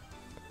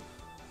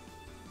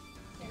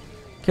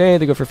 Okay,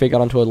 they go for Fake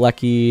Out onto a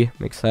Regieleki.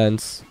 Makes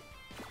sense.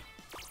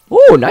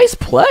 Oh, nice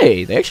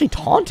play. They actually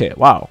taunt it.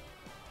 Wow.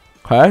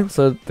 Okay,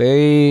 so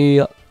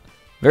they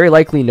very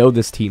likely know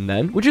this team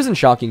then, which isn't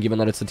shocking given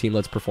that it's a team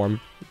that's performed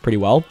pretty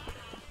well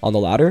on the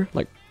ladder.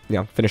 Like, you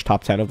know, finished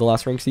top 10 of the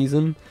last ranked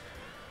season.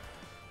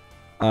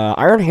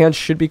 Iron Hands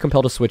should be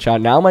compelled to switch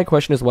out. Now my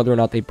question is whether or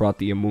not they brought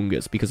the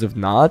Amoonguss, because if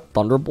not,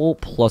 Thunderbolt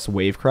plus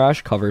Wave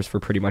Crash covers for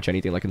pretty much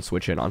anything that can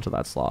switch in onto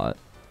that slot.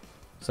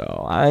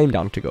 So I'm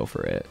down to go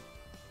for it.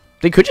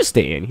 They could just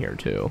stay in here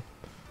too.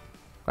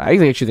 I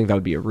actually think that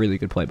would be a really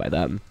good play by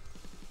them.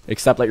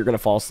 Except that you're going to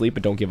fall asleep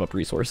but don't give up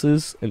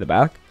resources in the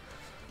back.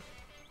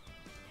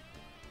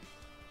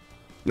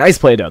 Nice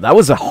play though. That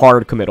was a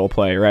hard committal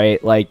play,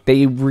 right? Like,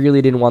 they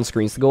really didn't want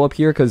screens to go up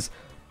here because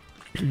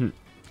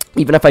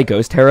even if I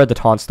Ghost Tera, the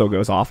taunt still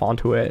goes off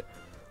onto it.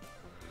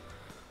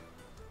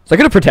 So I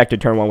could have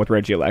protected turn 1 with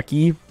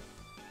Regieleki.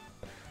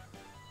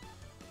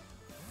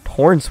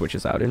 Torn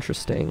switches out.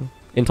 Interesting.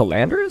 Into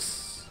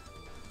Landorus?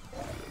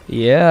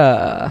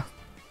 Yeah.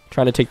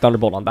 Trying to take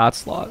Thunderbolt on that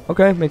slot.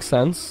 Okay, makes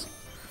sense.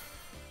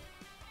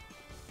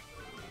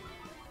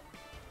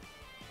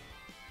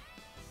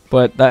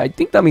 But I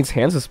think that means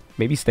Hands is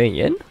maybe staying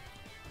in?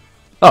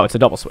 Oh, it's a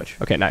double switch.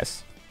 Okay,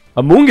 nice.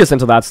 Amoonguss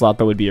into that slot,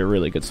 that would be a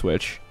really good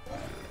switch.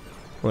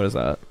 What is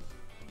that?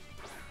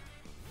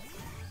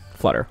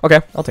 Flutter.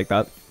 Okay, I'll take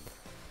that.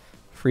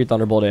 Free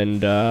Thunderbolt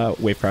and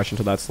Wave Crash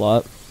into that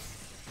slot.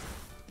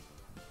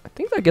 I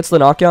think that gets the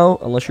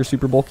knockout, unless you're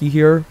super bulky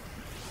here.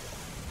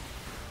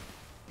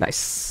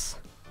 Nice.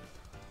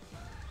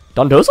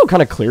 Dondozo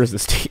kind of clears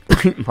this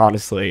team,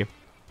 honestly.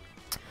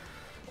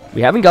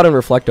 We haven't gotten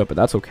Reflect up, but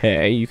that's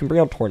okay. You can bring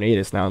out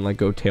Tornadus now and like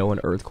go Tail and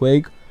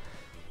Earthquake.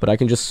 But I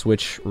can just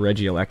switch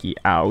Regieleki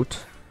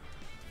out.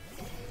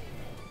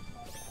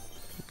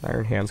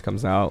 Iron Hands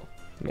comes out.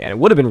 Man, it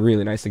would have been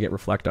really nice to get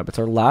Reflect up. It's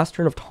our last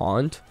turn of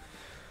Taunt.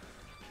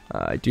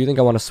 I do think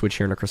I want to switch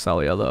here into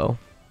Cresselia, though.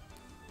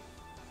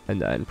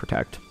 And then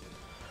Protect.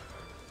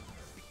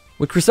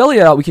 With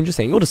Cresselia out, we can just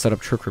angle to set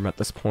up Trick Room at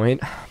this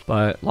point.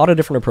 But a lot of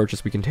different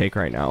approaches we can take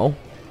right now.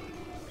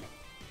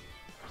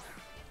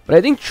 But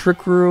I think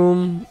Trick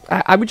Room...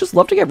 I would just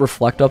love to get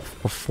Reflect up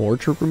before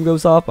Trick Room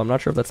goes up. I'm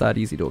not sure if that's that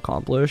easy to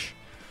accomplish.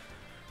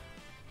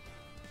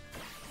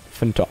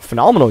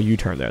 Phenomenal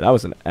U-turn there. That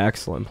was an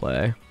excellent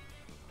play.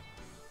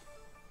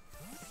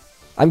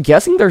 I'm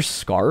guessing they're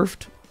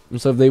Scarfed. And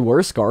so if they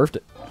were Scarfed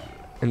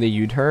in the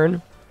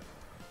U-turn...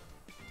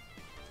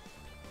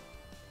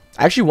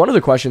 Actually, one of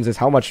the questions is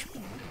how much...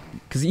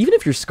 Because even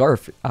if you're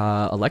Scarf,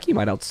 a Regieleki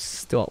might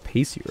still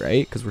outpace you,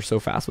 right? Because we're so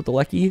fast with the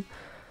Regieleki.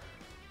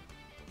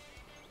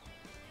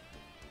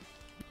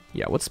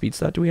 Yeah, what speed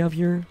stat do we have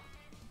here?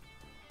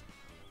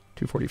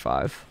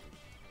 245.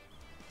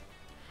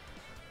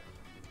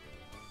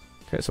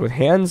 Okay, so with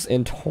hands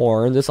and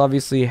Torn, this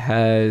obviously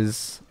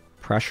has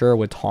pressure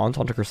with taunt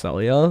onto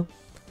Cresselia.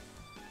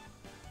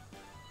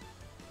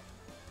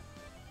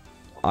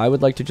 I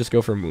would like to just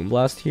go for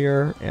Moonblast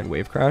here and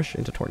Wave Crash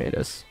into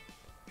Tornadus.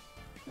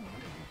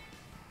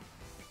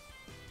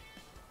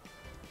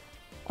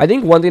 I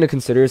think one thing to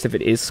consider is if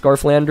it is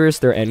Scarf Landorus,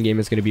 their endgame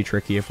is going to be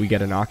tricky if we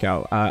get a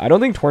knockout. I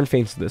don't think Torn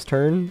faints this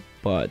turn,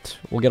 but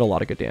we'll get a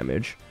lot of good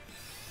damage.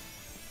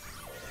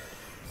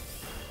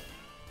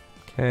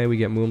 Okay, we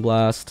get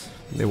Moonblast.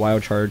 They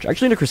Wild Charge.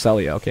 Actually into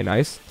Cresselia. Okay,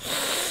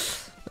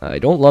 nice. I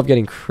don't love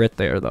getting crit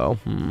there, though.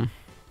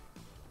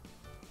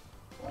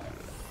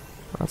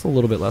 That's a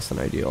little bit less than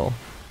ideal.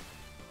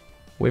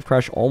 Wave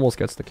Crash almost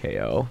gets the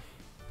KO.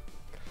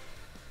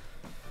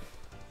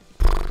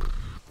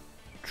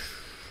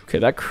 Okay,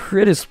 that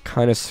crit is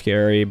kind of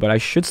scary, but I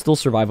should still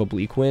survive a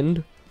Bleak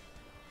Wind.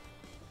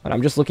 And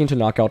I'm just looking to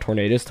knock out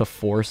Tornadus to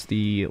force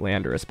the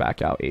Landorus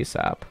back out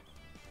ASAP.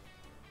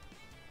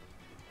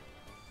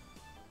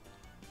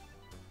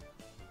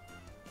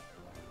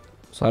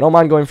 So I don't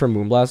mind going for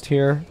Moonblast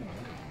here.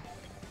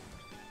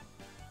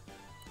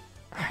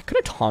 I could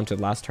have taunted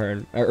last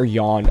turn, or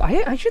yawned.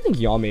 I actually think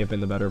yawn may have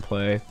been the better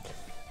play.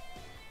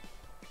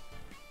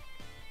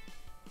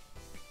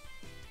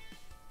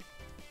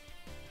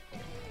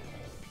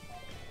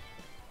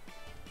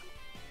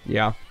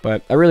 Yeah,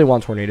 but I really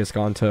want Tornadus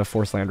gone to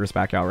force Landorus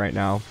back out right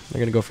now. They're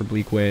going to go for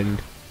Bleak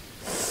Wind.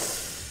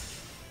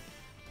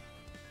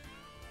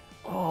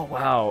 Oh,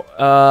 wow.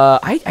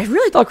 I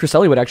really thought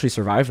Cresselia would actually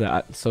survive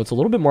that, so it's a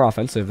little bit more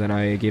offensive than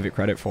I gave it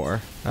credit for.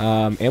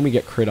 And we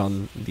get crit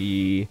on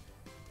the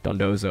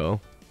Dondozo.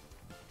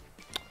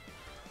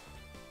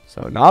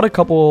 So not a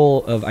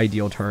couple of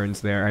ideal turns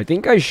there. I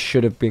think I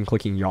should have been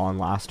clicking Yawn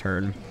last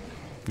turn.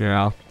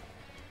 Yeah.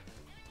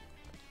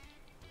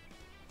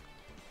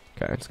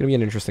 Okay, it's going to be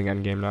an interesting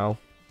endgame now.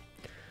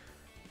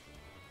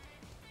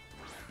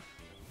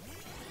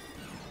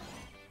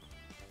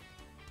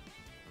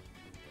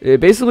 It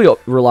basically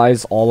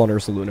relies all on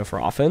Ursaluna for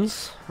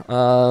offense.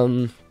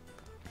 I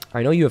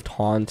know you have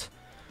Taunt.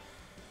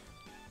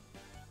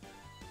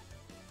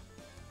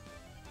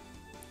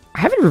 I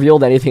haven't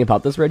revealed anything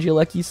about this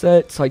Regieleki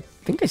set, so I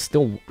think I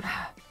still...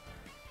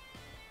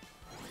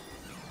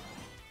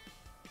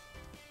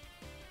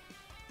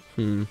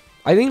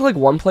 I think, like,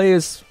 one play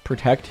is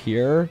Protect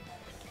here.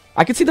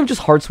 I could see them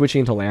just hard switching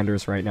into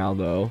Landers right now,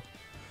 though.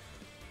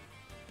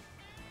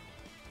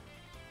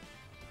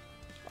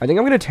 I think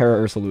I'm going to Tera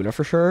Ursaluna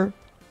for sure.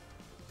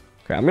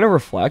 Okay, I'm going to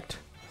Reflect.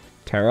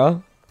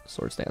 Tera.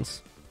 Swords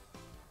Dance.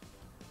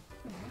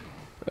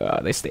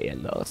 They stay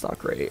in, though. That's not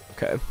great.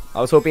 Okay.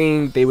 I was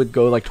hoping they would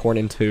go, like, Torn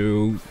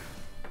into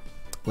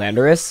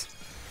Landorus.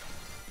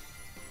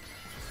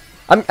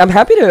 I'm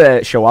happy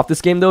to show off this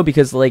game, though,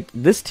 because, like,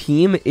 this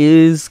team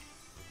is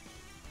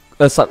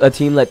a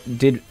team that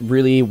did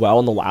really well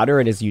on the ladder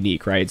and is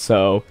unique, right?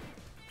 So,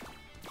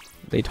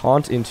 they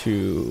taunt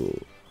into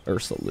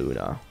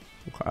Ursaluna.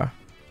 Okay.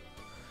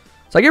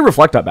 So I get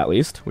Reflect Up, at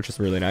least, which is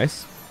really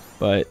nice.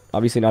 But,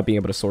 obviously, not being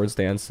able to Swords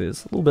Dance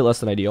is a little bit less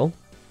than ideal.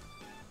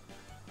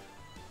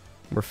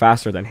 We're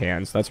faster than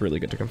hands. That's really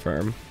good to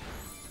confirm.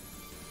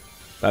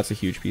 That's a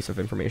huge piece of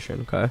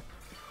information. Okay.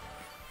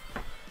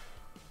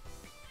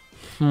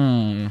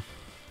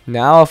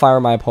 Now, if I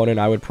were my opponent,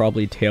 I would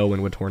probably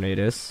Tailwind with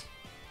Tornadus.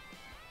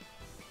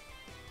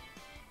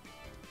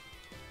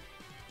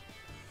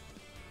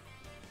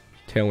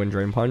 Tailwind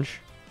Drain Punch.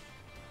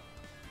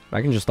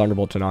 I can just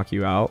Thunderbolt to knock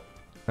you out.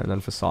 And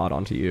then Facade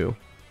onto you.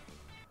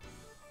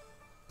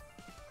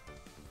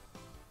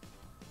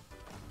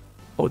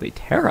 Oh, they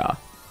Tera.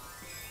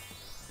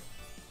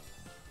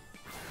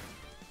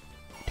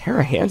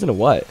 Tera hands into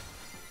what?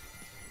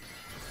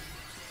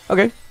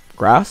 Okay,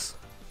 Grass.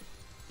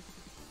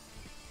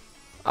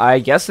 I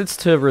guess it's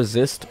to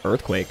resist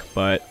Earthquake,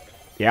 but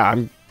yeah,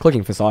 I'm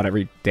clicking Facade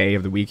every day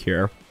of the week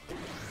here.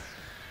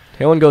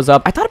 Tailwind goes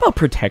up. I thought about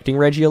protecting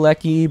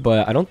Regieleki,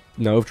 but I don't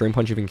know if Drain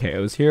Punch even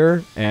KOs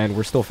here, and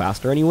we're still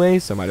faster anyway,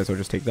 so might as well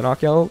just take the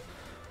knockout.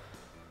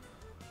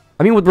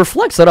 I mean, with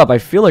Reflect set up, I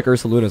feel like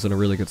Ursaluna's in a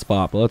really good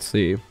spot, but let's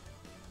see.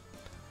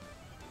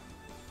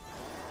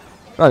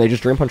 Oh, they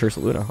just Drain Punch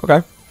Ursaluna.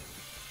 Okay.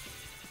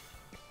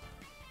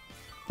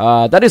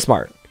 That is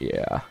smart.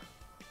 Yeah.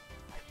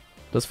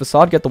 Does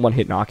Facade get the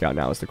one-hit knockout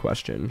now is the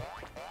question.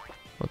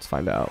 Let's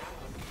find out.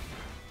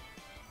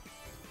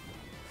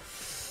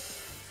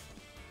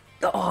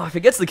 Oh, if it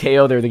gets the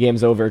KO there, the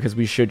game's over, because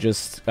we should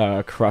just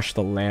crush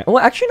the land. Well,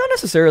 actually, not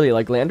necessarily.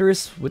 Like,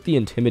 Landorus with the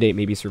Intimidate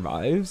maybe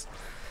survives.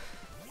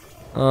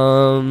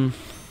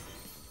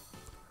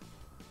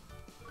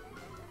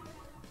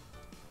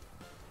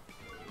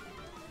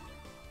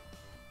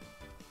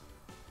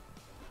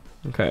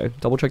 Okay,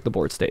 double check the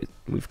board state.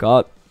 We've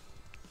got...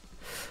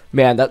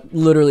 Man, that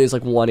literally is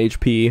like 1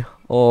 HP.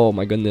 Oh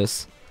my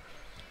goodness.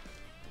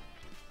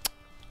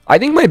 I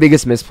think my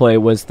biggest misplay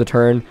was the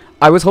turn.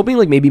 I was hoping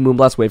like maybe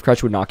Moonblast Wave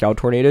Crush would knock out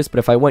Tornadoes, but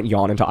if I went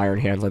Yawn into Iron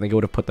Hands, I think it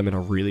would have put them in a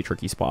really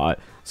tricky spot.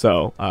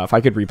 So if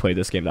I could replay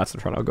this game, that's the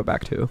turn I'll go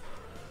back to.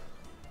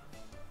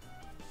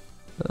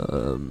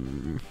 But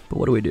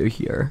what do we do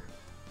here?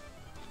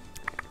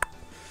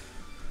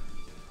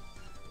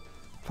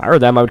 If I were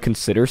them, I would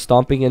consider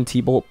stomping in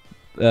T-Bolt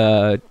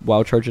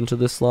Wild Charge into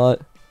this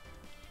slot.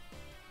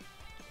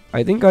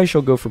 I think I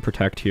shall go for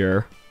Protect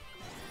here.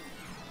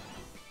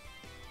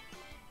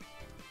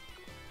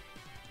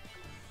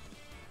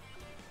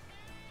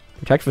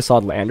 Protect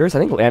Facade Landers? I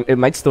think it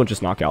might still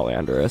just knock out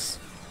Landorus.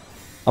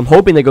 I'm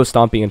hoping they go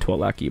stomping into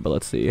Aleki, but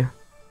let's see.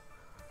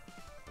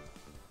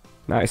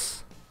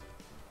 Nice.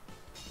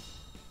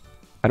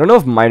 I don't know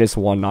if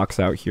 -1 knocks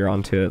out here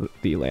onto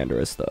the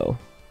Landorus, though.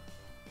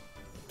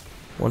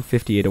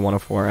 158 to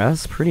 104.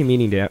 That's pretty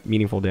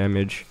meaningful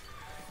damage.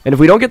 And if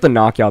we don't get the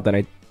knockout, then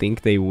I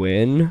think they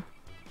win.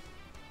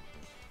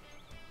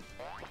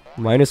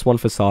 -1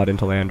 Facade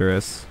into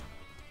Landorus.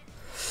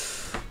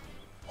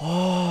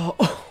 Oh,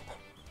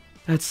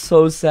 that's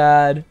so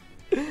sad.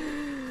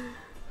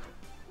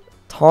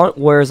 Taunt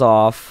wears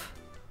off.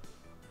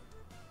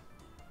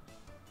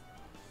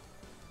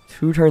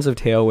 2 turns of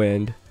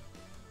Tailwind.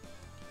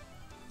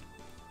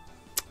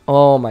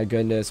 Oh my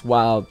goodness.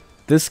 Wow.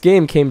 This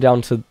game came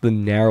down to the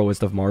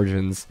narrowest of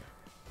margins.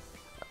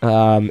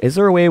 Is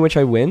there a way in which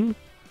I win?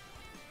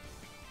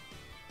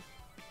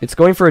 It's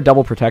going for a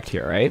double protect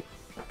here, right?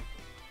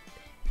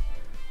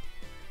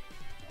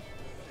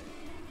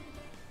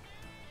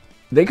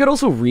 They could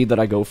also read that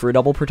I go for a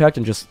double protect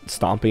and just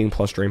stomping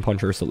plus Drain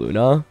Punch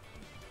Ursaluna.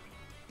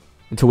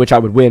 Into which I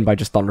would win by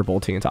just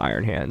Thunderbolting into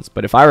Iron Hands.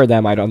 But if I were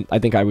them, I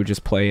think I would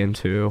just play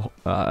into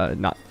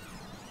not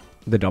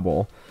the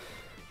double.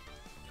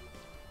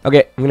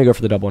 Okay, I'm gonna go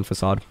for the double in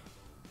Facade.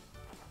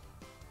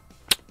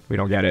 We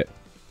don't get it.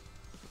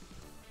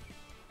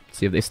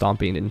 See if they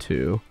stomping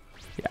into...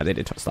 Yeah, they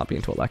did stomping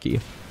into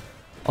Aleki.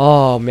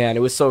 Oh man,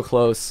 it was so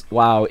close.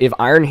 Wow, if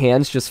Iron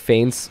Hands just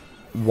feints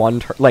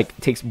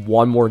takes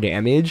 1 more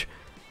damage,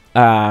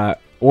 or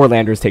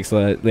Landers takes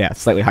a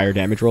slightly higher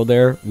damage roll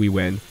there, we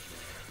win.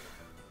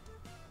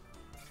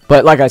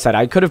 But like I said,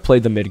 I could have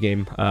played the mid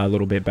game a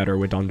little bit better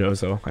with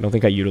Dondozo. I don't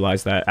think I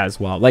utilized that as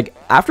well. Like,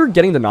 after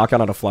getting the knockout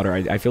on a Flutter,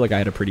 I feel like I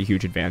had a pretty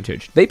huge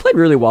advantage. They played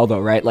really well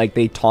though, right? Like,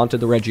 they taunted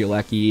the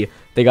Regieleki.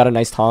 They got a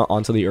nice taunt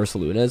onto the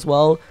Ursaluna as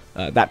well.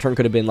 That turn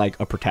could have been like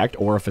a Protect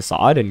or a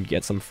Facade and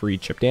get some free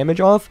chip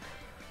damage off.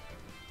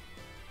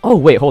 Oh,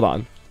 wait, hold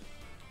on.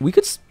 We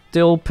could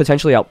still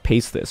potentially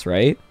outpace this,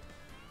 right?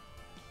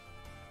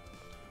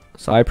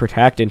 So I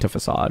Protect into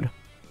Facade.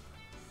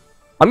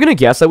 I'm going to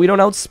guess that we don't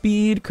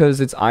outspeed because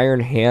it's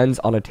Iron Hands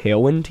on a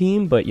Tailwind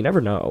team, but you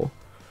never know.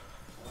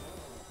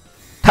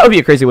 That would be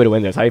a crazy way to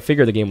win this. I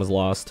figured the game was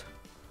lost.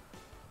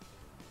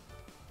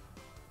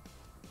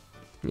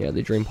 Yeah,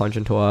 they Dream Punch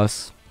into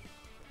us.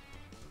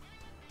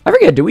 I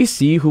forget, do we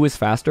see who was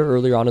faster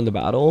earlier on in the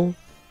battle?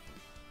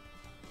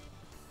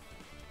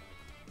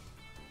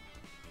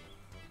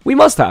 We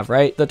must have,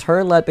 right? The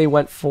turn that they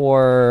went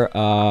for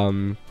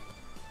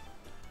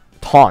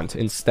Taunt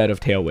instead of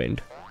Tailwind.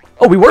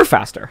 Oh, we were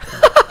faster.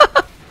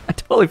 I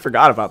totally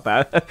forgot about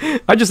that.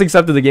 I just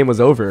accepted the game was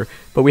over,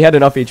 but we had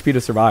enough HP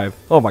to survive.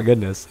 Oh my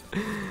goodness.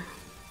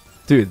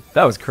 Dude,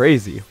 that was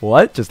crazy.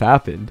 What just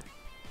happened?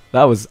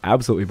 That was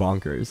absolutely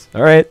bonkers.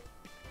 All right.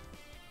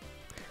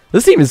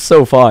 This team is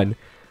so fun.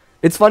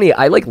 It's funny,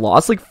 I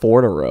lost 4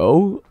 in a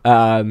row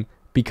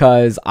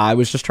because I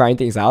was just trying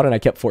things out and I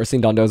kept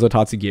forcing Dondozo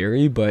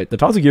Tatsugiri, but the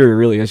Tatsugiri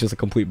really is just a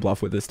complete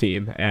bluff with this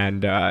team.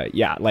 And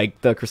yeah,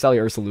 the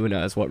Cresselia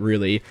Ursaluna is what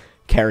really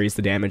carries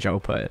the damage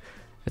output.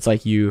 It's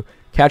like you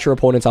catch your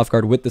opponents off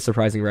guard with the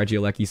surprising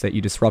Regieleki set, you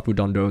disrupt with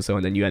Dondozo,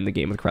 and then you end the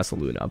game with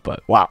Cresselia.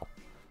 But wow.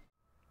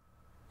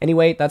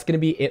 Anyway, that's going to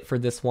be it for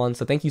this one.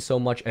 So thank you so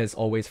much, as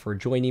always, for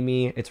joining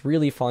me. It's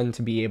really fun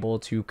to be able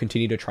to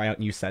continue to try out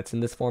new sets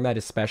in this format,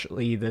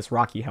 especially this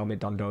Rocky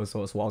Helmet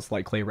Dondozo, as well as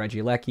Light Clay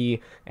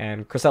Regieleki,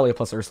 and Cresselia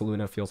plus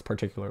Ursaluna feels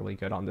particularly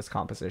good on this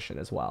composition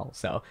as well.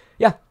 So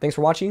yeah, thanks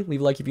for watching.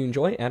 Leave a like if you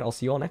enjoy, and I'll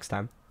see you all next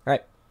time. All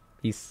right,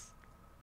 peace.